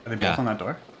 Are they both Yeah. on that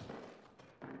door?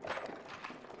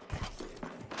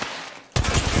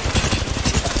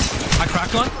 I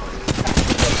cracked one.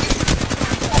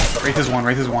 Wraith is one.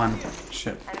 Wraith is one.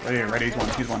 Shit. Right here. Right here. He's one.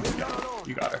 He's one. Yeah.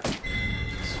 You got her.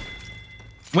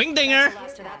 Wingdinger.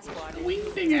 Last of that squad.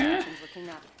 Wingdinger. Looking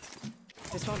up.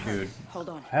 This won't hurt. Dude. Hold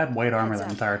on. I had white armor the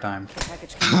entire time. The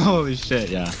package came. Holy shit,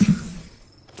 yeah.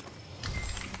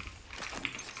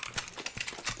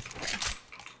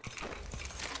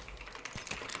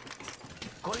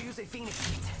 Gotta use a Phoenix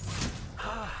kit.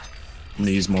 I'm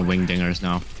gonna use more wingdingers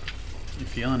now. You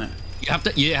feeling it?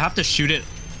 You have to shoot it,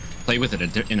 play with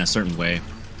it in a certain way.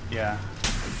 Yeah.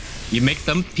 You make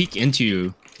them peek into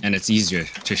you, and it's easier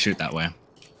to shoot that way.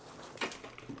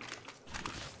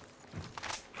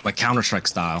 like Counter-Strike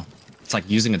style. It's like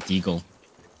using a deagle.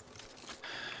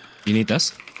 You need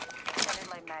this? Extended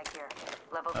light mag here.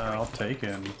 Level 3. I'll take it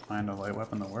and find a light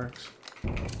weapon that works.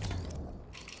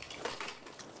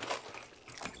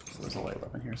 There's a light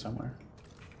weapon here somewhere.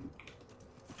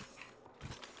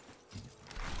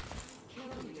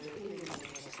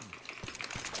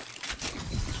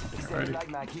 Extended light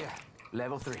mag here.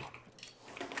 Level 3.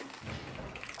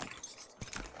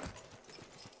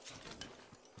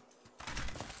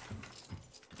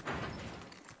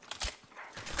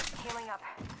 Healing up.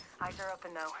 Eyes are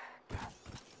open though.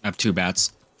 I have 2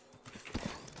 bats.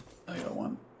 I got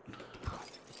one.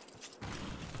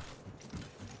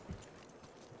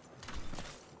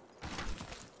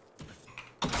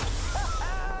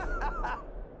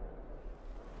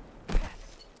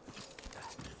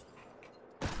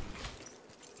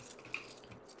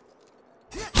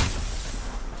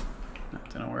 That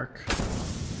didn't work.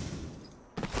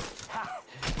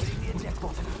 Hitting the eject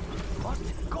button.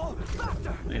 Must go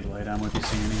faster. I need light ammo if you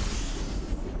see any.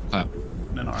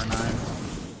 An R9.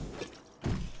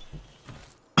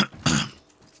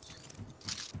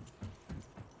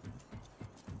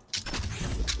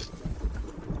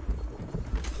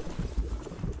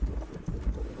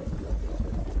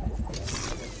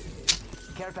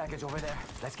 Care package over there.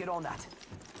 Let's get on that.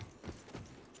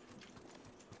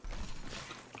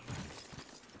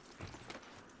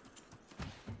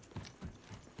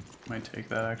 Might take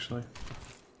that actually.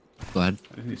 Go ahead.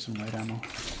 I just need some light ammo.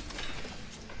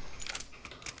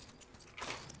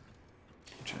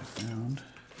 Which I found.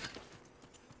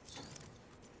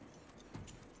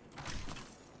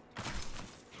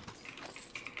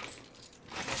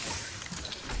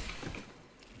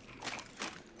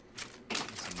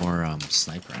 More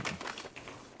sniper ammo.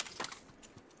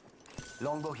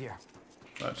 Longbow here.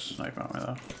 That's sniper ammo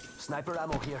though. Sniper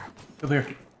ammo here. Go there.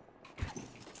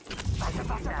 Faster,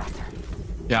 faster, faster.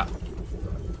 Yeah.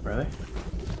 Where are they?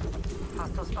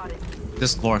 Hostile spotted.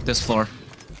 This floor. This floor.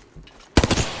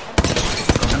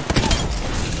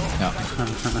 Yeah.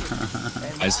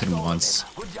 I just hit him once.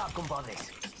 Good job,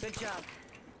 compadres. Good job.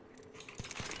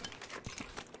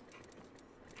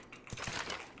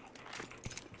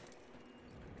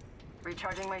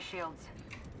 Recharging my shields.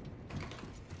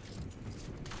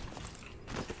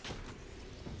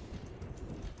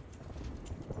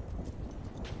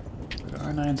 Where the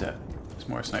R9's at? There's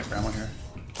more sniper ammo here.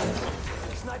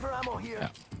 Sniper ammo here. Yeah.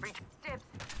 Dibs.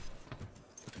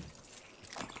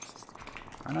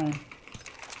 R9.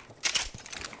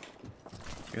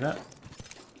 See that?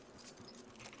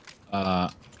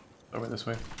 Over this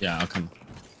way. Yeah, I'll come.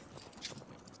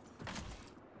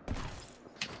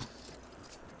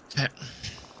 Okay.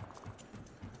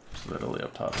 It's literally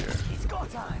up top here. It's go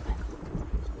time.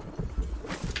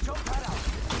 Jump that out.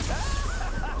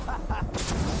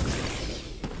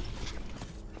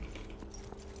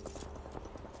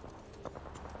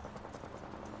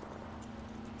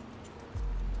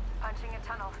 Punching a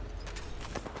tunnel.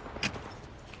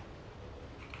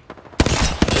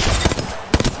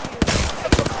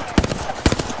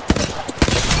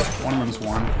 One of them's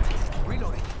warm.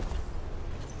 Reloading.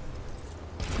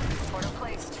 Portal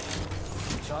placed.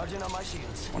 Charging on my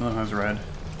shields. One of them has red.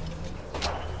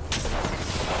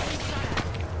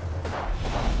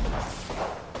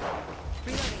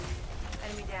 Reloading.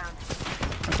 Enemy down.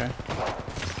 Okay.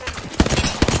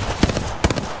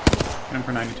 Hit him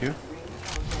for 92.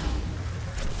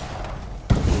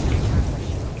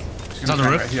 It's on the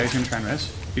roof. Yeah, he's gonna try and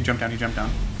res. He jumped down, he jumped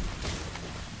down.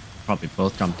 Probably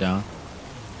both jumped down.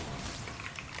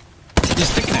 He's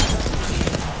sticking it.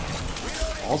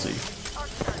 Ballsy.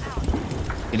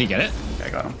 Did he get it? Okay, I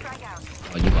got him.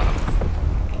 Oh, you got him.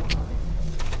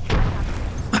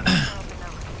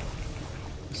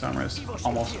 This armor is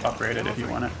almost upgraded if you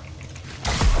want it.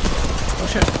 Oh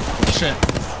shit. Oh, shit.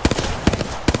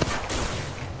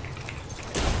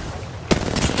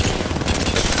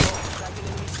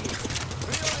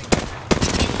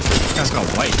 This guy's got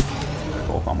white. They're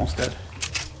both almost dead.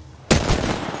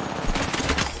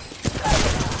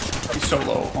 He's so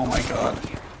low. Oh my god.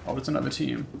 Oh, it's another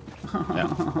team.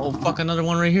 Yeah. Oh, fuck, another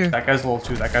one right here. That guy's low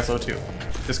too. That guy's low too.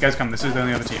 This guy's coming. This is the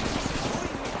only other team.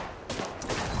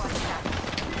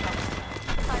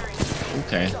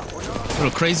 Okay. A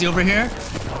little crazy over here.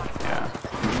 Yeah.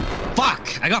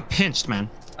 Fuck! I got pinched, man.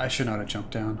 I should not have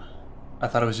jumped down. I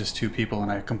thought it was just 2 people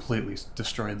and I completely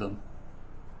destroyed them.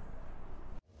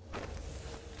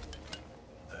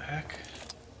 The heck?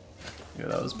 Yeah,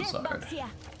 that was bizarre. Box here.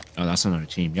 Oh, that's another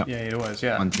team. Yep. Yeah, it was.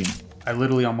 Yeah. One team. I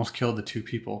literally almost killed the 2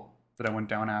 people that I went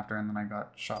down after, and then I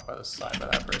got shot by the side by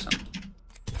that person.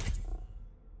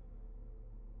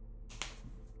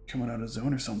 Coming out of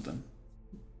zone or something.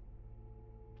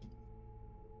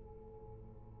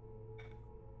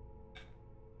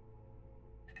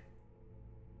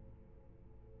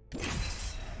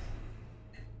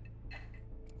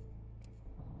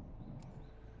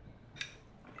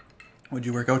 What'd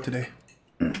you work out today?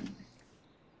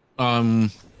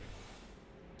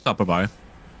 Upper body.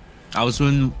 I was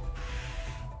doing.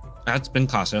 I had spin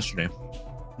class yesterday.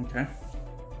 Okay.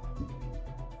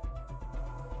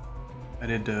 I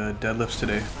did deadlifts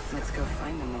today. Let's go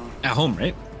find them all. At home,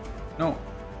 right? No.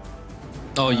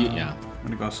 Oh, yeah. I'm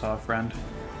gonna go saw a friend.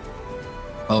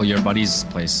 Oh, your buddy's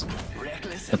place.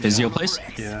 The physio place?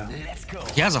 Yeah. Let's go.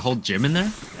 He has a whole gym in there?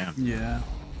 Yeah. Yeah.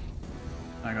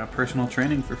 I got personal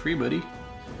training for free, buddy.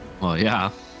 Well, yeah.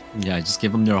 Yeah, just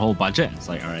give them their whole budget. It's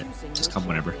like, all right, just come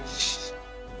whenever. You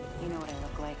know what I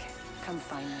look like. Come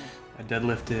find me. I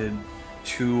deadlifted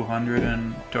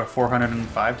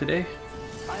 405 today.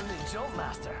 I'm the jump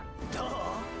master. Duh.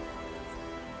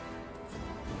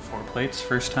 4 plates,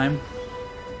 first time.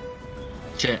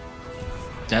 Shit.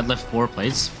 Deadlift 4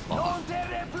 plates? Fuck. Non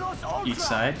terre plus ultra. Each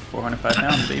side, 405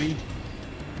 pounds, baby.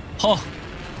 Oh.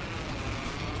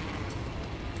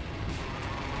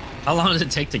 How long did it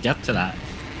take to get to that?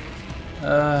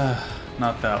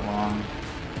 Not that long.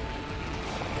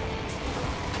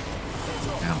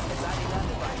 Damn.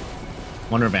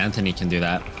 Wonder if Anthony can do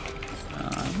that.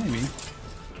 Maybe.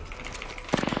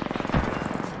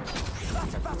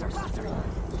 Faster, faster, faster.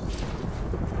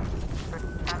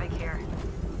 Havoc here.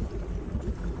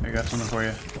 I got something for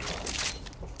you.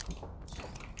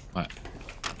 What?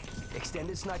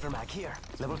 Extended sniper mag here.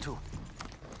 Level 2.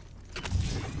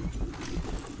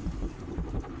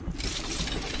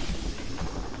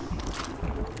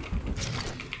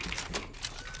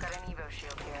 Got an Evo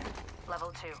shield here.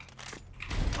 Level 2.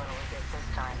 What'll we get this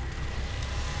time?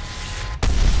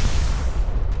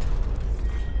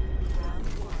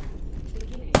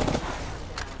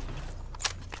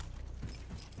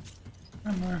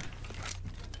 One more.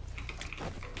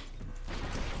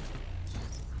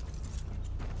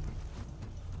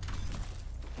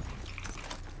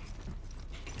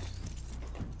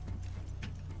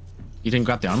 You didn't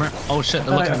grab the armor? Oh shit,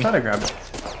 they're I looking at me. thought I grabbed it.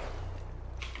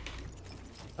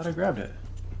 Thought I grabbed it.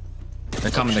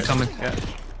 They're coming, they're coming. Yeah.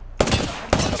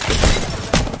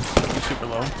 Super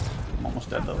low. I'm almost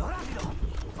dead though.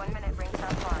 1 minute, rings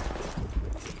not far.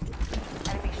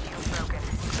 Enemy shield broken.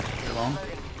 You're alone?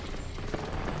 Loading.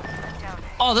 Down.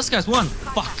 Oh, this guy's won.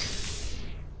 Fuck.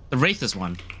 The Wraith is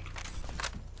one.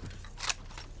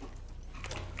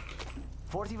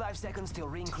 45 seconds till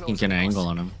ring close. You can get an angle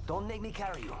on him. Don't make me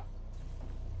carry you.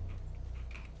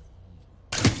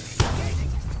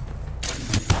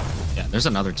 Yeah, there's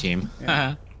another team.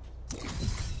 Yeah.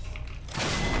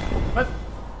 What?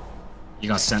 You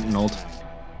got Sentineled.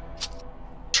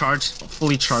 Charged,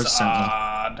 fully charged Sentinel.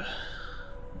 Odd.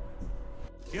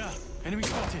 Yeah, enemy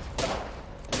spotted.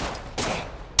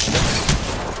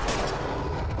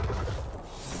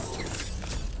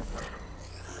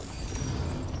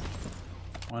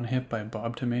 One hit by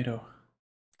Bob Tomato.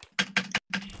 I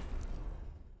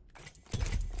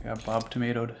got Bob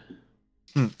Tomatoed.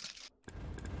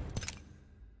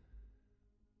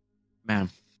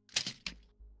 Man.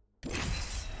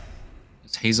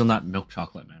 It's hazelnut milk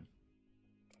chocolate, man.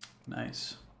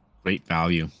 Nice. Great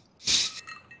value. It's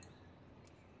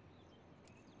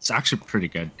actually pretty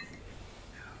good.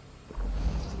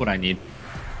 It's what I need.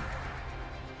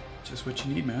 Just what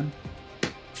you need, man.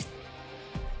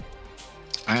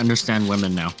 I understand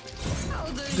women now.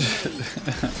 Still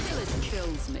it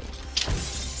kills me.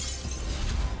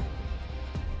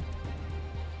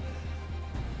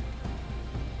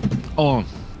 Oh,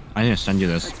 I need to send you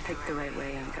this. Let's pick the right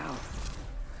way and go.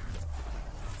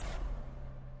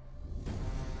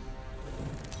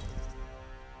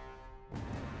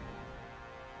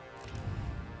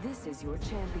 This is your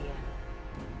champion.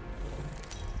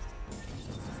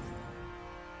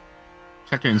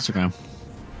 Check your Instagram.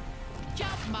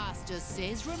 Jumpmaster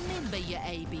says remember your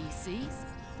ABCs.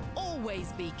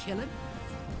 Always be killing.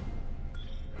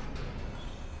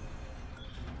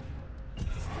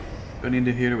 Do I need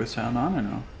to hear it with sound on or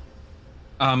no?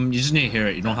 You just need to hear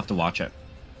it. You don't have to watch it.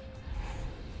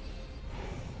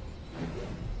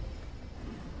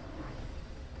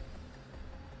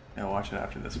 Yeah, I'll watch it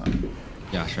after this one.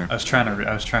 Yeah, sure. I was trying to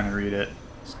read it.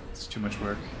 It's too much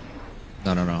work.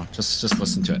 No. Just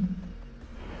listen to it.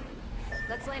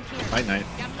 Let's land here. Night night.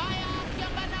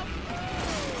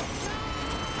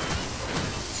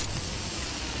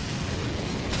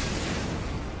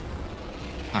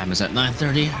 Time is at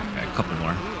 9:30. Okay, a couple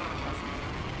more.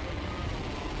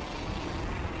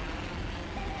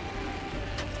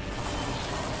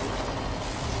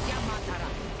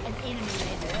 An enemy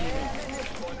landed here.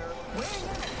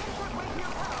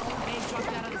 They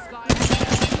dropped out of the sky.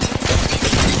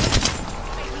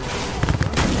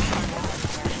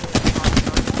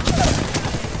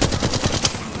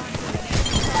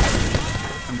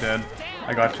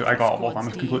 I got both. I'm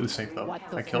completely safe though.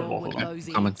 I killed both of them.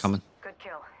 Coming. Good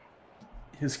kill.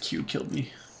 His Q killed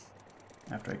me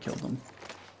after I killed him.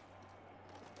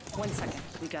 1 second.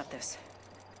 We got this.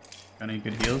 Got any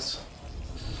good heals?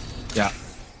 Yeah.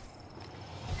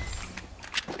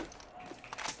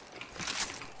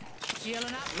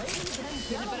 Healing up.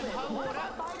 Get a bit of cold water.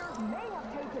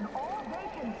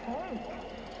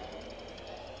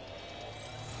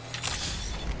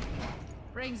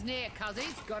 Rings near,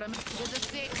 cuzzies. Got him with a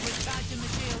 6 with charging the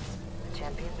shields. The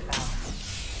champion fell.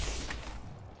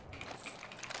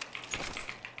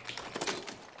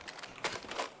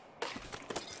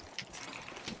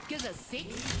 Gives a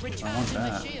 6, recharging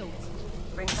that. the shields.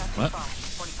 Rings back to What? spot.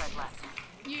 45 left.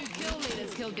 You kill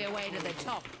leaders killed their way to the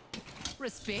top.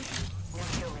 Respect. New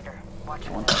kill leader. Watch I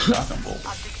your want that shotgun bolt.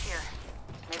 Optics here.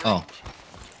 Mid Oh. range.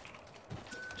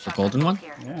 The Shotgun golden one?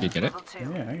 here. Yeah. Did you get it? Level 2.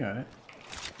 Yeah, I got it.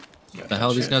 Got The hell,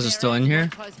 that these shit. guys are still in here?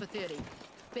 Close for 30.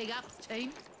 Big ups,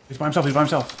 team. He's by himself. He's by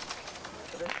himself.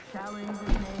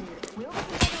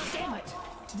 Damn it.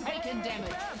 Taking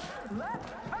damage.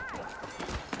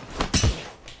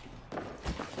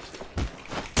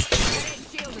 That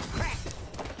shield is cracked.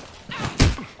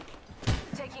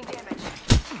 Taking damage.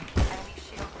 Enemy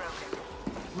shield broken.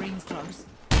 Rings close.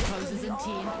 Closes in 10.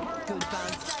 Good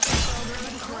buzz.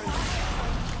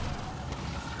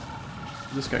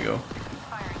 Where'd this guy go?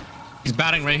 Firing. He's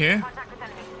batting right here. Contact with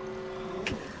enemy.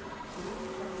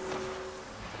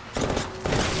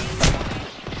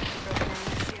 Broken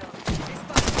enemy shield.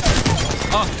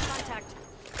 Oh, Contact.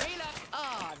 Heal up.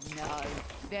 Oh, no.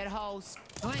 That whole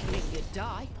ain't letting you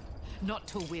die. Not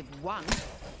till we've won.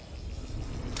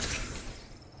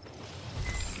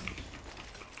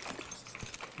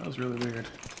 That was really weird.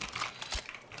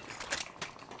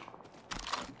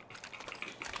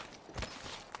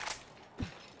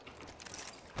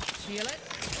 Feel it?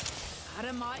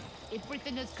 Dynamite.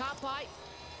 Everything is carbide.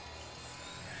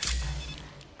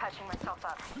 Patching myself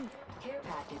up. Care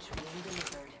package being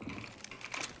delivered.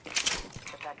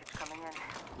 The package coming in.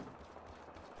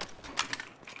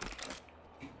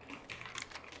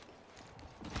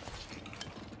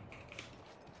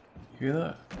 You hear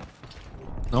that?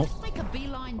 nope. Make a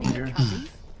beeline Here. there, cuzzies.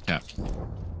 Yeah.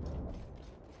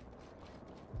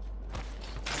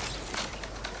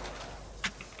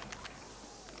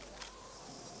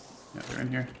 Yeah, they're in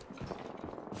here.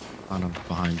 On him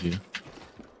behind you.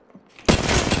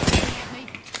 At me.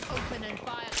 Open and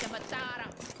fire to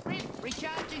Matara.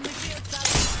 Recharging the shield cell.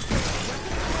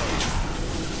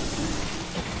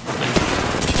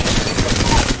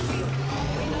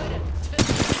 Reloaded.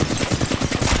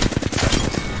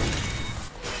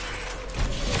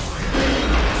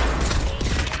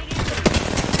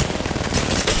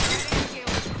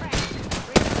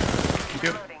 Thank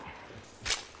you. Loading.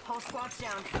 Whole squad's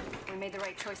down. We made the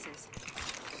right choices.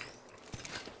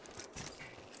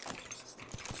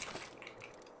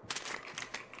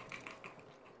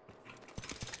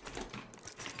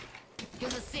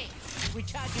 Gives a 6.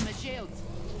 Recharging the shields.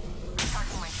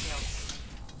 Charging my shields.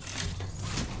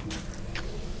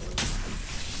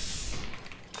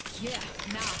 Yeah,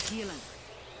 now healing.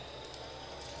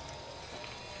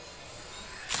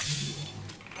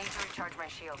 Need to recharge my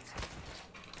shields.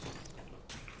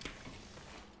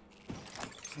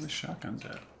 Where the shotgun's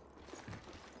at?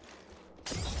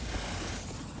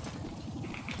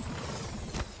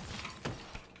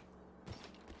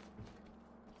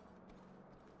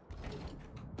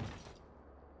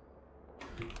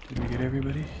 Did we get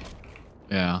everybody?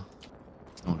 Yeah.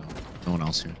 Oh no. No one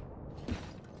else here.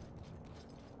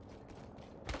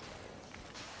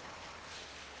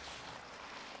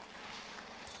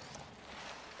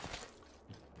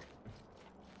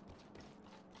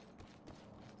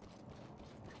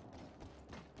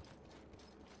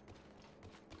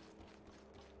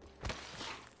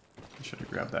 I should have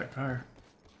grabbed that car.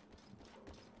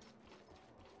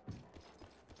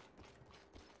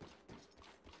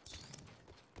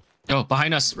 Yo,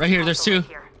 behind us. Right here. There's two.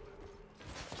 Here.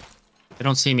 They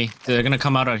don't see me. They're gonna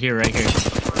come out here, right here.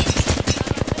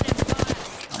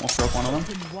 Almost broke one of them.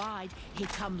 Open wide. Here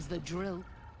comes the drill.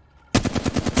 Did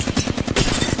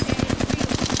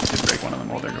break one of them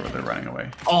while they're running away.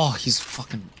 Oh, he's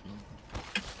fucking...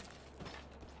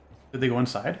 Did they go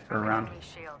inside or around? Enemy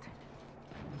shield.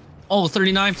 Oh,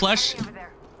 39 flesh. Over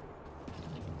there.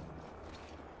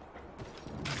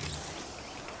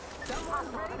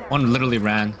 One literally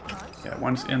ran. Yeah,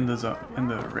 one's in the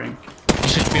ring. You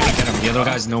should be able to get him. The other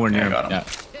guy's nowhere near Yeah, him. I got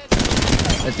him.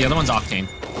 Yeah. The other one's Octane.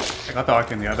 I got the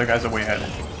Octane, the other guys are way ahead. Good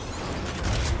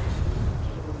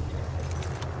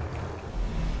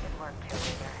work, kill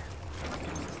leader.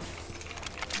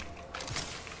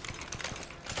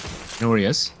 know where he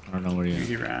is? I don't know where he is.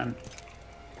 He ran.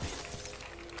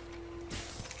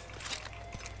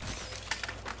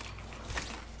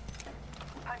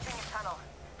 Punching a tunnel.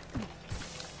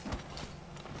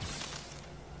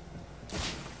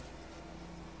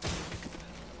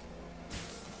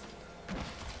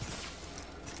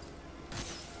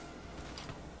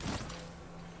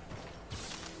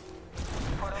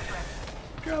 Portal's ready.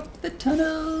 Drop the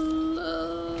tunnel.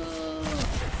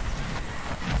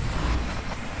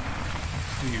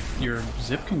 Your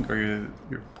zip can, or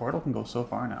your portal can go so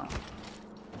far now.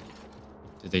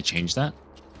 Did they change that?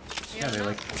 Yeah, they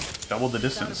like doubled the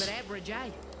Sound a distance. bit average, eh?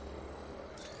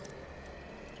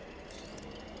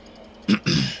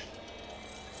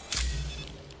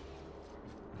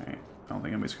 Alright, I don't think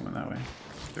anybody's coming that way.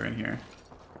 They're in here.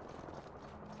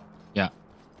 Yeah.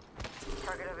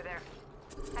 Target over there.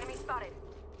 Enemy spotted.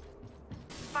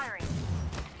 Firing.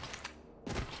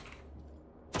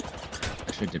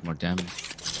 Actually did more damage.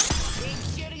 Keep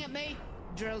shooting at me.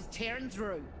 Drill's tearing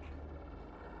through.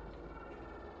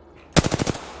 Come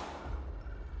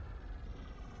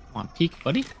on, peek,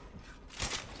 buddy.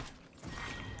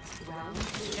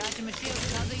 Charging my shield,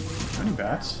 Cuzzy. Any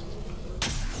bats?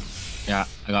 Yeah,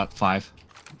 I got 5.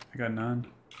 I got none.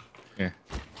 Here.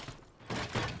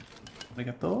 I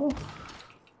got though.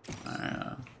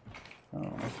 I'll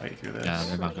fight through this. Yeah,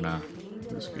 they're not gonna.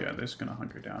 Yeah, they're just gonna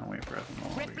hunker down and wait for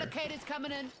everyone over here. Replicators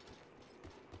coming in.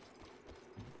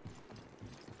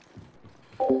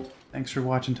 Thanks for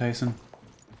watching, Tyson.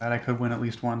 Glad I could win at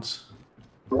least once.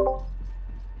 Oh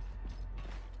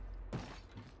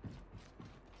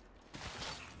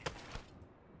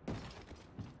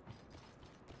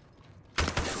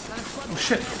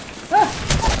shit!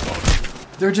 Ah!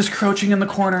 They're just crouching in the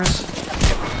corners.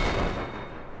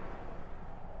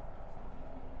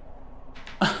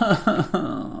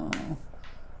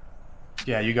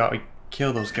 Yeah, you got me.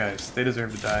 Kill those guys. They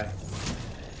deserve to die.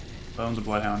 Bones a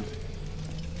bloodhound.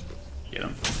 Get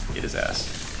him. Get his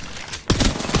ass.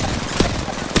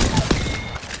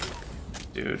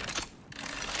 Dude.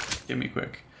 Get me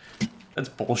quick. That's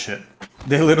bullshit.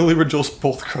 They literally were just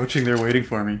both crouching there waiting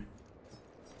for me.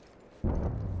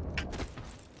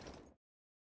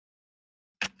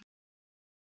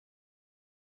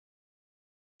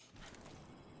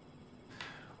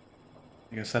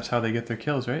 I guess that's how they get their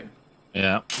kills, right?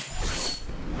 Yeah.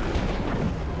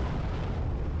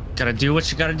 Gotta do what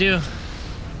you gotta do.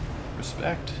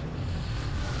 Respect.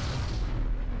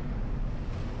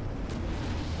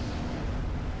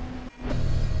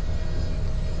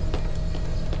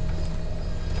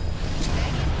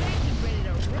 Ready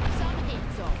to rip some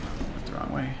heads off. Went the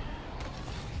wrong way.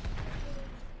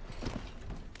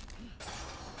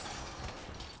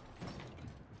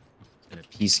 Get a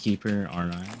peacekeeper,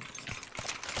 R9.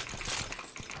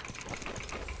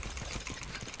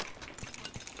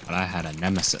 But I had a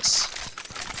nemesis.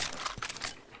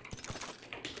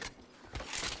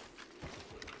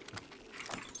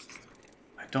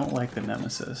 I don't like the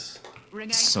Nemesis.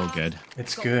 It's so good.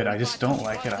 It's good. I just don't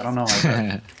like it. I don't know.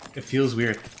 Like, it feels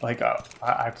weird. Like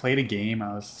I played a game.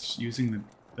 I was using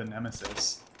the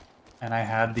Nemesis, and I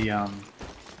had the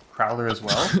Prowler as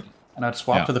well. And I'd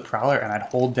swap to the Prowler, and I'd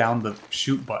hold down the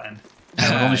shoot button. And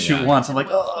I would only shoot once. I'm like,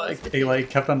 oh, I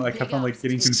kept on like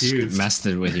getting confused. Messed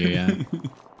it with you, yeah.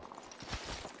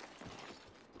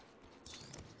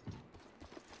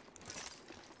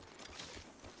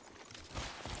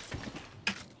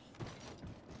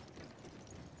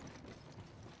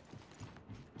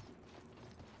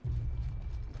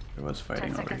 There was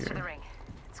fighting 10 over seconds to the here. ring.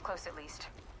 It's close at least.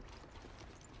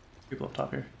 People up top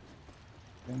here.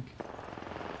 I think.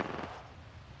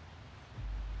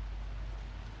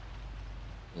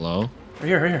 Below? Right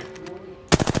here, right here.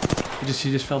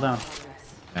 He just fell down.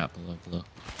 Yeah, below.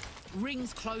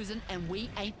 Ring's closing and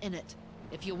we ain't in it.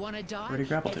 If you want to die, Where'd he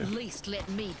grapple at to? least let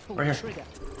me pull Right the here. trigger.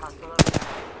 Hospital over there.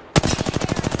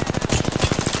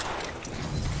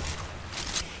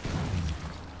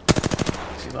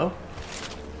 Is he low?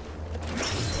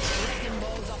 Wrecking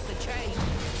balls off the chain.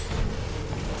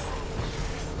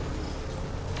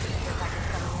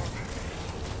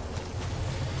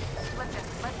 Listen,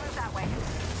 let's move that way.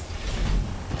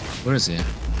 Where is he?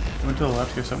 He went to the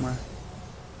left here somewhere.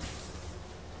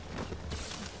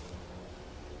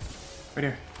 Right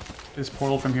here. This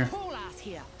portal from here. Pull ass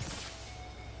here.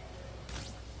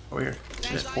 Over here.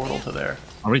 This portal to there.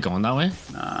 Are we going that way?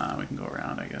 Nah, we can go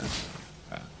around, I guess.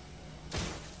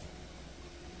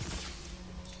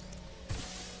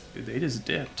 Dude, they just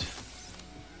dipped.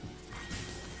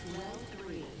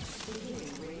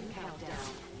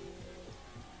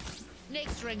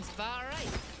 Next ring's far, eh?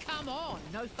 Come on,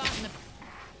 no fighting the...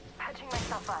 Patching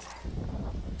myself up.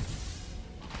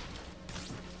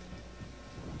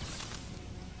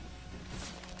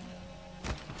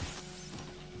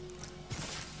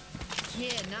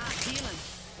 not healing.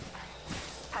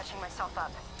 Patching myself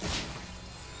up.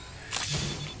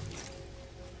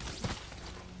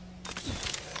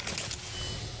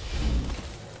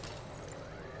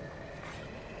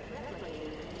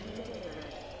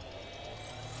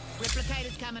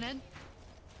 Replicators coming in.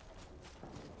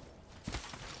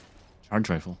 Charge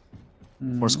rifle.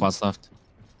 4 squads left.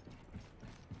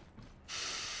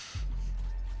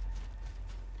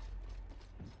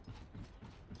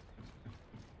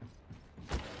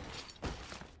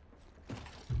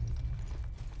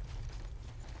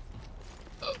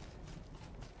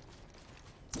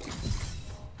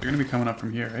 They're gonna be coming up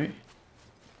from here, right?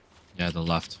 Yeah, the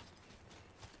left.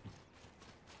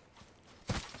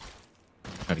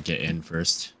 Try to get in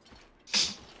first.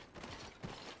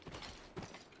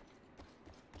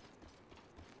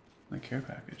 The care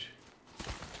package.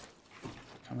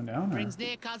 Coming down? Or? Rings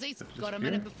near, cuzzies. Did it Got a disappear?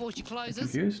 minute before she I'm closes.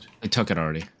 confused. I took it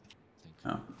already.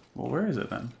 Oh. Well, where is it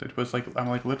then? It was like, I'm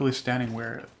like literally standing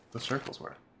where the circles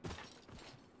were.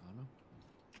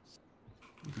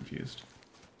 I'm confused.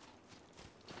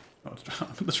 Oh,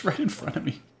 it's right in front of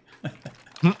me.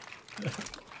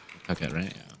 Took it,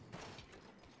 right? Yeah.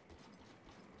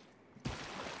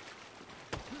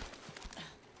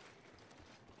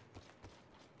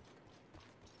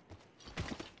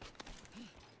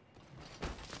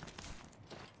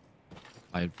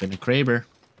 I've been a Kraber.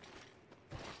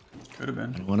 Could have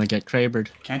been. I want to get Krabered.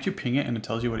 Can't you ping it and it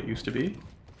tells you what it used to be?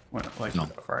 What, like, No.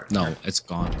 fire- No, it's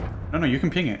gone. No, you can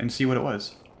ping it and see what it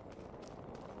was.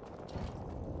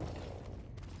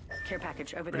 Care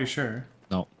package over Pretty there. sure.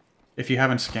 No. If you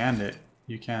haven't scanned it,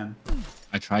 you can.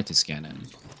 I tried to scan it.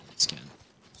 Scan.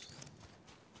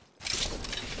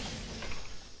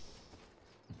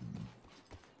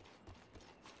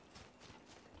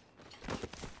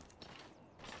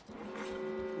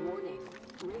 Warning.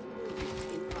 Ring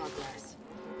movement in progress.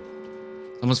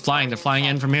 Someone's flying. They're flying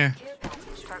in from here.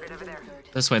 Target over there.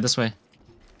 This way, this way.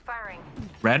 Firing.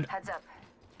 Red? Heads up.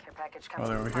 Care package Oh, comes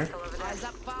they're from over here? Parcel over there. Eyes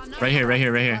up far enough. Right here, right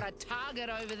here, right here. Got a target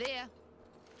over there.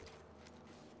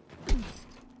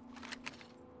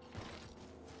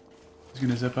 He's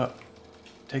gonna zip up.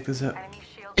 Take the zip. Enemy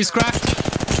shield. He's drone.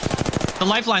 cracked. The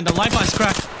lifeline's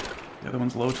cracked. The other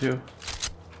one's low too.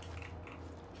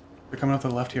 They're coming up to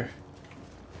the left here.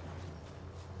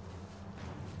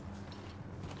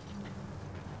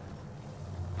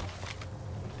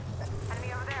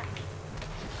 Enemy over there.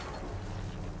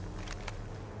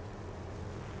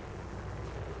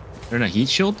 They're in a heat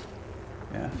shield?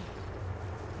 Yeah.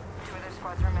 2 other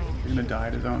squads remain. He's gonna die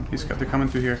at his own. They're coming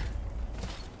through here.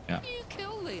 Yeah. You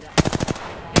kill leader.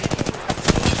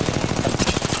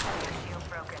 Shield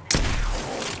broken.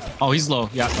 Oh, he's low.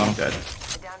 Yeah, got him. Dead.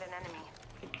 I downed an enemy.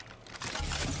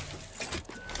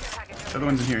 Care package The over other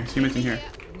one's in here. Teammate's in here.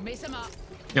 Mess him up.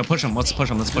 Yo, push him. Let's push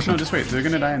him. Let's push No, him. just wait. They're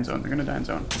gonna die in zone. They're gonna die in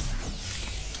zone.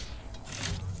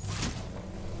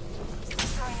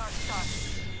 throwing our stock.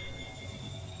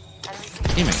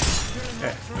 Enemy Teammate.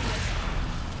 Okay.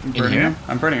 I'm In burning here? him.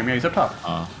 I'm burning him. Yeah, he's up top.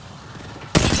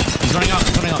 He's running out.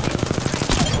 He's running out.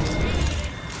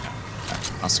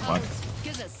 Last squad.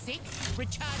 Give us a sec.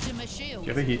 Recharging my shield. Do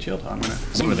you have a heat shield? I'm gonna.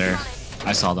 He's over there.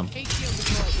 I saw them. Heat shield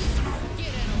deployed. Get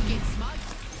in or get smoked.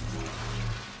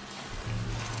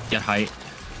 Get height.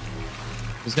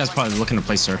 This guy's probably looking to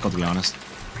play circle, to be honest.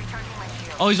 recharging my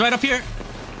shield. Oh, he's right up here. They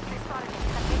spotted me.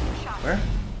 I'm taking shots. Where?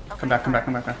 Come back. Come back.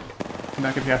 Come back. Come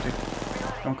back if you have to.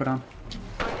 Don't go down.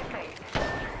 Going to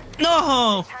fade.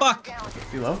 No! Fuck!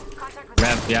 Below. Contact with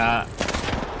Rev, yeah.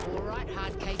 All right,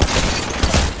 hard case.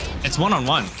 It's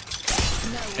one-on-one.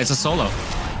 It's a solo.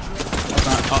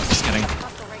 Oh, just kidding.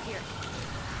 hostile right here.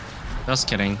 Just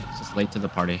kidding. Just late to the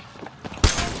party.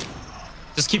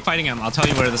 Just keep fighting him. I'll tell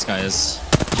you where this guy is.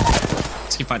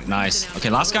 Just keep fighting. Nice. Okay,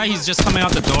 last guy, he's just coming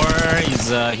out the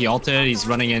door. He ulted. He's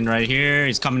running in right here.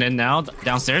 He's coming in now.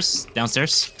 Downstairs.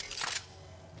 Downstairs.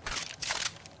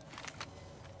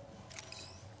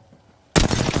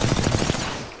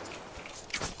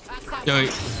 Yo,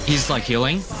 he's like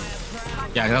healing.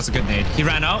 Yeah, that's a good nade. He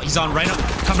ran out. He's on right up.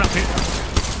 Coming up here.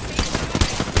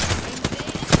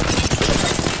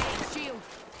 Shield.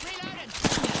 Reloading.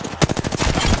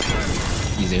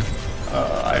 Easy.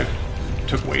 I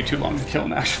took way too long to kill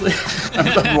him. Actually,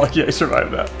 I'm lucky I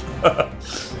survived that.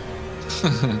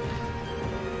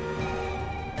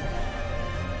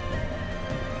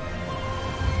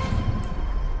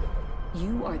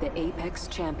 You are the Apex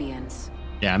champions.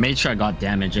 Yeah, I made sure I got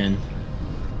damage in.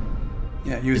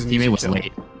 Yeah, he His was teammate was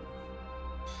late.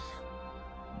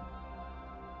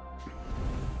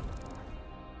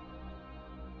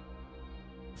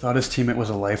 Thought his teammate was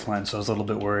a lifeline, so I was a little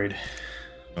bit worried.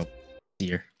 Oh,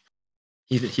 here.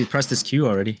 He pressed his Q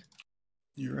already.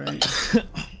 You're right.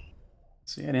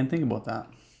 See, I didn't think about that.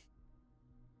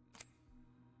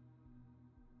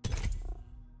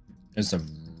 Is a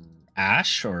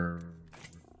Ash or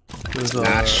It was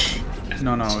Ash?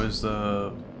 No, it was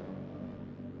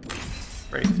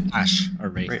Wraith. Ash or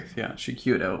Wraith. Wraith, yeah. She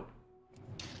queued out.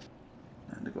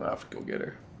 And to go get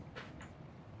her.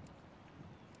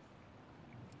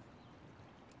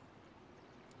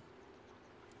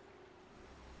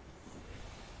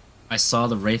 I saw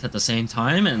the Wraith at the same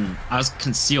time, and I was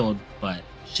concealed, but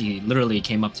she literally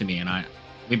came up to me, and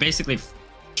we basically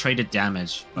traded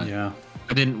damage. But yeah,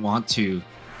 I didn't want to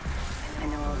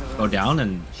go down,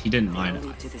 and he didn't mind.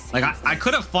 Like I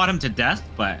could have fought him to death,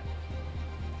 but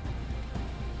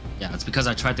yeah, it's because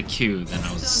I tried to Q. Then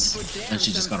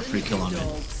she just got a free kill on me.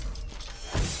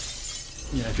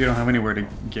 Yeah, if you don't have anywhere to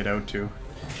get out to, you're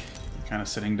kind of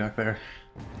sitting duck there.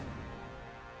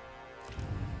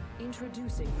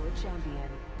 Introducing your champion.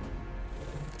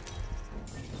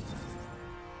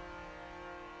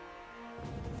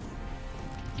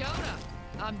 Kia ora,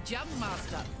 I'm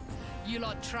Jumpmaster. You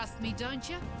lot trust me, don't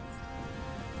you?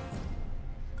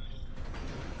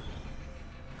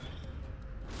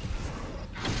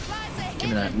 Give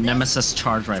me that Nemesis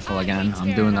charge rifle again.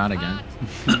 I'm doing that again.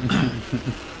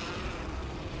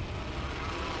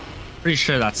 Pretty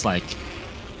sure that's like...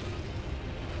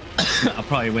 I'll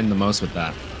probably win the most with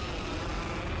that.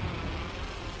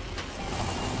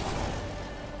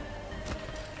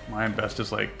 My best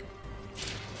is like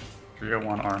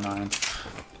 301 R9.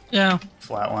 Yeah.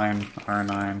 Flatline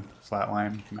R9,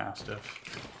 flatline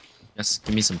Mastiff. Just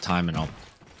give me some time and I'll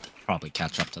probably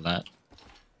catch up to that.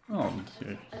 Oh,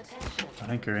 dude. I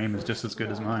think your aim is just as good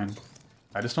as mine.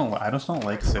 I just don't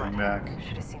like sitting back.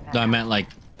 No, I meant like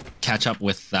catch up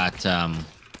with that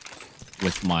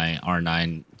with my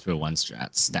R9 301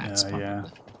 stats. Yeah,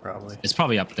 probably. It's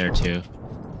probably up there too.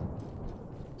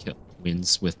 Kill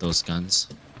wins with those guns.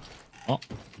 Oh,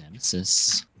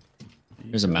 Nemesis.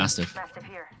 There's a Mastiff. Mastiff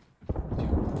here.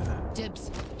 Dibs.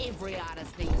 Every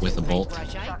artist needs With a bolt.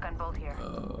 paintbrush, eh? Shotgun bolt here.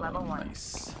 Level 1.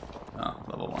 Nice. Oh,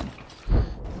 level 1.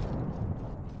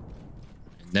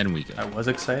 And then we go. I was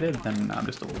excited, then I'm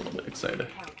just a little bit excited.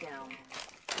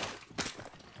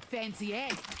 Fancy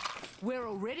egg. We're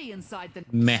already inside the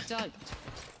Meh. stoked.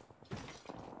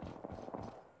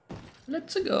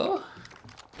 Let's go.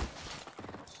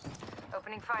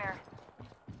 Opening fire.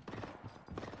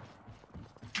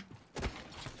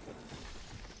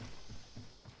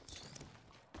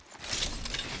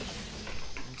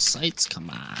 Sights, come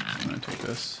I'm on. gonna take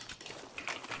this.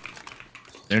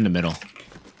 They're in the middle.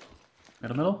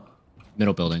 Middle?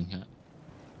 Middle building, yeah.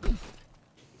 Do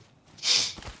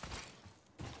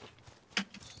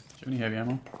you have any heavy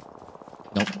ammo?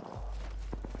 Nope.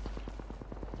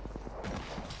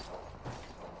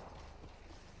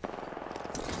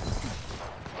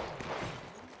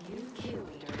 New kill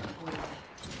leader appointed.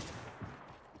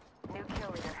 New kill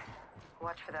leader.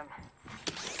 Watch for them.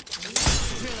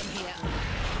 Drill him here.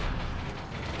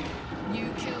 New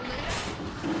kill leader.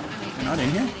 They're not in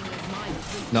here?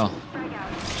 No.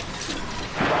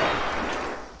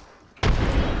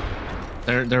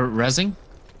 They're rezzing.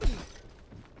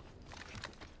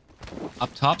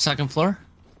 Up top, second floor.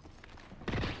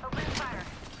 Opening fire.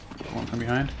 One from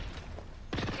behind.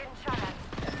 Getting shot at.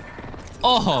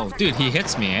 Oh, dude, he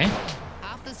hits me, eh?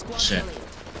 Half the squad Shit.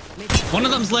 lit. One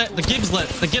of them's lit. The Gib's lit.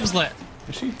 The Gib's lit.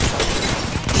 Is she?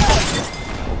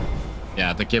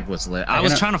 Yeah, the Gib was lit. I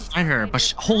was trying to find her,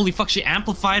 but holy fuck, she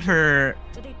amplified her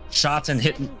shots and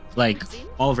hit like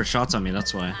all of her shots on me.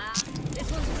 That's why.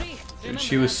 This one's free. Dude,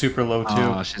 she was super low too.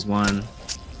 Oh, she's won.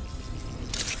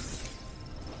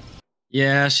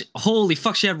 Yeah, holy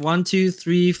fuck, she had 1, 2,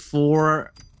 3,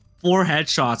 4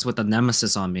 headshots with the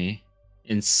Nemesis on me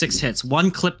in 6 hits.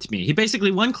 One clipped me. He basically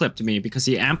one clipped me because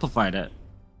he amplified it.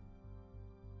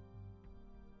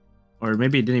 Or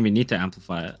maybe he didn't even need to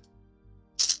amplify it.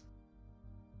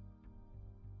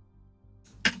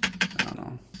 I don't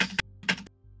know.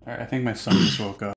 Alright, I think my son just woke up.